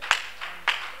Eden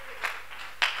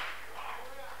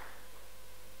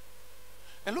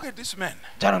And look at this man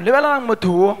jaanong lebelelang motho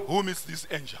o who meets this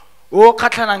angel. o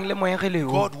kgatlhanang le moegeleo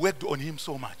God worked on him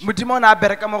so much modimo o ne a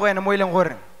bereka mo go ene mo e leng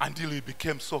gore until he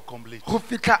became so complete. go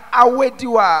fitlha a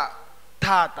wediwa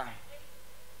thata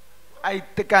a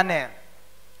itekanela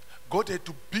God had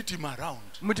to beat him around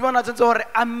modimo o ne a tshwanetse gore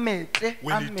a mmetle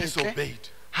when he disobeyed.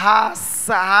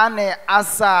 ha ne a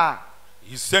sa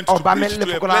He's sent to Obamele preach to a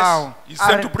lefoko place. la hao. He's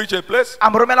sent Are- to preach a place. a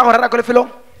mo romela go rera ko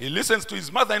lefelong He listens to his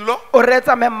mother-in-law. o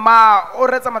reetsa memma o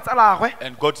reetsa matsala agwe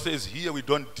And God says, here we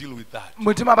don't deal with that.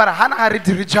 modimo a ba re hana ga re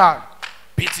dire jalo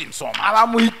Beats him so a much. ba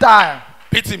mo itaya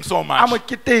Beats him so a mo much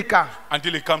keteka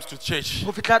until he comes to church.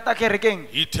 go fitlha ta kerekeng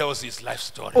He tells his life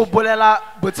story. o bolela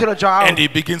botshelo jwa And gago he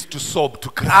begins to sob, to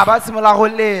a cry. ba simolola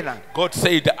go lela God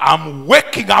said, I'm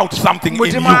working out something in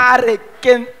modimo you. a re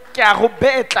ke a go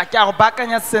betla ke a go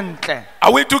baakanya sentle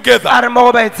Are we together? a re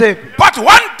mo go baetshepi But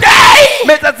one day,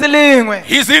 metsatsi lengwe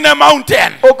he's in a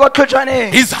mountain. o ko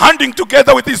tlhotshwaneng He's hunting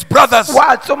together with his brothers.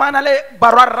 wa tsomana le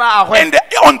barwa rragwe And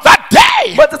on that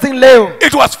day, mo tsatsing leo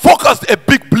it was focused a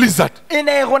big blizzard e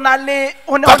ne go na le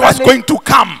that was going to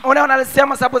come. o ne go na le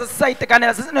seemo sa botse se sa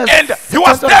itekanela se se ne And se he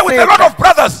was tshwanetse there gore with se a lot tle. of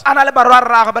brothers. a na le barwa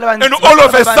rragwe ba le bantsi And ba all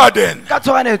of le a bantsi. sudden, ka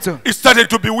tshoganetso it started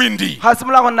to be windy. ga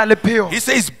simolola go nna le pheo He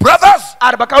says, brothers,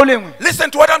 a re ba kao lengwe listen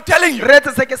to what I'm telling you. re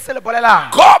etse se ke se le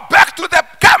bolelang Go back to the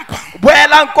camp.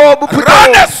 boelang ko Run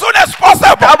bophutong as soon as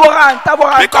possible.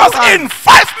 tabogang Because in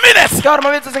 5 minutes, ke gore mo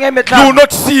metsetseng e you will metlhano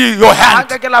not see your a hand.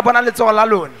 ka ke la bona letsogo la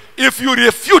lona If you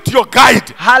refute your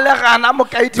guide, ga le gana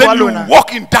mokaedi wa then you lona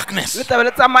walk in le darkness. tlabe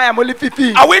le tsamaya mo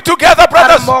lefifing Are we together, a re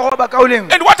brothers? mmogo ba kao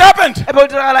lengwe And what happened? e be o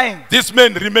diragala eng This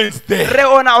man remains there. re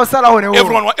ona o sala gone o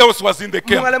Everyone else was in the mongwe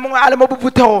camp. le mongwe a le mo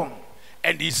bophuthegong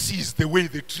And he sees the way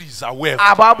the trees are waved.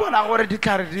 a ba bona gore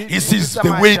ditlhare He sees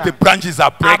the way the branches are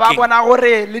a ba breaking. bona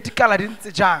gore le dikala di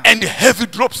ntse jang And heavy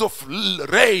drops of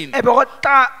rain e be go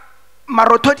tla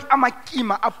marothodi a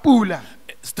makima a pula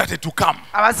started to come.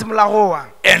 a ba simolola go wa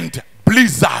And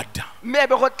blizzard, mme e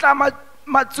be go tla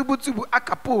matsubutsubu a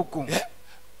kapoko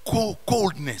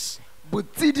coldness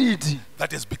botsididi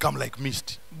that has become like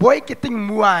mist bo eketeng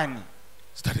mmuane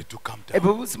started to come e be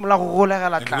down. bo simolola go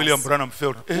golegela And William tlase Branham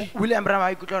felt, William Branham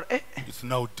a ikutlwa gore it's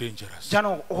now dangerous.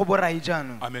 jaanong go borai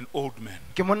jaanong I'm an old man.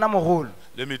 ke monna mogolo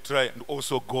Let me try and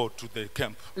also go to the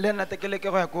camp. le nna tekele ke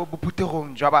go ya ko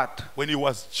bophuthegong jwa batho When he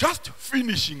was just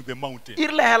finishing the mountain, e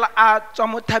rile hela a tswa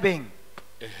mo thabeng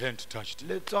a hand touched him.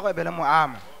 letsogo e be le mo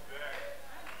ama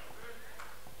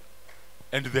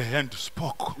And the hand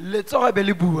spoke. letsogo e be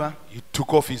le bua He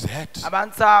took off his hat a ba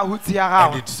ntsha hutsi ya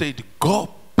and gagwe it said, go a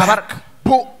ba back re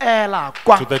boela to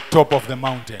kwa the top of the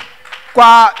mountain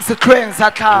kwa setlhoeng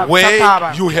sa where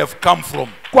thaba you have come from.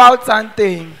 kwa o tsang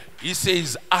teng He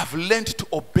says, I've learned to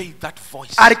obey that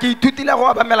voice. a re ke ithutile go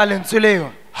obamela lentswe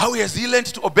leo How has he learned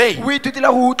to obey? o ithutile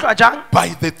go utlwa jang By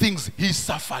the things he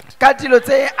suffered, ka dilo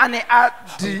tse a ne a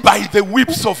di by the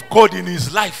whips of God in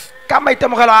his life. ka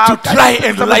maitemogelo a To try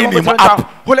and line him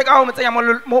up. go leka go mo tsenya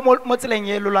mo tseleng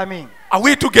e lolameng Are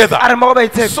we together? a re mo go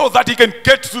baitshepi So that he can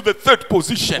get to the third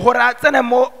position, gore a tsene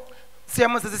mo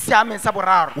seemo se se siameng sa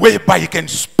boraro whereby he can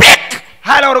speak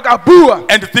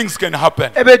and things can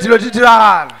happen.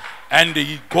 And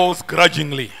he goes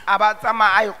grudgingly.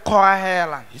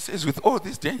 He says, with all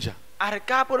this danger, I've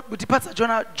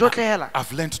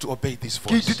learned to obey this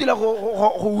voice.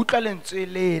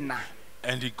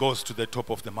 And he goes to the top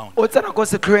of the mountain.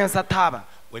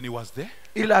 When he was there,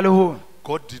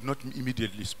 God did not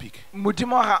immediately speak. He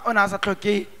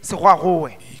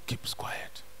keeps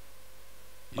quiet.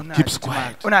 He keeps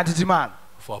quiet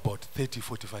for about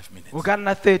 30-45 minutes.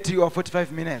 30 or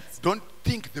 45 minutes. Don't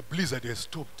think the blizzard has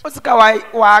stopped. Some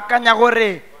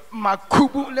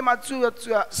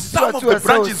of the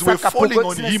branches were falling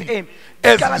on him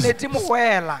as he's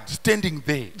standing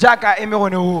there.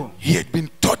 He had been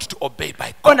taught to obey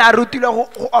by God.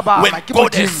 When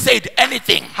God has said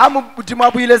anything,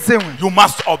 you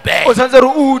must obey.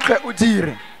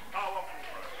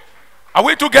 Are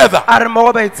we together?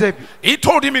 He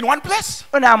told him in one place.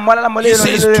 He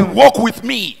says, to walk with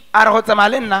me,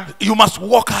 you must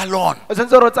walk alone.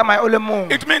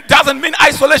 It doesn't mean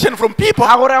isolation from people,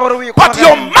 but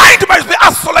your mind must be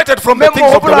isolated from the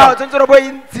things of the world.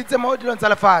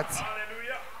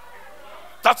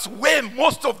 That's where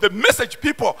most of the message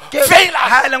people fail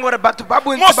us.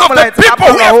 Most of the people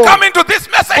who have come into this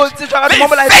message, they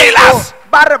fail us.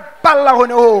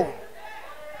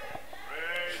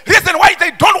 Reason why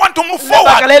they don't want to move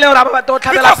forward,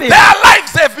 because their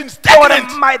lives have been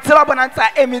stagnant at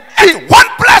one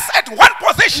place, at one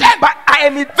position.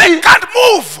 They can't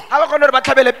move.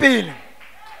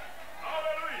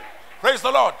 Praise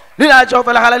the Lord.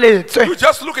 You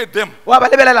just look at them.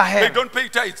 They don't pay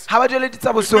tithes.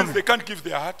 It means they can't give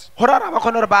their heart.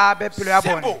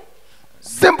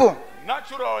 Simple.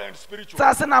 Natural and spiritual.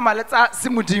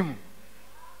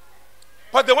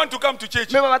 But they want to come to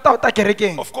church.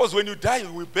 Of course, when you die,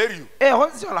 we will bury you. We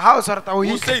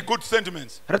say good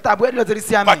sentiments. But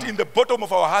in the bottom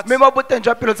of our hearts,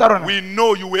 we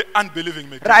know you were unbelieving.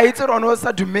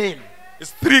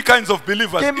 It's three kinds of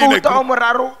believers in a group.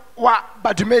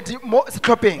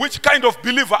 Which kind of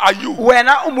believer are you?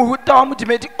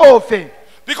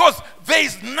 Because there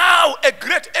is now a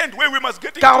great end where we must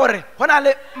get into.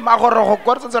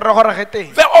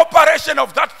 The operation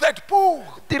of that third pool.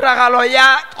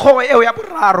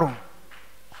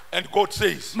 And God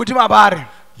says,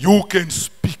 you can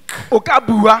speak to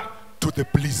the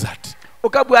blizzard.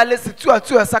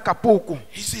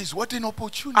 He says, what an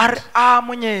opportunity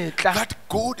that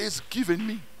God has given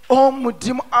me to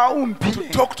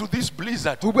talk to this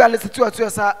blizzard.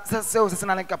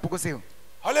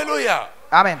 Hallelujah.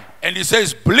 Amen. And he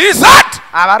says, blizzard,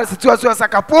 I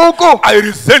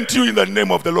resent you in the name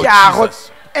of the Lord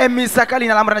Jesus. Go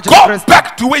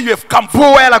back to where you have come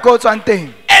from.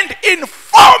 And in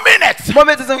 4 minutes, me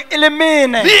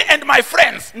and my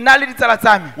friends,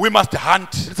 we must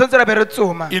hunt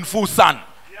in full sun.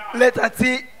 He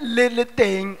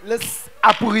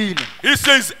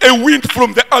says a wind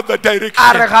from the other direction.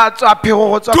 To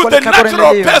the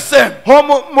natural person,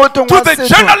 to the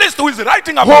journalist who is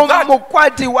writing about that,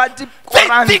 they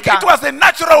think it was a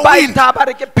natural wind. But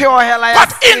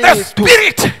in the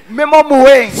spirit,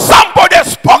 somebody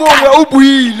has spoken.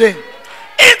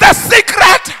 In the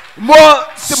secret,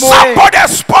 somebody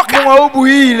has spoken.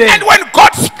 And when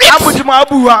God speaks,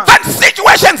 then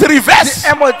situations reverse.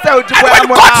 And when God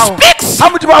speaks, then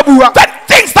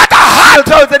things that are hard,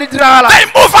 they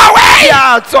move away.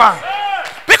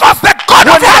 Because the God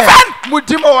of heaven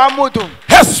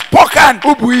has spoken.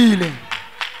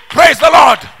 Praise the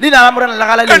Lord.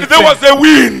 And there was a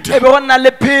wind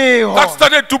that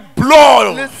started to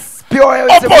blow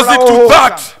opposite to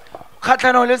that,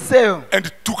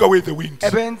 and took away the wind.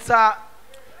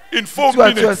 In 4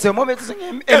 minutes, as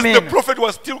the prophet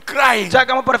was still crying,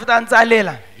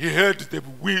 he heard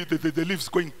the leaves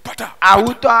going patter,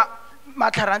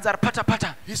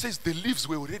 patter. He says the leaves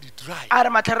were already dry.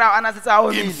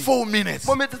 In 4 minutes,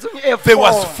 there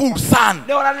was full sun.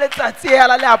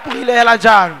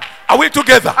 Are we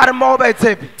together?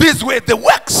 These were the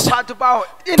works done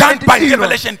by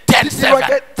Revelation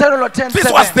 10:7.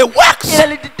 This was the works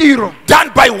done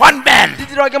by one man.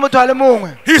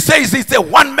 He says it's a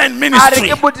one-man ministry.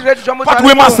 But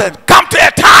we must come to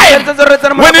a time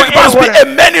when it must be a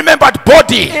many-membered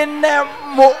body.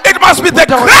 It must be the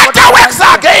greater works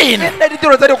again.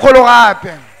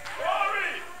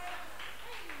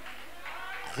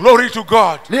 Glory to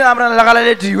God.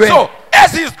 So,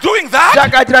 as he's doing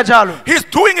that, he's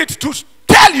doing it to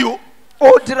tell you,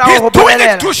 he's doing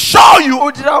it to show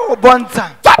you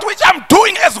that which I'm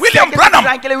doing as William Branham,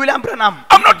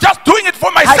 I'm not just doing it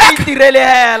for my sake.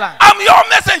 I'm your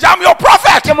messenger, I'm your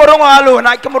prophet. I'm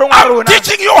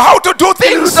teaching you how to do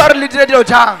things so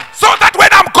that when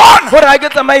I'm gone, you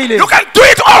can do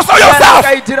it also yourself.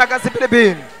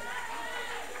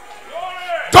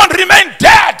 Don't remain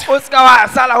dead.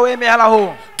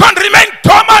 Don't remain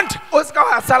dormant.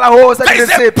 There is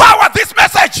a power. This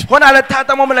message is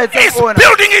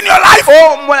building in your life.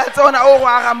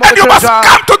 And you must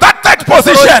come to that third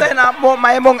position.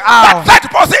 That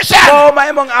third position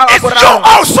is you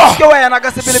also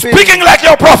speaking like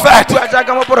your prophet.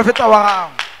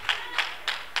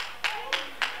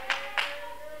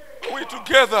 We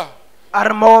together.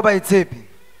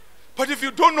 But if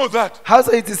you don't know that,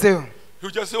 you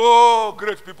just say, oh,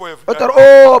 great people have died.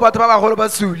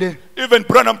 Even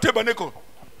Branham Tabernacle,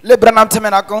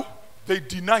 they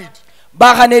denied.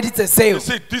 They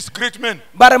said, this great man,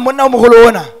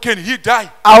 can he die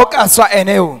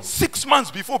 6 months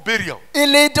before burial?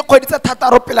 Denial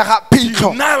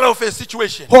of a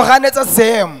situation.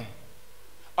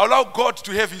 Allow God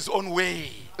to have his own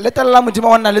way.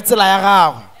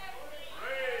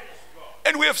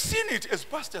 And we have seen it as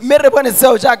pastors.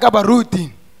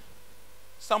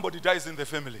 Somebody dies in the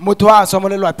family.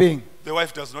 The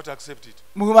wife does not accept it.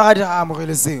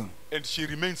 And she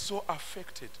remains so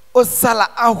affected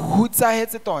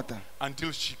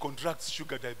until she contracts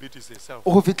sugar diabetes herself,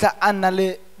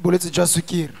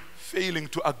 failing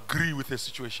to agree with the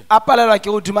situation.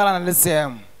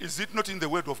 Is it not in the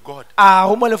word of God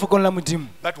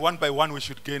that one by one we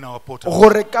should gain our portals,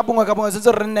 there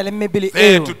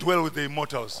to dwell with the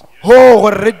immortals?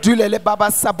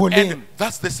 And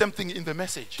that's the same thing in the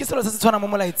message.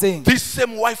 This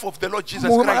same wife of the Lord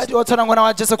Jesus Christ,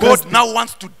 God now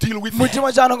wants to deal with her.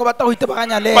 But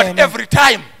every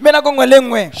time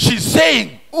she's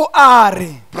saying,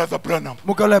 Brother Branham,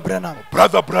 Brother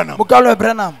Branham.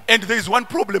 And there is one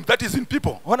problem that is in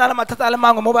people. He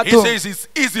says it's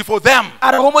easy for them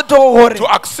to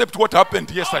accept what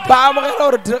happened yesterday.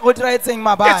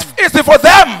 It's easy for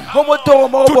them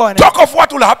to talk of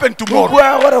what will happen tomorrow.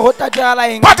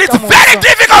 But it's very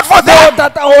difficult for them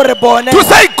to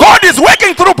say God is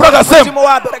working through Brother Sam.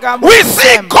 We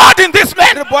see God in this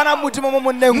man.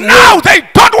 Now they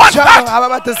don't want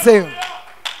that.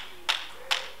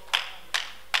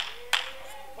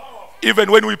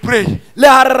 Even when we pray,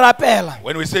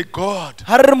 when we say God,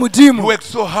 you worked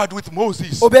so hard with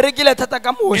Moses, in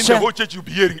the whole church you'll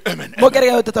be hearing amen, amen.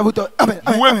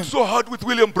 You worked so hard with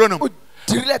William Branham.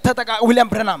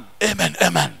 Amen,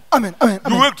 amen.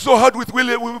 You worked so hard with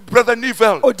Brother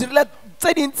Neville.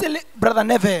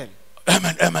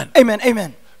 Amen, amen. Amen,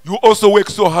 amen. You also work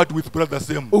so hard with Brother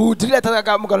Sam.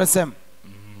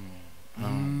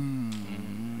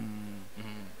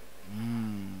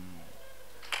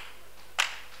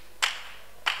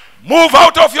 Move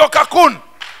out of your cocoon.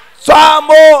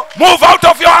 Move out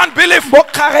of your unbelief.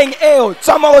 God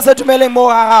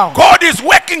is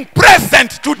working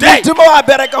present today in the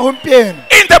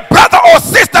brother or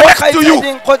sister next to you.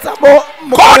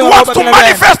 God wants to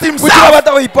manifest himself.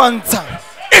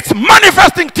 It's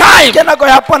manifesting time.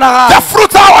 The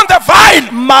fruits are on the vine.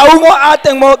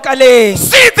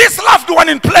 See this loved one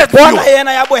in place for you.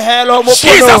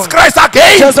 Jesus Christ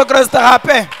again,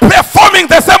 performing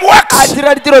the same works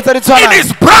in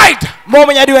his bride. Not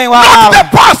the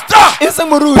pastor,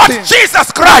 but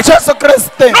Jesus Christ.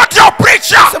 Not your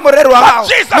preacher, but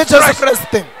Jesus Christ.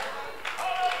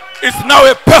 It's now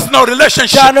a personal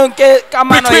relationship between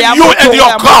you and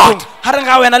your God.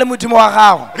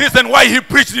 Reason why he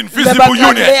preached invisible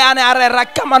union. It's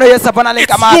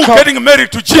you getting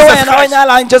married to Jesus Christ.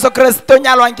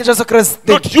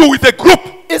 Not you with a group.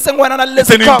 It's an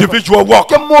individual walk.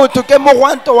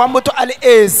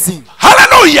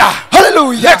 Hallelujah.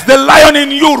 Hallelujah. Let the lion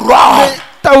in you roar.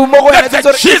 Let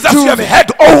the Jesus you have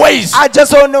had always, let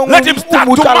him start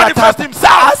to manifest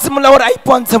himself. This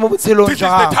is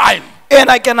the time.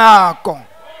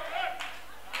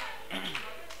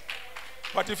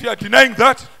 But if you are denying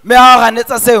that,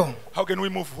 how can we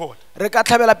move forward?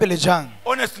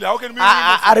 Honestly, how can we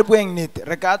move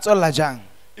forward?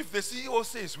 If the CEO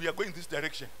says we are going this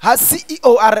direction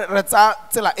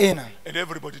and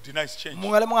everybody denies change, we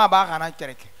were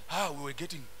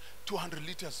getting 200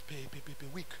 liters per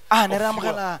week.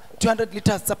 200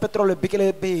 liters of petrol. The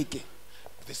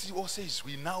CEO says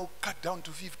we now cut down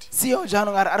to 50.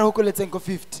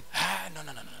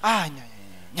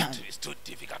 No. It's too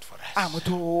difficult for us. We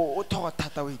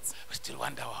still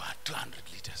want our 200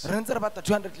 liters.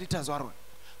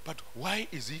 But why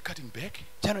is he cutting back?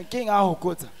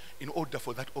 In order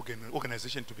for that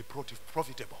organization to be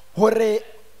profitable.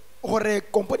 gore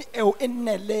company eo e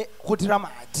nne le go dira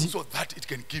madi so that it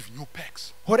can give new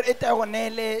packs. gore e tle go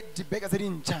neele dibeka tse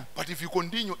dintšha But if you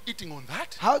continue eating on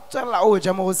that, ga o tswelela o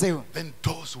ja mo go seo then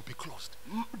doors will be closed.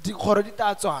 dikgoro di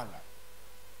tla tswalwa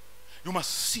You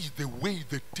must see the way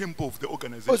the tempo of the o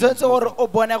organization is tshwanetse gore moving. o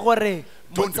bone gore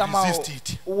Don't motsamao resist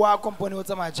it. wa company o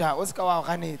tsamaya jang o se ka wa o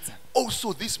ganetsa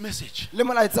Also, this message, le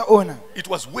molaetsa ona it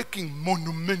was working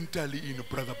monumentally in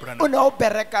Brother o Branham. ne o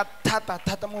bereka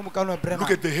thata mo mokano wa Brenham.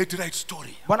 Look at the head right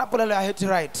story. bona polelo ya Hetty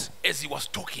Wright As he was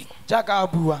talking, jaaka a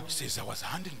bua he says, I was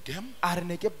handing them. a re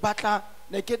ne ke batla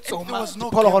ne ke there tsoma was no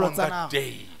diphologolo game on tsa that naga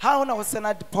day. ga o ne go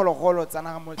sena diphologolo tsa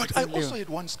naga mo But I letsatsing also leo had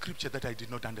one scripture that I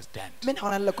did not understand. mme ne go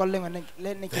na le lekwalo lengwe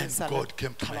le ne ke Then sa le God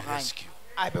came to my tlhaloganye. rescue.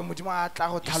 a be modimo a tla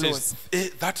go He tlhalosa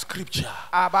says, that scripture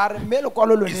a ba re mme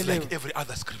lekwalo lone is leo like every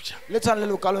other scripture. le tshwana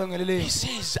le lekwalo lengwe le He leo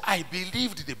says, I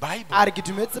believed the Bible, a re ke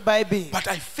dumetse baebele but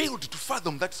I failed to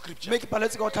fathom that scripture. mme ke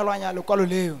paletse ka go tlhaloganya lekwalo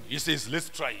leo He says, let's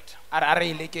try it. a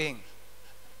re e lekeng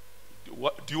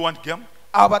Do you want game?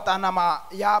 a o bata nama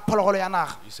ya phologolo ya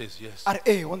naga He says, yes. a re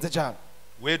ee go ntse jalo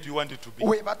Where do you want it to be?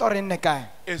 o e bata gore e nne kae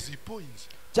As he points,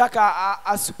 jaaka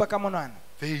a supa ka monwana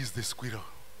there is the squirrel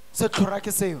setlhora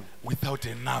ke seo without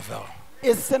a navel,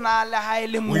 e sena le ga e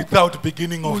le without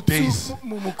beginning of days.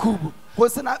 mokhubo go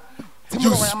sena You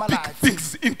tshimologo ya speak malatsi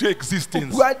things into o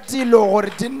existence. bua dilo gore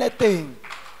di nne teng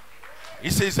He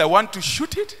says, I want to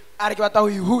shoot it. a re ke batla go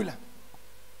e hula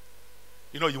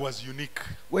You know, he was unique.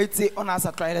 o itse o ne a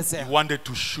sa He tlwaelesega wanted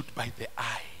to shoot by the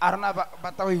eye. a rona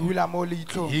batla go e hula mo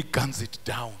leitlhong He guns it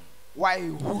down. wa e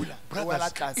hula o wela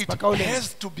Brothers, tlase it baka o leng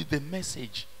has to be the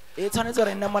message. e tshwanetse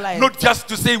gore e nne molaetsa Not just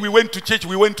to say we went to church,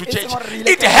 we went to It's church. not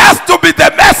really It that. has to be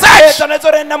the e message. tshwanetse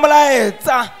gore e nne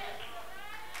molaetsa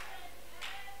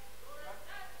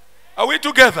Are we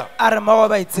together? a re mmogo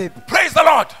baitshepi Praise the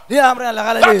Lord. leina morena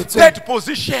le That galeletswe third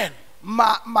position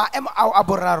maemo ao a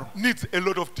boraro needs a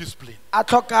lot of discipline. a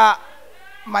tlhoka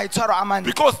maitshwaro a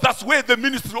mantle Because that's where the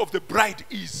ministry of the bride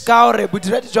is. ka gore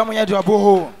bodiredi jwa monyadi wa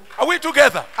bohong Are we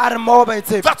together? a re mmogo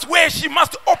baitshepi That's where she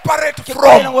must operate ke ko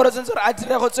e leng from. gore o tshwanetse gore a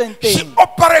dire go tsweng She teng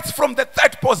operates from the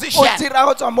third o position. dira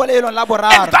go tswa mo leelong la And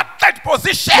boraro that third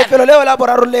position lefelo leo la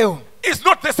boraro leo is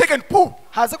not the second pool.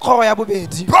 ga se kgogo ya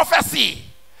bobedi Prophecy,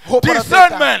 Go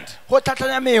discernment. go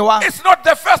tlhatlhanya mewa It's not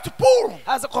the first pool.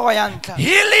 ga se kgogo ya ntlha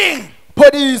Healing.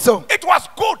 phodiso It was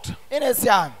good. e ne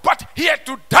siame But he had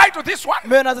to die to this one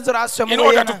mme yone a tshwanetse gore a swe mo in go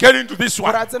order to ena get into this gore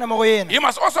a one. tsene mo go ena He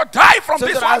must also die from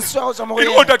this Tshwanetse gore a swe go tswa mo one go in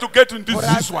ena order to get into gore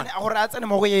this one. a tsene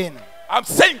mo go ena I'm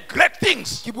saying great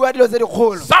things. ke bua dilo tse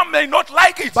dikgolo Some may not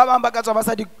like it, ba bangwe ba ka tswa ba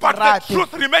sa di but the rate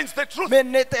truth remains the truth. mme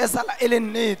nnete e sala e le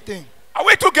nnete Are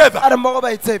we together? a re mmogo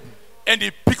baitshepi And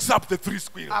he picks up the three a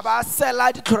squirrels. ba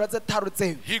sela ditlhoro tse tharo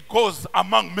tseo He goes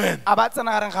among men. a ba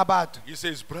tsena gareng ga batho He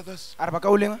says, brothers, a re ba ka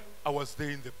o lengwe I was there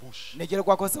in the bush. ne ke le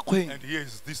kwa ko sekgweng And here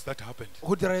is this that happened.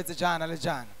 go diragetse jaana le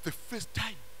jaana The first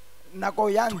time nako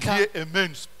ya to ntlha hear a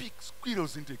man speak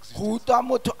squirrels into go existence. utlwa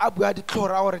motho a bua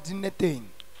ditlhora gore di nne teng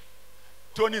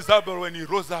Tony Zabel, when he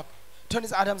rose up, Tony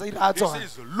Adams a ira a he tsoga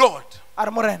says, Lord, a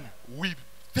re morena we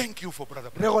thank you for Brother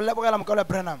re Branham. go lebogela mokalo wa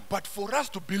Branham But for us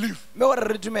to believe mme gore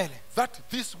re dumele that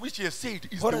this which he has said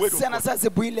is the gore word of sena God, sa se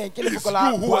buileng ke it is lefoko la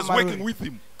you who was working boammaaruri with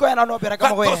him. ke wena o ne o bereka That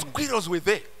mo go those ena squirrels were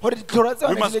there. gore ditlhora tse We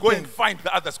one di must le go teng and find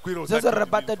the other squirrels. That setse re we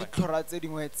didn't bata find. ditlhora tse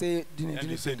dingwe tse di ne di And le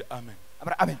he teng said, Amen. a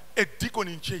re amen A deacon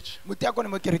in church. motiakone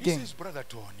mo He kerekeng says, Brother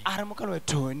Tony, a re mokalo wa I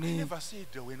Tony never said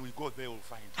when we go there we'll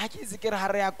find. ga ke itse ke re ga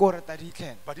re ya ko re ta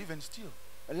ditlhela But even still,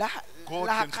 la God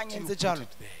ga can kgang e still ntse put jalo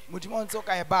it there. modimo o ntse o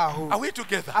ka e bago Are we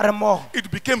together? a re mmogo It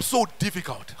became so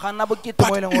difficult. ga nna bokete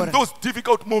mo e But leng in gore those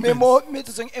difficult mme moments, mo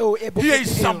metsotsong eo e here is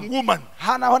bokete some eo woman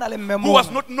ga na go na le mme who was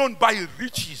mongwe not known by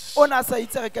riches, o ne a sa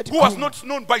itsege ka who was dikhumo not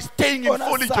known by staying in o ne a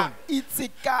sa Fullerton, itse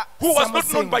ka who was seemo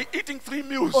not known sengwe. by eating 3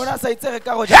 meals. o ne a sa itsege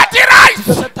ka go ja Get it right!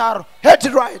 dijo tse tharo Hetty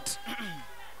Wright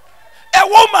A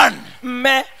woman,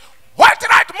 mme what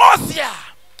right Mosia,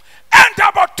 and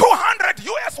about 200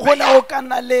 US go per ne year. o ka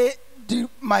nna le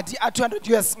madi a 200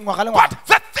 US ngwaga le But ngwaga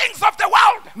the things of the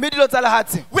world mme dilo tsa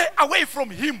lehatshe were away from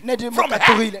him, ne di mo from her.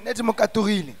 katogile ne di mo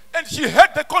katogile And she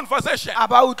heard the conversation. a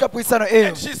ba utlwa puisano eo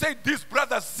And she said, these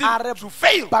brothers seem a re to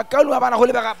fail. bakaone ba bana go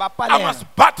lebega ba I palela must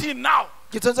butt in now.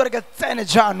 ke tshwanetse gore ke tsene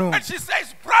jaanong And she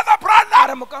says, Brother a Branham,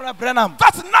 re mokano wa Branham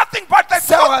that's nothing but the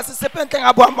seo truth. ga se sepentleng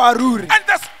a boammaaruri And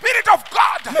the Spirit of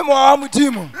God mme mowa wa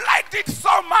modimo liked it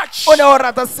so much. o ne o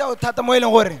rata seo thata mo e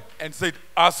leng gore And said,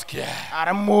 ask her. a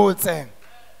re mmotse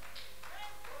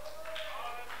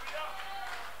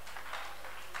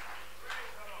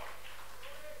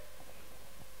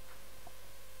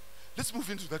Let's move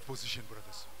into that position,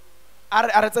 brothers.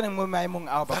 a re tseneng mo maemong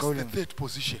ao That's the bakaoleng third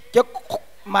position. ke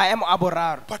maemo a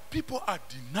boraro But people are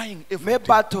denying me everything.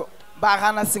 batho ba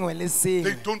gana sengwe le They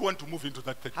sengwe don't want to move into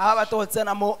that third ha ba position. batla go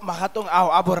tsena mo magatong ao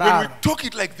a When we boraro talk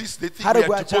it like this, they think Ha re we are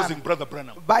bua deposing jaana, Brother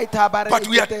Branham. ba itha ba re But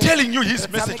we are ekete- telling you his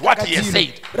re message, tshameka what ka he has dilo.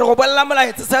 said. Re go bolelela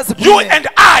molaetsa se a se You buileng. and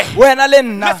I, wena le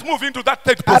nna let's move into that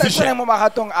third a re tsene position. mo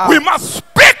magatong ao We must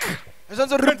speak. re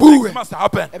tshwanetse re When bue things must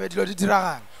happen. e be dilo di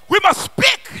diragala We must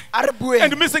speak. a re bueng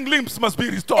And missing limbs must be e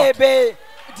restored. be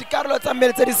dikarolo tsa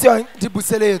mmele tse di seong di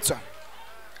buseletswa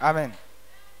amen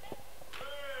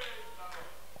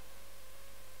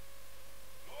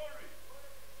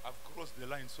I've crossed the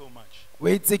line so much. o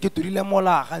itse ke turile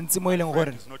mola gantsi mo e leng gore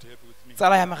Friend is not happy with me.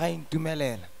 tsala ya me ga e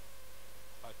ntumelela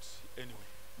But anyway,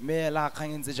 mme la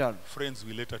kgang e ntse jalo friends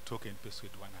will later talk and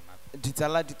persuade one another.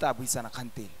 ditsala di tla buisana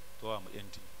kgantele Though I'm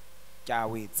ending. ke a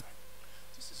wetsa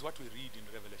This is what we read in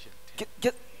Revelation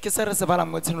 10. ke se re se balang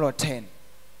mo tshenelo 10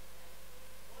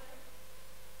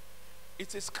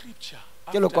 It's a scripture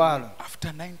Ke lekwalo. after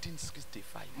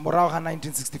 1965. morago ga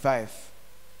 1965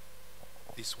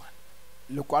 This one.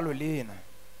 lekwalo lena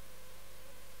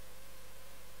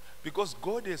Because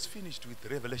God has finished with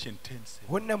Revelation 10:7.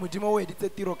 gonne modimo o editse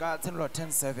tiro ka tshenelo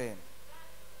 10:7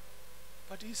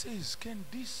 But he says, can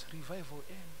this revival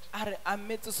end? a re a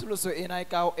metse soloso ena e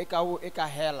ka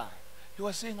hela He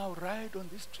was saying, I'll ride on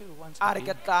this trail once a re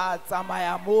again. ke tla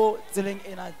tsamaya mo tseleng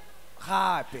ena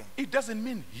gape It doesn't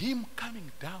mean him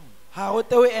coming down. ga go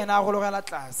tewe ena a go logela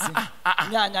tlase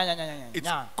It's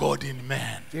nya God in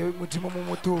man. ke modimo mo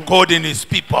mothong God in his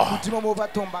people. modimo mo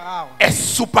bathong ba gago A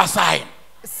super sign.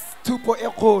 thupo e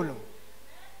kgolo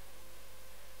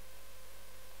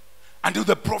Until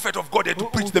the prophet of God had to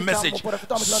preach the message.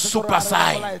 Super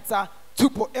sign. Are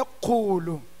thupo e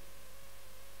kgolo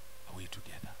we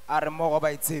together? a re mo go ba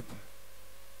itshepe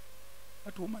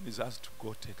That woman is asked to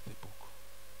go take the book.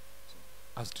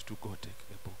 Asked to go take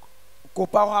the book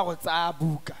kopa go go tsaya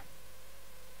buka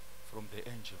from the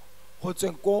angel. go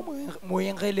tsweng ko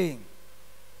moengeleng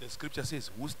The scripture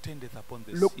says, who standeth upon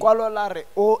the sea lekwalo la re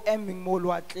o emeng mo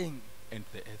loatleng and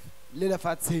the earth. le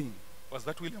lefatsheng Was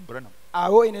that William Branham?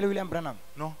 a o ene le William Branham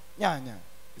No. nya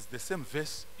It's the same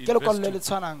verse in ke lekwalo le verse le 2.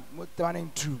 tshwanang mo temaneng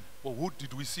 2 But who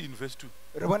did we see in verse 2?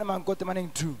 re bone mang ko temaneng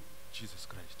 2 Jesus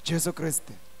Christ. Jesu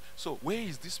Kriste So where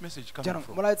is this message coming jaanong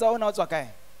from? molaetsa o na o tswa kae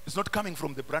It's not coming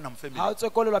from the Branham ga family. o tswe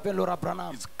ko lelapeng lo ra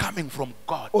Branham It's coming from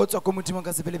God. o tswa ko modimong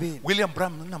ka sepelebele William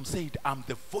Branham said, I'm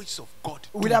the voice of God. to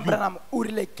William you." Branham o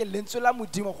rile ke lentswe la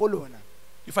modimo go lona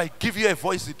If I give you a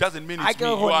voice, it doesn't mean a it's ke me.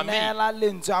 You go are me. neela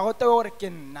lentswe ga go tewe gore ke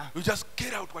nna You just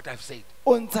get out what I've said.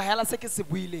 o ntsha hela se ke se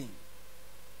buileng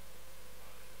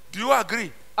Do you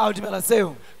agree? a o dumela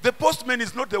seo The postman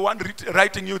is not the one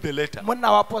writing you the letter.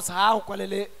 monna wa posa ga go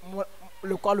kwalele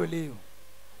lekwalo leo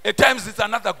At times it's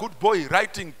another good boy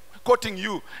writing, quoting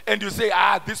you, and you say,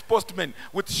 this postman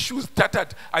with shoes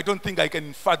tattered, I don't think I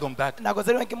can fathom that. nako tse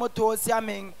dingwe ke motho o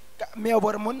siameng mme o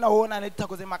bore monna o na le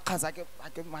dithako tse makgasa ga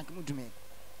ke mo dumele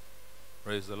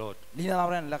Praise the Lord. leina la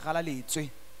borena le gala letswe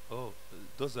Oh,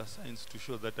 those are signs to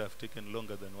show that I've taken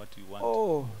longer than what you want.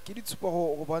 o ke ditshupo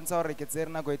go bontsha gore ke tsere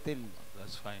nako e telele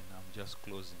That's fine. I'm just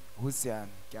closing. go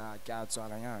siame ke a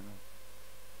tswala yana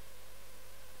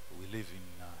We live in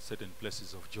certain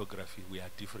places of geography. We are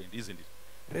different, isn't it?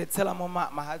 re tshela mo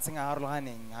mahatsheng a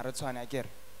garologaneng ga re tshwane a kere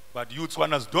But you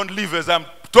Tswanas, don't live as I'm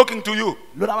talking to you.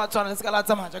 lona ba tshwana le se ka la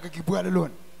tsamaya jaaka ke bua le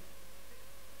lona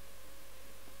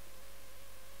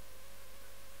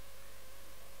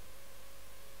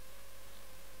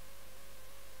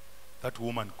That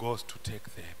woman goes to take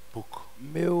the book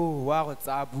mme o wa go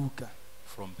tsaya buka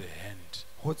from the hand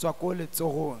go tswa ko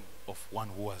letsogong of one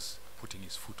who was putting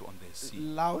his foot on the sea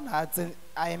la o na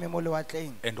a eme mo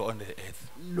lewatleng and on the earth.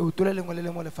 leoto le lengwe le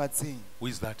le mo lefatsheng Who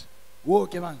is that? wo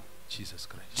ke mang Jesus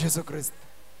Christ. Jesu Kriste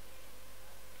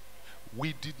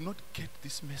We did not get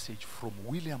this message from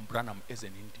William Branham as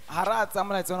an individual. ga re a tsaya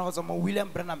molaetsa ona go tswa mo William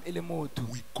Branham e le motho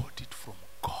We got it from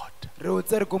God. re o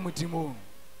tsere ko modimong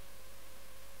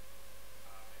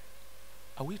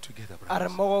Are we together, a re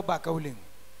brothers? mo go bakaoleng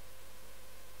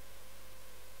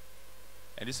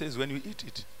And he says, when you eat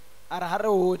it, a re ga re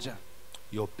o ja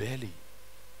your belly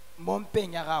mo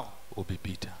mpeng ya gago will be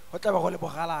bitter. go tla ba go le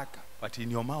bogalaka But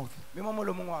in your mouth, mme mo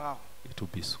molomong wa gago it will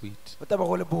be sweet. go tla ba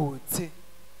go le botse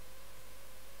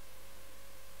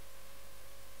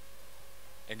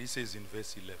And he says in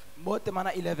verse 11, mo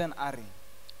temana 11 a re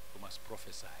you must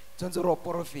prophesy tshwanetse re o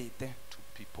porofete to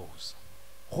peoples,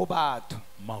 go batho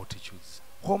multitudes,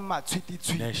 go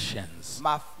matshwititshwiti nations,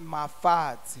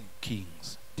 mafatshe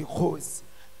kings. dikgosi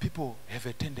People have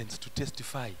a tendency to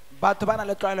testify batho ba na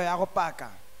le tlwaelo ya go paka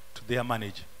to their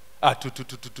manager, to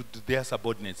their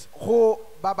subordinates. go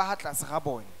ba ba ga tlase ga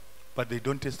bone but they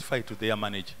don't testify to their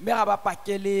manager. mme ga ba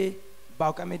pakele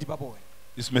baokamedi ba bone.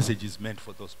 This message is meant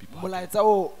for those people. Molaetsa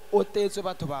o tetswe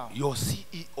batho bao. Your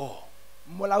CEO,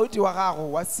 Molaodi wa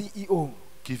gago wa CEO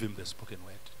give him the spoken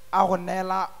word. a go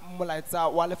neela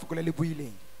molaetsa wa lefoko le le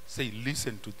buileng. Say,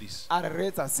 listen to this. A re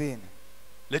reetsa sena.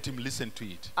 Let him listen to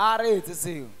it. A re etse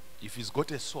seo. If he's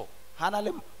got a saw, Hana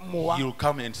le mowa he'll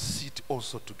come and sit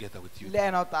also together with you. le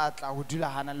ena o tla tla go dula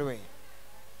hana le wena.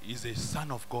 He's a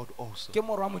son of God also. Ke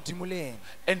morwa modimo le ena.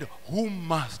 And who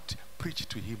must preach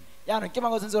to him? Yaanong ke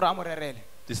mang o tshwanetse gore a mo rerele?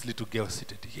 This little girl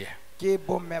seated here. Ke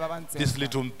bomme ba ba ntseng. This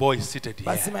little boy seated here.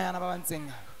 Basimanyana ba ba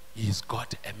ntseng. He's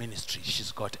got a ministry.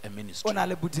 She's got a ministry. O na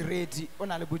le bodiredi, o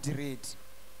na le bodiredi.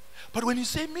 But when you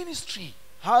say ministry,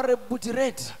 Ha re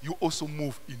bodiredi, you also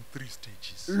move in 3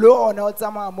 stages. le one o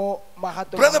tsamaya mo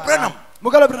magatong. Brother Branham.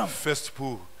 Mokalo Branham. First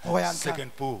pull, Go ya ntlha,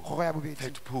 second pull, go ya bobedi,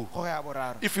 third pull. go ya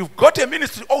boraro. If you've got a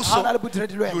ministry Ha o na le also,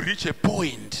 bodiredi le you wena, reach a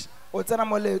point. o tsena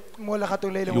mo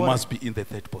legatong le e leng You gore must be in the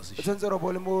 3rd o position. tshwanetse gore bo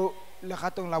le mo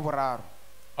legatong la boraro.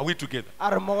 Are we together?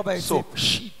 A re mo go So baitsepe.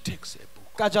 she takes a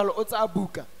book. Ka jalo o tsaya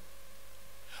buka.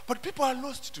 But people are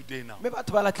lost today now. Mme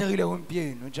batho ba latlhegile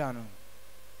gompieno jaanong.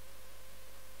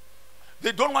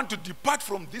 They don't want to depart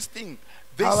from this thing.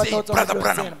 They Ha ba say, batla go tswa Brother mo dilong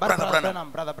Branham, tsena. Ba re, Brother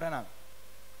Branham. Brother Branham.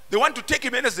 They want to take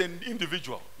him in as an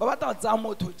individual. Ba batla go tsaya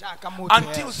motho jaaka motho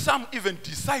Until hela. some even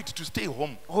decide to stay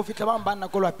home. Go fitlha bangwe ba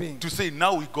nna ko lapeng. To say,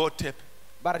 now we go tape.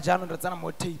 Ba re jaanong re tsena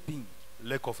mo taping.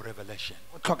 Lack of revelation.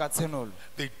 O tlhoka tshenolo.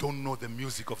 They don't know the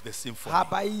music of the symphony. Ga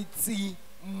ba itse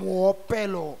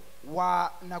moopelo wa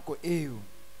nako eo.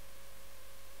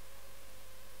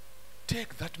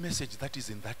 Take that message that is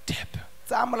in that tape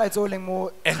Tsaya molaetsa o leng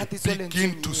mo and kgatiso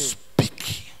begin to lentsweng eo.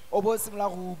 speak. O bo simolola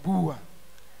go bua.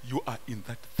 You are in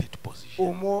that 3rd position.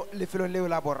 O mo lefelong leo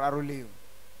la boraro leo.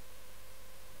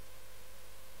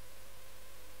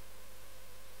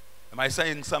 Am I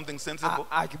saying something sensible?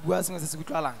 A ke bua sengwe se se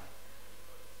kutlwalang.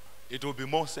 It will be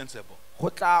more sensible. Go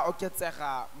tla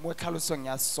oketsega mo tlhalosong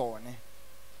ya sone.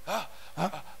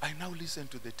 I now listen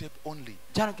to the tape only.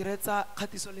 Jaanong ke reetsa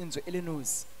kgatiso lentswe e le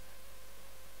nosi.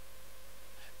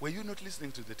 Were you not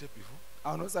listening to the tape before?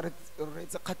 A o ne o sa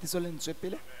reetse kgatiso lentswe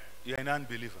pele? You're an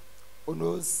unbeliever. O ne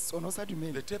o sa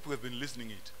dumele. The tape we have been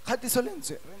listening it Kgatiso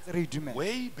lentswe re ntse re e dumela.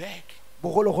 way back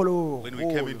Bogologolo when we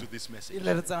came into this message.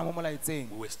 ile re tsena mo molaetseng.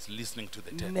 We were still listening to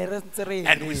the tape. Ne re ntse re e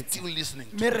And we're reetse. still listening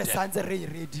to Mme re the tape. santse re e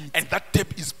reeditse. And that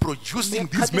tape is producing Mme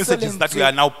these kgatiso messages that we lentswe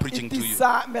are now preaching to e you.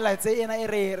 tisa melaetsa ena e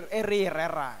re e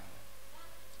rerang.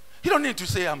 You don't need to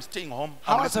say, I'm staying home,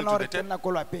 Ha I'm o listening tshwana to gore the ke tape. nna ko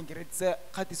lapeng ke reetse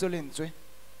kgatiso lentswe.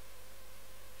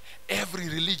 Every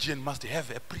religion must have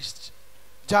a priest.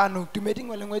 Jaanong tumedi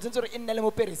nngwe le nngwe e tshwanetse gore e nne le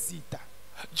moperesita.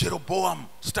 Jeroboam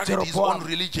started his Jeroboam. own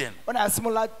religion O ne a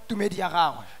simolola tumedi ya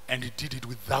gagwe. and he did it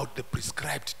without the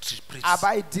prescribed A priests.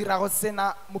 ba e dira go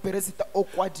sena moperesita o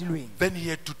kwadilweng. Then he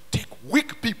had to take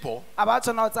weak people A ba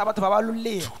tshwana go tsaya batho ba ba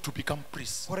lolega to become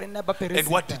priests. gore nne And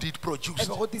what did baperesita. it produce? E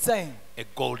be go tisa eng? A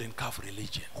golden calf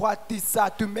religion. Go a tisa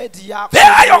tumedi ya There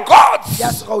are your gods ya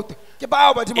segauta. Ke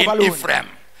bao badimo ba in lona. Ephraim.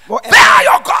 Mo There are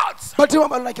your gods badimo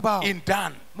ba lona ke bao. in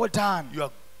Dan. Mo Dan You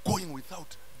are going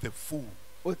without the full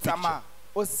o picture. tsama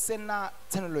o sena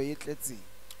tshwanelo e tletseng.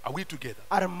 Are we together?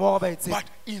 A re mmogo baitseng. But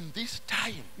in this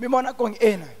time, Mme mo nakong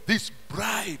ena this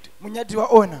bride monyadi wa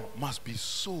ona must be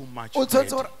so much o tshwanetse ready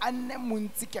gore a nne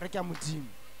montsi kereke ya modimo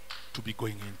to be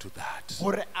going into that.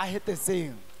 gore a hete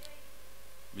seo.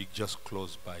 We just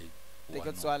close by Te one ke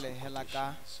or tswale two hela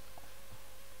ka quotations.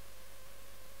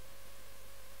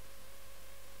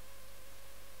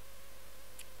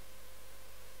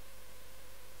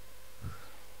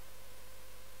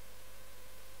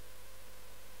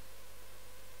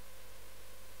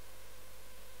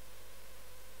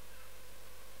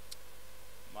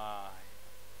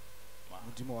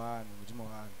 modimo wa me, modimo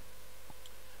wa me.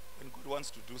 When God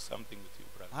wants to do something with you,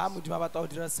 Ha brothers, modimo a batla go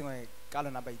dira sengwe ka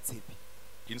lona baitshepi.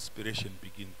 inspiration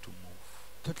begin to move.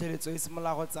 Tlhotlheletso e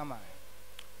simolola go tsamaya.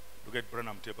 Look at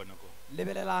Branham Tabernacle.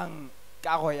 Lebelelang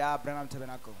kago ya Branham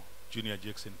Tabernacle. Junior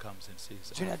Jackson comes and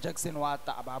says, Junior Jackson wa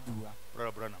ta a ba bua.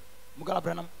 Brother Branham, Mokala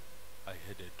Branham I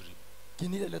had a dream. ke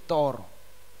nile le toro.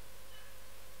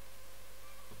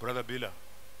 Brother Bila,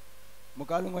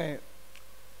 Mokala ngwe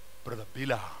Brother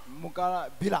Bila, mokala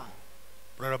bila.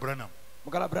 Brother Branham,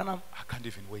 Mokala Branham I can't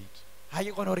even wait. ha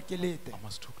ke kgone gore ke lete. I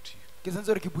must talk to you. Ke sentse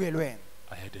gore ke bue le wena.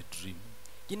 I had a dream.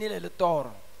 Ke nile le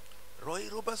toro. Roy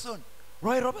Robertson,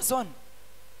 Roy Robertson,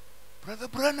 Brother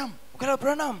Branham, Mokala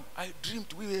Branham I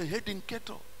dreamed we were herding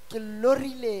cattle. ke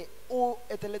lorile o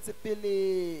eteletse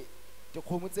pele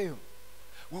dikgomo tseo.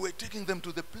 We were taking them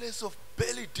to the place of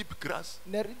belly deep grass.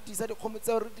 Ne re disa dikgomo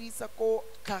tseo re di isa ko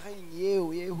tlhageng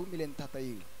eo e humileng thata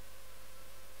eo.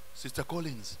 Sister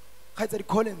Collins, Kgaitsadi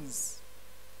Collins,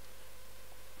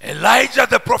 Elijah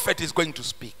the prophet is going to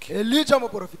speak. Elijah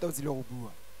moporofita o tsile go bua.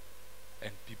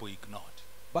 And people ignored.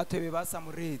 Batho be ba sa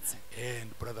moretse.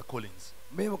 And Brother Collins,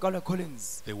 Mme Mokaone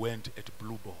Collins, they went at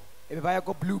Blue Ball e be ba ya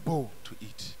ko Blue Bowl to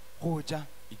eat, go ja.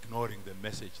 ignoring the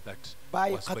message that Ba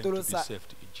was going to be ikgatolosa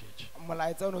served in church.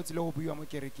 molaetsa o ne o tsile go buiwa mo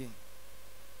kerekeng.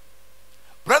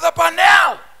 Brother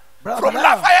Parnell Brother from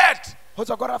Parnell. Lafayette Go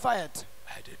tswa ko Lafayette,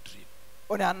 had a dream.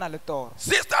 o ne a nna le toro.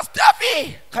 Sister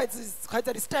Steffi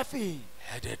Kgaitsadi Steffi,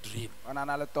 had a dream. o ne a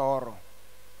na le toro.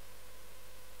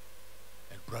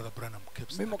 And Brother Branham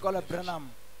kept Mme starting Mokaone the vision.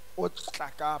 Branham o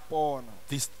tla ka pono.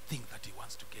 This thing that he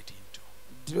wants to get into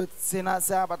Dilo tsena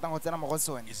se a batlang go tsena mo go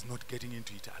sone. is not getting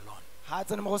into it alone. Ha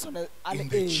tsene mo go sone a le In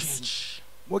the esi church,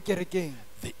 mo kerekeng.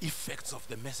 the effects of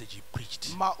the message he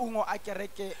preached Maungo a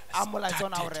kereke a molaetsa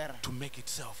ona o started rera. to make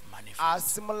itself A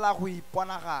manifest. simolla go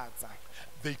iponagatsa.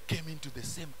 They came into the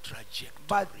same trajectory.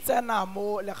 Ba tsena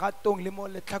mo legatong le mo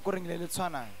letlhakoreng le le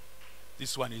tshwanang.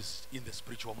 This one is in the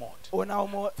spiritual mode. Ona o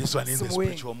mo This one in the semoeng.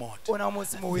 spiritual mode. Ona o mo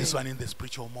This semoeng. one in the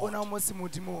spiritual Ona o mode. mo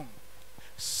semodimong.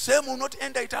 Some will not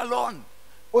enter it alone.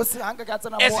 O se hanka ka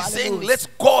tsena As mo a he's le saying, nosi. let's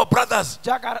go, brothers.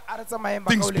 Jaaka a re tsamaeng ba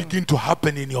Things kaoleng. begin to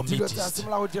happen in your Dilo tsa midst.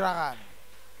 simolla go diragala.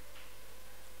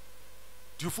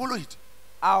 Do you follow it?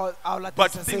 A o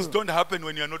But latisa things seo. don't happen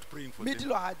when you are not praying for Mme them.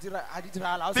 dilo ha di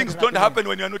diragala ha o sa Things di don't rapele. happen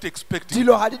when you are not expecting.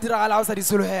 Dilo ha di diragala ha o sa di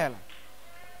sologela.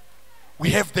 We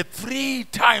have the 3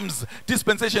 times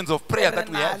dispensations of prayer that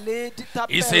we Re na have. le dithapelo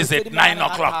He says tse at di 9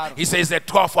 mararo. o'clock. He says at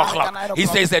 12 o'clock. He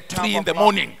says at 3 in the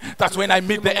morning. That's when I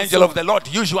meet the angel of the Lord,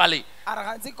 usually. A re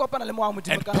gantsi ke kopana le mo wa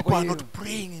modimo And ka people are nako eo. not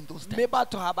praying in those Mme times.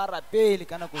 batho ha ba rapele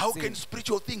ka nako How tseo. can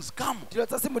spiritual things come Dilo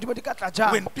tsa semodimo di ka tla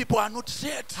jang when people are not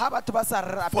set ha batho ba sa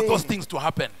for those rapele things to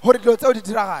happen? gore dilo tseo di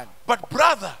diragale. But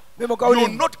brother, Mme mo you're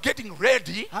kaoleng not getting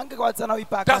ready ha nke ka wa tsena o doesn't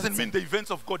ipaakantse mean the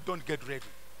events of God don't get ready.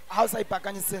 ha o sa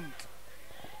ipaakanye sentle.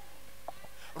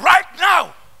 Right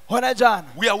now, Hona jaana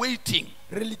we are waiting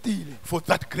re letile for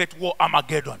that great war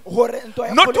Armageddon. gore ntwa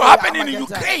ya Not kgolo to ya happen in Armageddon.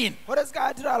 Ukraine. Gore se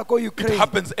ka diragala ko It Ukraine.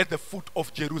 happens at the foot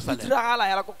of Di Jerusalem. diragala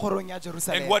yala ko kgorong ya And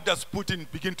Jerusalem. what does Putin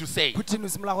begin to say? Putin o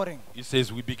simolola goreng? He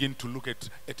says we begin to look at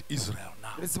Israel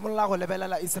now. Re simolola go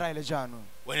lebelela Israele jaanong.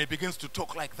 When he begins to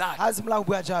talk like that, Ha a simolola go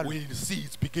bua jalo, we see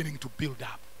it's beginning to build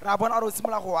up. ra bona gore o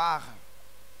simolola go aga.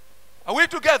 Are we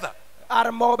together? A re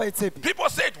mmogo baitshepi. People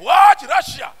said, watch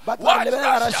Russia. Batho ba Watch re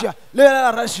lebelela Russia. Russia.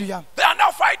 Lebelela Russia. They are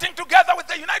now fighting together with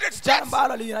the United Jaanong States ba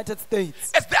lwa le United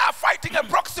States. as they are fighting a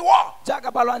proxy war.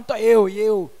 Jaaka ba lwa ntwa eo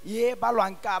ye ba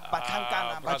lwang ka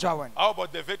batlhankana ba jwa bone. How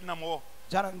about the Vietnam War?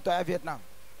 Jaanong ntwa ya Vietnam.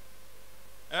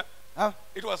 Eh? Ha?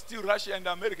 It was still Russia and E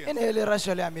Americans. ne e le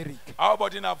Russia le America. How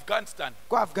about in Afghanistan?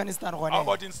 Ko Afghanistan How gone.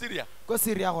 about in Syria? Ko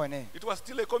Syria gone. It was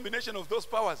still a combination of those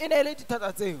powers. E ne e le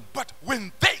dithata tseo. But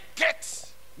when they get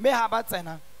Mme ha ba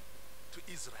tsena to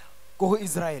Israel, ko go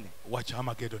Israel. watch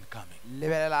Armageddon coming.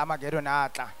 Lebelela Armageddon a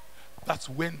tla. That's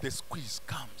when the squeeze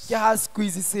comes. Ke ha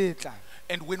squeeze se tla.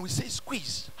 And when we say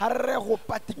squeeze, Ha re re go we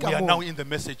patika are now mo. in the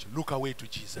message, look away to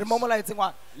Jesus. Re mo molaetseng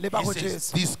wa leba He go says,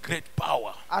 Jesu. this great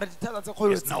power A re dithata tse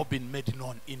kgolo has now tse. been made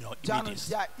known in your Jaanong midst.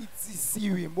 di a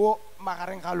itsisiwe mo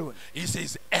magareng ga lona. He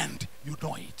says, and you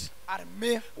know it. A re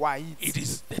mme wa It itse.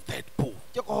 is the third pull.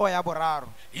 Ke kgogo ya boraro.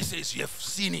 He says, you have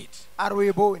seen it, A re o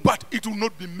e bone. but it will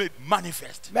not be made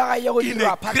manifest Mme ga ye go in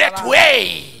dirwa a great phatlhala.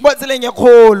 way Mo tseleng e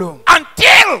kgolo.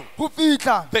 until Go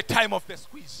fitlha the time of the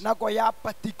squeeze. nako ya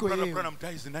patiko Brother eo. Branham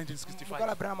dies in 1965,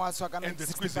 Mokola Branham wa swa ka and the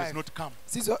squeeze has 1965. not come.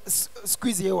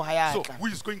 Squeeze eo ha ya So tla. who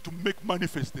is going to make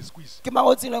manifest the squeeze? Ke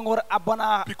magotsi leng gore a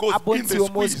bona Because a in the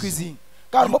bontshiwe mo squeeze, squeezing.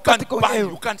 Ka gore You mo can't patikong buy, eo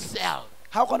you can't sell.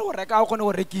 ha o kgone go reka ha o kgone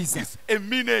go rekisa. It's a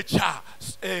miniature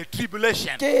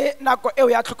tribulation. Ke nako eo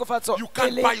ya tlhokofatso You e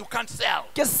can't le- buy, you can't sell.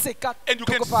 ke seka And you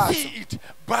can tlhokofatso. see it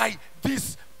by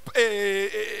this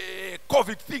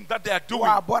COVID thing that they are doing.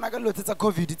 Wa bona ka dilo tse tsa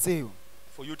COVID tseo.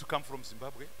 For you to come from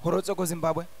Zimbabwe, Gore o tswe ko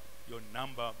Zimbabwe your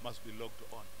number must be logged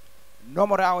on.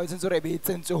 nomoro ya go e tshwanetse gore e be e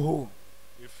tsentswe ho.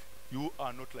 If you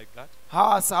are not like that,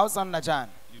 Ha o sa nna jaana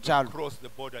you don't jalo cross the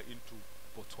border into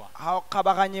Botswana. ha o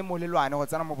kgabaganye molelwane go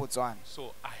tsena mo Botswana.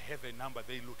 So I have a number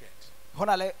they look at. Go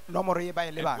na le nomoro e ba e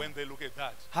And lebang. when they look at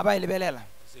that, Ha ba e lebelela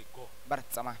they say, go. ba re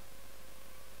tsamaya.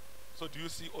 So do you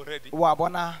see already? Wa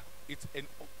bona It's an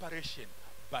operation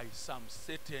by some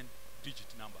certain digit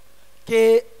number.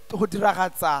 ke go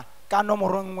diragatsa ka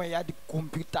nomoro nngwe ya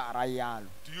dikomputara yalo.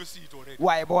 Do you see it already?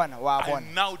 Wa e bona wa I bona.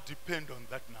 now depend on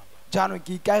that number. Jaanong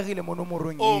ke ikaegile mo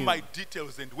nomorong All eo. my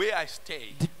details and where I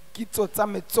stay, Dikitso tsa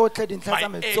me tsotlhe, dintlha tsa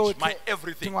my me age, tsotlhe, my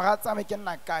everything dingwaga tsa me ke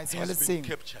nna kae sengwe le has been sengwe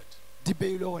captured. di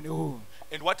beilwe gone ho.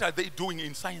 And what are they doing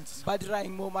in science? ba dira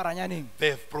eng mo maranyaneng?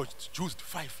 They have produced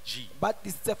 5G. Ba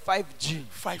tlisitse 5G.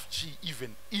 5G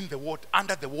even in the water,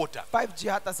 under the water. 5G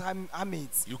ha tlase ga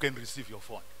metsi. You can receive your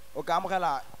phone. O ka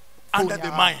amogela Under the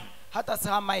mine, ha tlase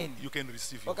ga mine. you can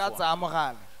receive O your ka phone. tsaya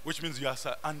mogala. Which means you are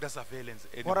under surveillance.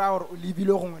 Go raya gore o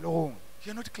lebile gongwe le gongwe.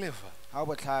 You're not clever. Ha o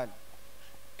botlhale.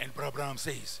 And Brother Branham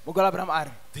says, Mokola Abraham a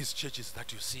re, these churches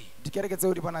that you see dikereke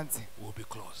tseo di bonang tse will be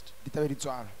closed. di tlabe di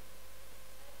tswalwa.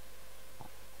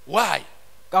 Why?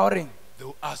 Ka goreng? They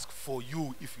will ask for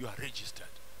you if you are registered.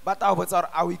 Ba tla go botsa gore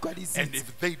a o And ikwadisitse.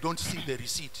 if they don't see the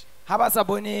receipt, Ha ba sa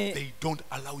bone they don't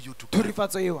allow you to come.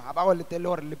 thurifatso eo, ha ba go letelle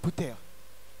gore le phuthega.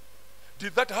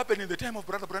 Did that happen in the time of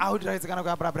Brother A Branham? o diragetse ka nako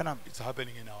ya Brother Branham. It's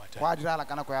happening in our Go time. a diragala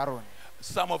ka nako ya rona.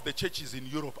 Some of the churches in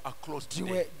Europe are closed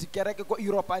today. Dingwe dikereke ko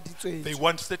Europe di They tswetse.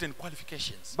 want certain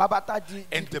qualifications. Ba bata di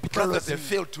And the brothers have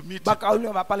failed to meet ba it.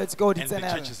 kaulwe ba paletse ke go di And the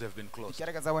tsenela. churches have been closed.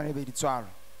 Dikereke tsa bone be di tswalwa.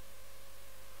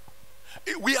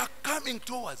 We are coming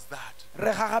towards that.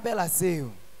 Re gagabela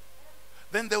seo.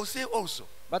 Then they will say also,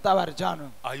 Ba ta ba re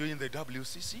jaanong, are you in the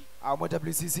WCC? a mo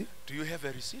WCC, Do you have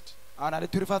a receipt? a o na le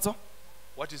thurifatso?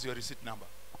 What is your receipt number?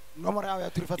 Nomoro ya hao ya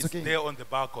thurifatso It's ke eng? there on the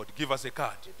barcode. Give us a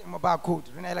card. Ke teng mo barcode,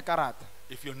 re neele karata.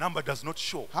 If your number does not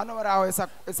show, Ha nomoro ya hao e sa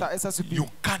supiwe, you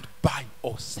can't buy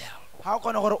or sell. ha o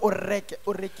kgone gore o reke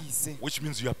o rekise. Which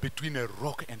means you are between a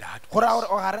rock and a hard Go raya place.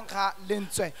 gore o gareng ga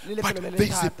lentswe le But lefelo le le there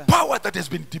is a thata. power that has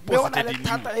been Mme o na deposited le in you.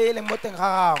 thata e e leng mo teng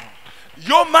ga gago.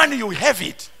 Your money, you have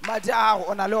it, Madi a gago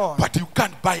o na le ona. but you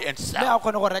can't buy and Mme sell. ha o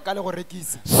kgone go reka le go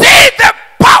rekisa. See the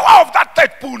power of that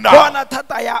third pool now. Bona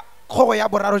thata ya kgogo ya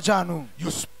boraro jaanong.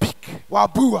 You speak Wa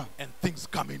bua, and things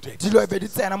come into dilo e existence. be di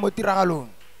tsena mo tiragalong.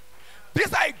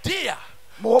 This idea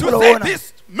to Mogopolo say ona,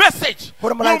 this message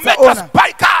will Gore make molaetsa us ona,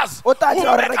 buy cars, o tla will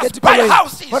dira gore make re us reke buy dikoloi,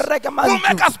 houses, gore re reke will mantlo.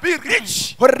 make us be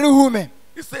rich. Gore re hume.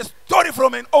 It's a story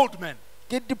from an old man.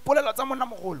 Ke dipolelo tsa monna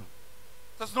mogolo.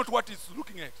 That's not what he's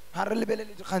looking at. Ha re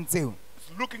lebelele dikgang tseo.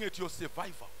 He's looking at your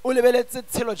survival. O lebeletse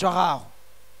tshelo jwa gago.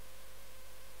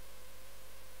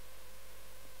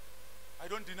 I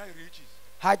don't deny riches.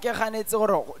 Ha ke ganetse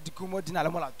gore dikumo di na le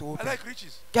molato. I like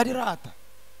riches. Ke a di rata.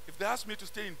 If they ask me to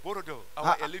stay in Borodale,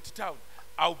 Ah. our elite town,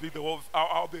 I'll be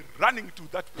running to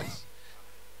that place.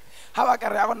 Ha ba ka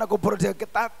re ya gona go project ke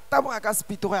taboga ka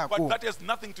speed go ya But ko. that has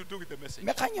nothing to do with the message.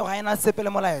 Me kganyo ga ena sepe le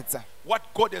molaetsa. What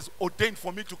God has ordained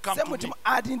for me to come Se to me modimo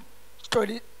a di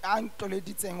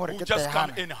ntloleditseng gore will ke just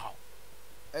come tegana. anyhow.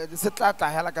 Se tla tla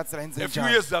hela ka tsela e A ntseng few jang.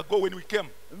 years ago when we came,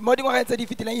 Mo dingwageng tse di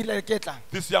fetileng ile ke tla.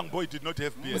 this young boy did not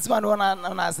have beard. Mosimane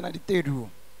o na sena ditedu.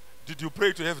 Did you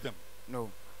pray to have them? No.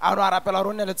 A no a rapela gore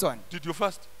o nne le tsone. Did you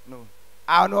fast? No.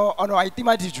 A no a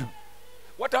itima dijo.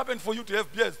 What happened for you to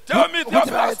have beards? Tell me, Go tell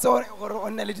diragetse us. gore o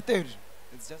nne le ditedu.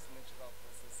 It's just natural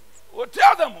processes. Well,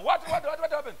 tell them what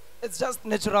happened. It's just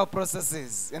natural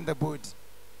processes in the body.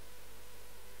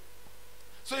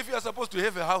 So if you are supposed to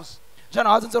have a house, Jana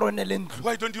ha tsentse gore o nne le ntlo.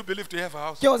 why don't you believe to have a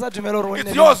house? Ke o sa dumela gore o nne It's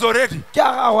le yours ntlo. already. Ke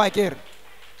a gago a kere.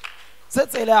 Se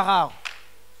tsele ya gago.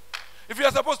 If you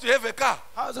are supposed to have a car,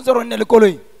 Ha o tsentse gore o nne le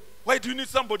koloi. why do you need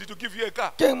somebody to give you a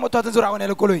car? Ke eng motho a tsentse gore a bone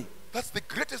le koloi. That's the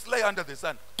greatest lie under the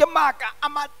sun. Ke maaka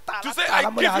a To say I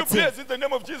matala mo give you lehatsheng. beards in the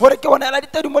name of Jesus. Gore ke bonela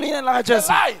ditedu mo leineng la ga It's a Jesu.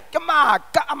 lie. Ke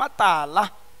maaka a matala.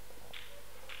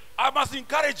 I must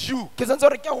encourage you Ke sentse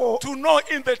gore ke go to know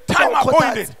in the time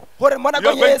appointed, gore mo you are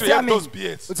nakong e going e to have those siameng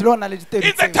beards. o tsile o na le ditedu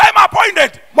In the tseo. time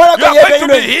appointed, Mo you nakong are e going to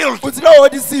be beilweng healed. o tsile o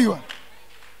odisiwa.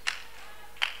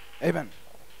 Amen.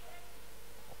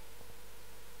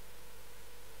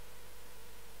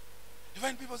 You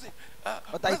find people say,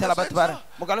 O tla ithala batho ba re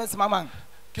mokalong se mamang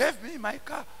give me my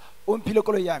car. o mphile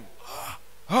koloi ya me.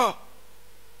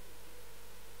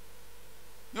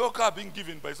 Your car being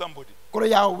given by somebody.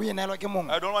 Koloi ya o e neelwa ke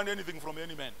mongwe. I don't want anything from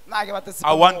any man. Nna ke batla I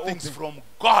sepe want mo things ope. from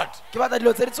God. Ke batla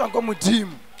dilo tse di tswang ko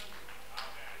modimo.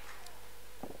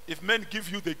 If men give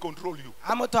you, they control you.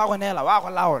 Ha motho a go neela wa go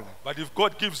laola. But if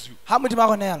God gives you, Ha modimo a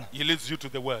go neela He leads you to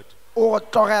the word. o go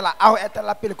tlogela a go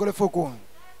etela pele ko lefokong.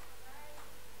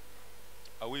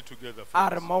 Are we together? A re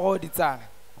Friends? mo go ditsala.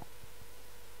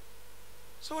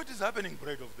 So what is happening,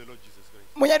 bride of the Lord Jesus Christ?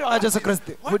 Monyadi wa Jesu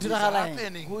Kriste What go is diragala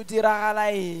happening? eng? Go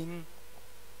diragala eng?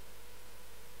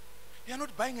 You're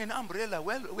not buying an umbrella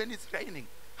well when it's raining.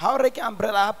 Ha o reke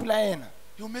umbrella ha pula ena,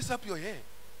 You mess up your hair.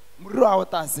 moriri wa o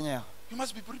tla senyega. You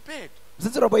must be prepared. O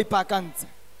setse re bo ipaakantse.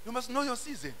 You must know your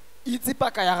season. Itse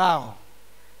paka ya gago.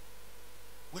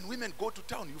 When women go to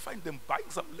town, you find them buying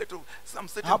some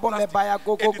certain Ha bomme plastic. ba ya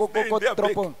ko And it's there in their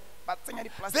bag. toropong. Ba tsenya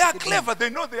di-plastic They are teng. clever. They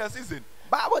know their season.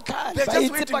 Ba botlhale, They're ba just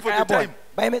itse waiting paka for ya the bone. time.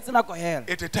 Ba emetse nako hela.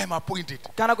 At a time appointed.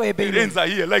 Ka nako e The rains beilweng. are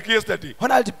here, like yesterday. Ho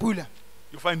na le dipula.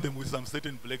 You find them with some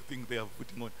certain black thing they are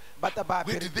putting on.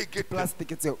 Where did they get them? plastic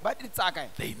tseo ba di tsaya kae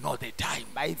They know the time.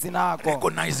 ba itse nako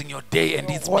Recognizing your day and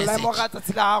its go lemoga message.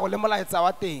 tsatsi la gago le molaetsa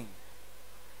wa teng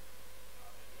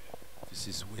This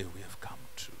is where we have come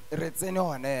to. re tsene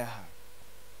gone ha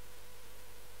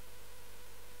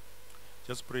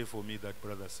Just pray for me that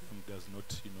Brother Sam does not,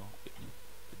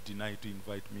 deny to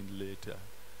invite me later.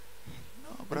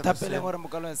 No, Brother tapele Sam. gore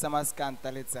mokalo se ma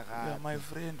skanta le You are tsega my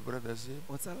friend, Brother Sam.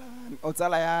 o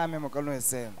tsala ya me mokalo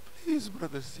se Please,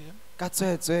 Brother Sam. ka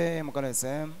tswetswe mokalo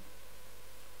se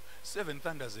 7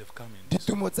 thunders have come in.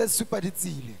 ditumo tse supa di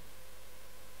tsile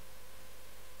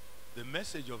The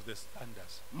message of the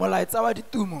thunders, molaetsa wa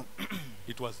ditumo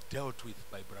it was dealt with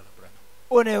by Brother Branham.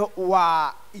 o ne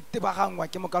wa itebagangwa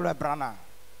ke mokalo wa Branham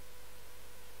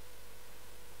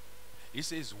He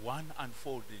says one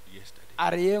unfolded yesterday. a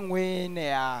re engwe ne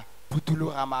ya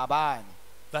phutuloga maabane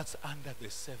That's under the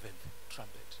 7th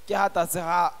trumpet. ke ga tatse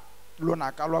ga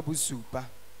lonaka lwa bosupa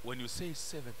When you say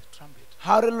 7th trumpet,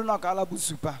 ga re lonaka la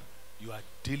bosupa you are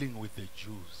dealing with the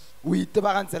Jews. o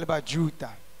itebagantse le bajuta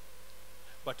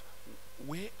But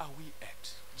where are we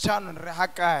at? jaanong re ga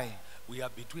kae We are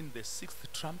between the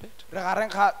 6th trumpet. re gareng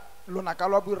ga lonaka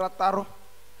lwa borataro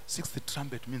 6th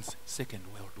trumpet means Second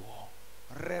World War.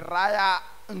 re raya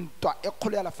ntwa e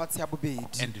kgolo ya lefatshe ya bobedi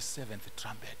And the 7th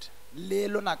trumpet. le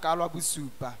lonaka lwa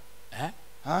bosupa Eh?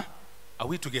 ha Are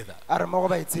we together? a re mo go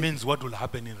baitse Means what will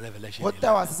happen in Revelation go 11.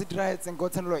 tewa se se diragetseng ko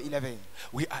tshwanelo 11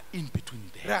 We are in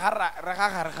between re there. ga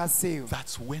gare ga seo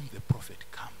That's when the prophet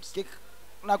comes. ke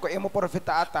nako e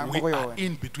moporofeta a tang We go are yone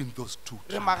in between those two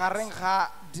re trumpets. magareng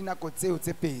ga dinako tseo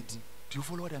tse pedi Do you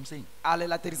follow what I'm saying? a le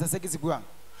latedisa se ke se buang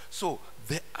So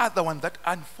the other one that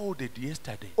unfolded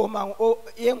yesterday o mang o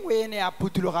e nngwe e ne ya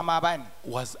phutuloga maabane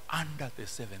was under the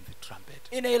 7th trumpet.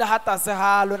 e ne e le ga tlase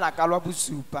ga lonaka lwa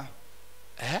bosupa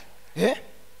Eh?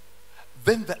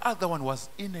 Then the other one was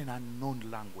in an unknown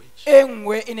language. e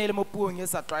nngwe e ne e le mo puong e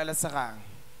sa tlwaelesegang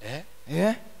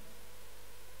Eh?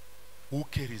 Who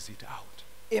carries it out?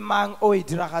 e mang o e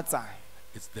diragatsang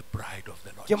It's the bride of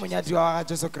the Lord ke Jesus. monyadi wa ga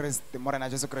Jesu Kriste morena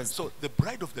Jesu Kriste So the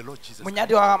bride of the Lord Jesus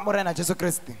monyadi wa morena Jesu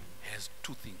Kriste has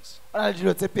two things. o na le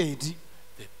dilo tse pedi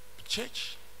The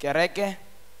church kereke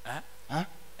and ha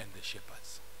the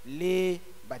shepherds. le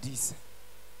badisa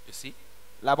You see?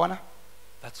 la bona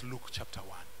That's Luke chapter 1.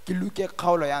 ke Luke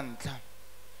kgaolo ya ntlha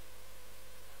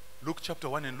Luke chapter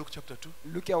 1 and Luke chapter 2.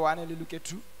 Luke 1 le Luke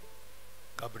 2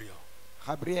 Gabriel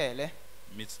Gabriele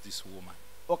meets this woman.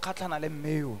 o kgatlhana le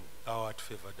mmeo Thou art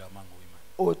favored among women.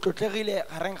 o tlotlegile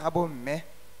gareng ga bomme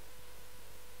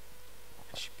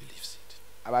And she believes it.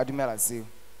 a ba dumela seo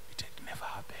It had never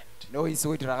happened. le o ise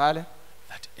o diragale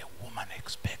That a woman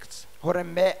expects gore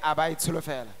mme a ba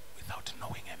itsholofela without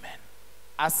knowing a man.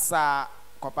 a sa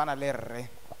kopana le rre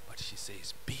But she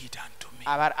says, be it unto me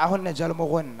a ba re a go nne jalo mo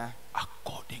go nna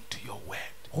according to your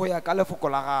word. go ya ka lefoko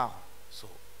la gago So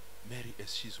Mary,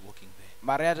 as she's walking there,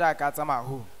 maria jaaka a tsamaya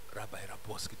go Rabbi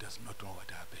Raboski does not know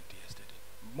what happened yesterday.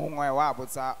 mongwe wa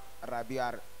botsa rabi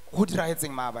a re go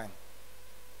diragetseng maabane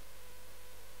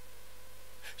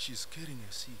She's carrying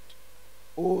a seed.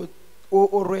 o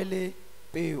rwele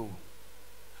peo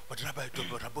But Rabbi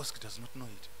Raboski does not know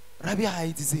it. rabi ga a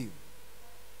itse seo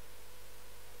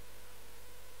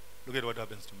Look at what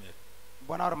happens to Mary.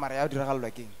 bona gore maria o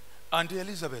diragalelwa keng Auntie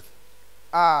Elizabeth,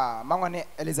 mangwane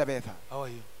Elizabeth how are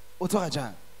you? o tsoga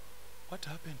jang What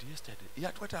happened yesterday?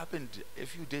 Yet what happened a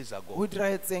few days ago? go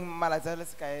diragetseng malatsi a le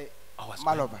sekae I was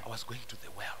maloba going to the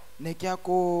well ne ke ya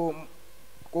ko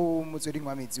motsweding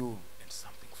wa metsi o and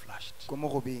something flashed. ko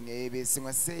mogobeng e be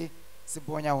sengwe se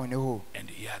bonya one ho And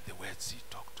here the words he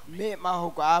talked to me. mme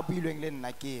mahoko a builweng le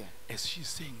nna ke ya As she's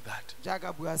saying that,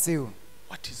 jaaka bua seo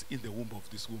what is in the womb of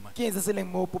this woman ke eng se se leng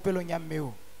mo popelong ya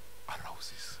mmeo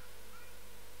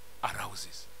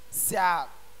arouses. se a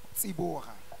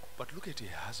tsiboga But look at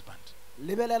her husband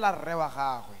lebelela rre wa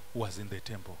gagwe who was in the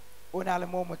temple. o ne a le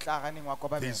mo motlaganeng wa There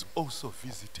kobabeng is also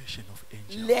visitation of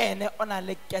angels. le ene o na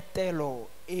le ketelo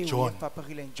e John.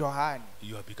 fapagileng Johane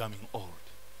You are becoming old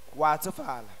wa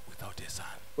tsofala without a son.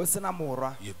 o sena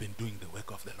morwa You have been doing the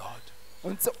work of the Lord o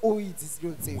ntse o itse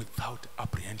dilo tseo without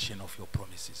apprehension of your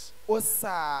promises. o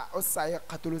sa ye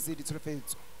kgatolose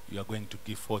ditsholofetso You are going to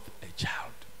give forth a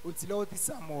child, o tsile o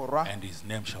tisa morwa and his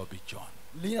name shall be John.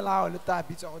 leina la gago le tla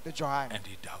bitswa gote Johane And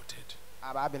he doubted.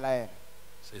 a ba a belaela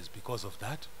Says, because of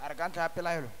that, a re ka ntlha ya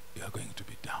pelaelo you are going to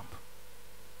be dumb.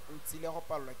 o tsile go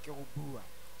palelwa ke go bua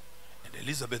And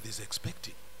Elizabeth is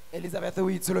expecting Elizabeth o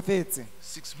itsholofetse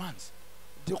 6 months.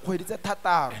 dikgwedi tse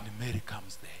thataro And Mary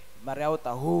comes there. maria o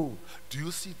ta ho Do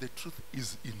you see the truth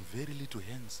is in very little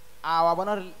hands? a wa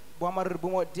bona gore boammaaruri bo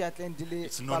mo diatleng di le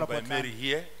It's known by palopotlana. Mary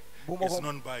here. It's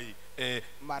known by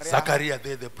Zachariah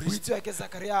there, the priest.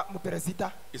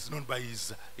 It's known by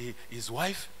his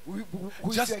wife.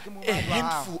 Just a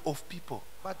handful of people.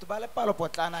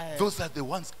 Those are the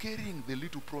ones carrying the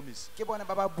little promise.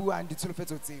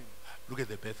 Look at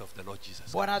the birth of the Lord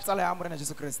Jesus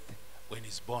Christ. When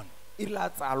he's born, it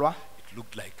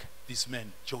looked like this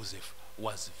man Joseph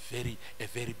was a very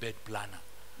bad planner.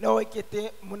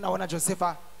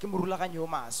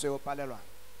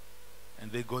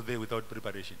 And they go there without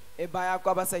preparation. They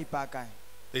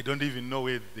don't even know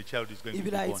where the child is going to be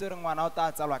born. And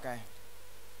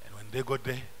when they got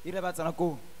there,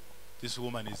 this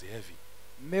woman is heavy.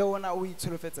 Until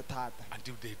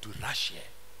they had to rush her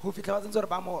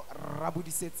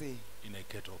in a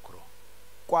cattle crow.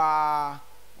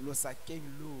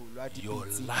 Your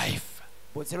life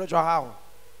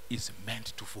is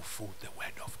meant to fulfill the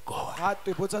word of God.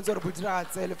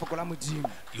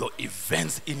 Your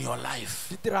events in your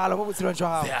life, they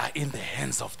are in the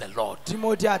hands of the Lord. You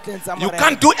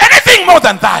can't do anything more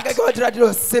than that.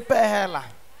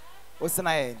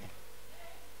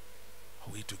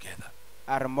 Are we together?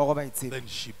 Then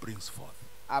she brings forth.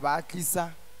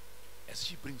 As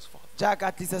she brings forth, we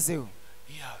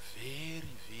are very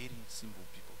simple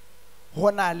people.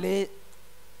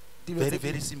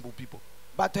 Very simple people.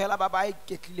 What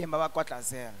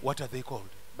are they called?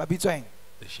 The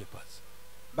shepherds.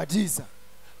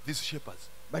 These shepherds,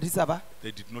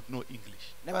 they did not know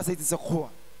English. They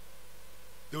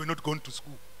were not going to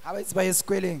school.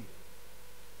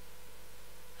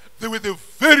 They were the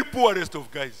very poorest of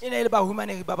guys. They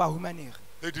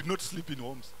did not sleep in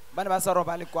homes.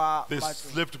 They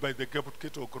slept by the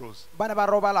cattle crows.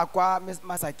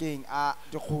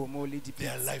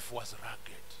 Their life was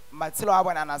rugged.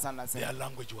 Their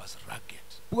language was rugged.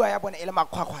 They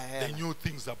knew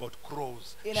things about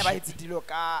crows.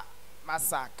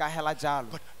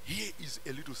 But here is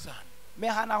a little son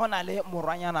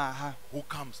who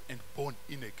comes and born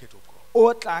in a cattle crow.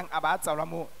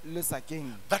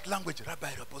 That language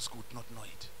Rabbi Raposco would not know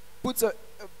it.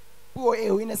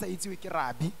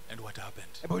 And what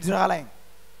happened?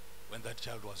 When that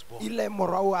child was born,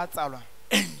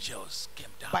 angels came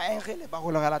down.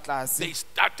 They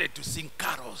started to sing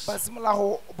carols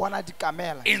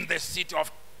in the city of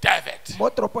David.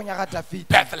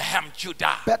 Bethlehem,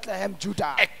 Judah.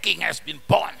 A king has been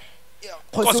born.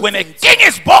 Because when a king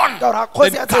is born,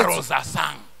 then carols are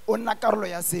sung.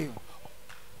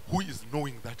 Who is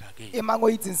knowing that again? The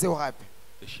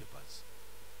shepherds.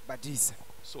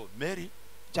 So Mary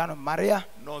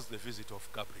knows the visit of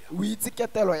Gabriel.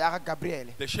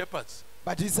 The shepherds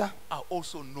are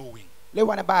also knowing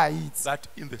that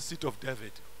in the city of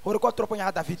David,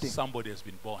 somebody has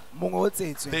been born.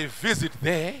 They visit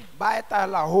there,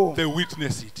 they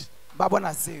witness it.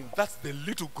 That's the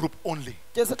little group only.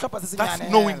 That's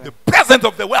knowing the presence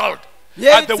of the world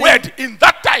and the word in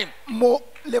that time.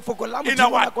 In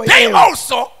our day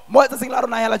also,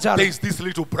 there is this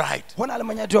little bride,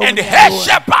 and her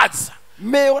shepherds,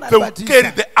 they will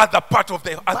carry the other part of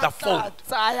the other fold,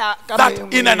 that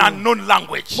in an unknown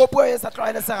language. But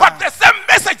the same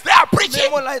message they are preaching,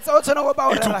 it will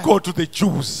go to the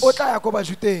Jews.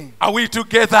 Are we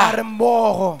together?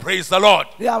 Praise the Lord.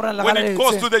 When it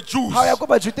goes to the Jews,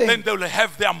 then they will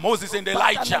have their Moses and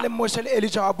Elijah.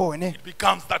 It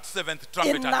becomes that seventh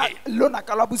trumpet again.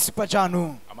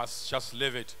 I must just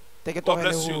leave it. God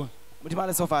bless you.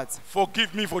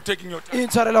 Forgive me for taking your time.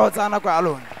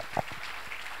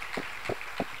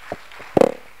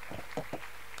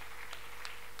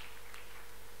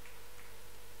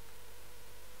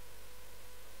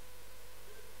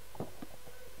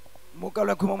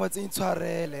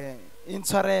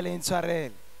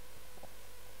 Intshwarele.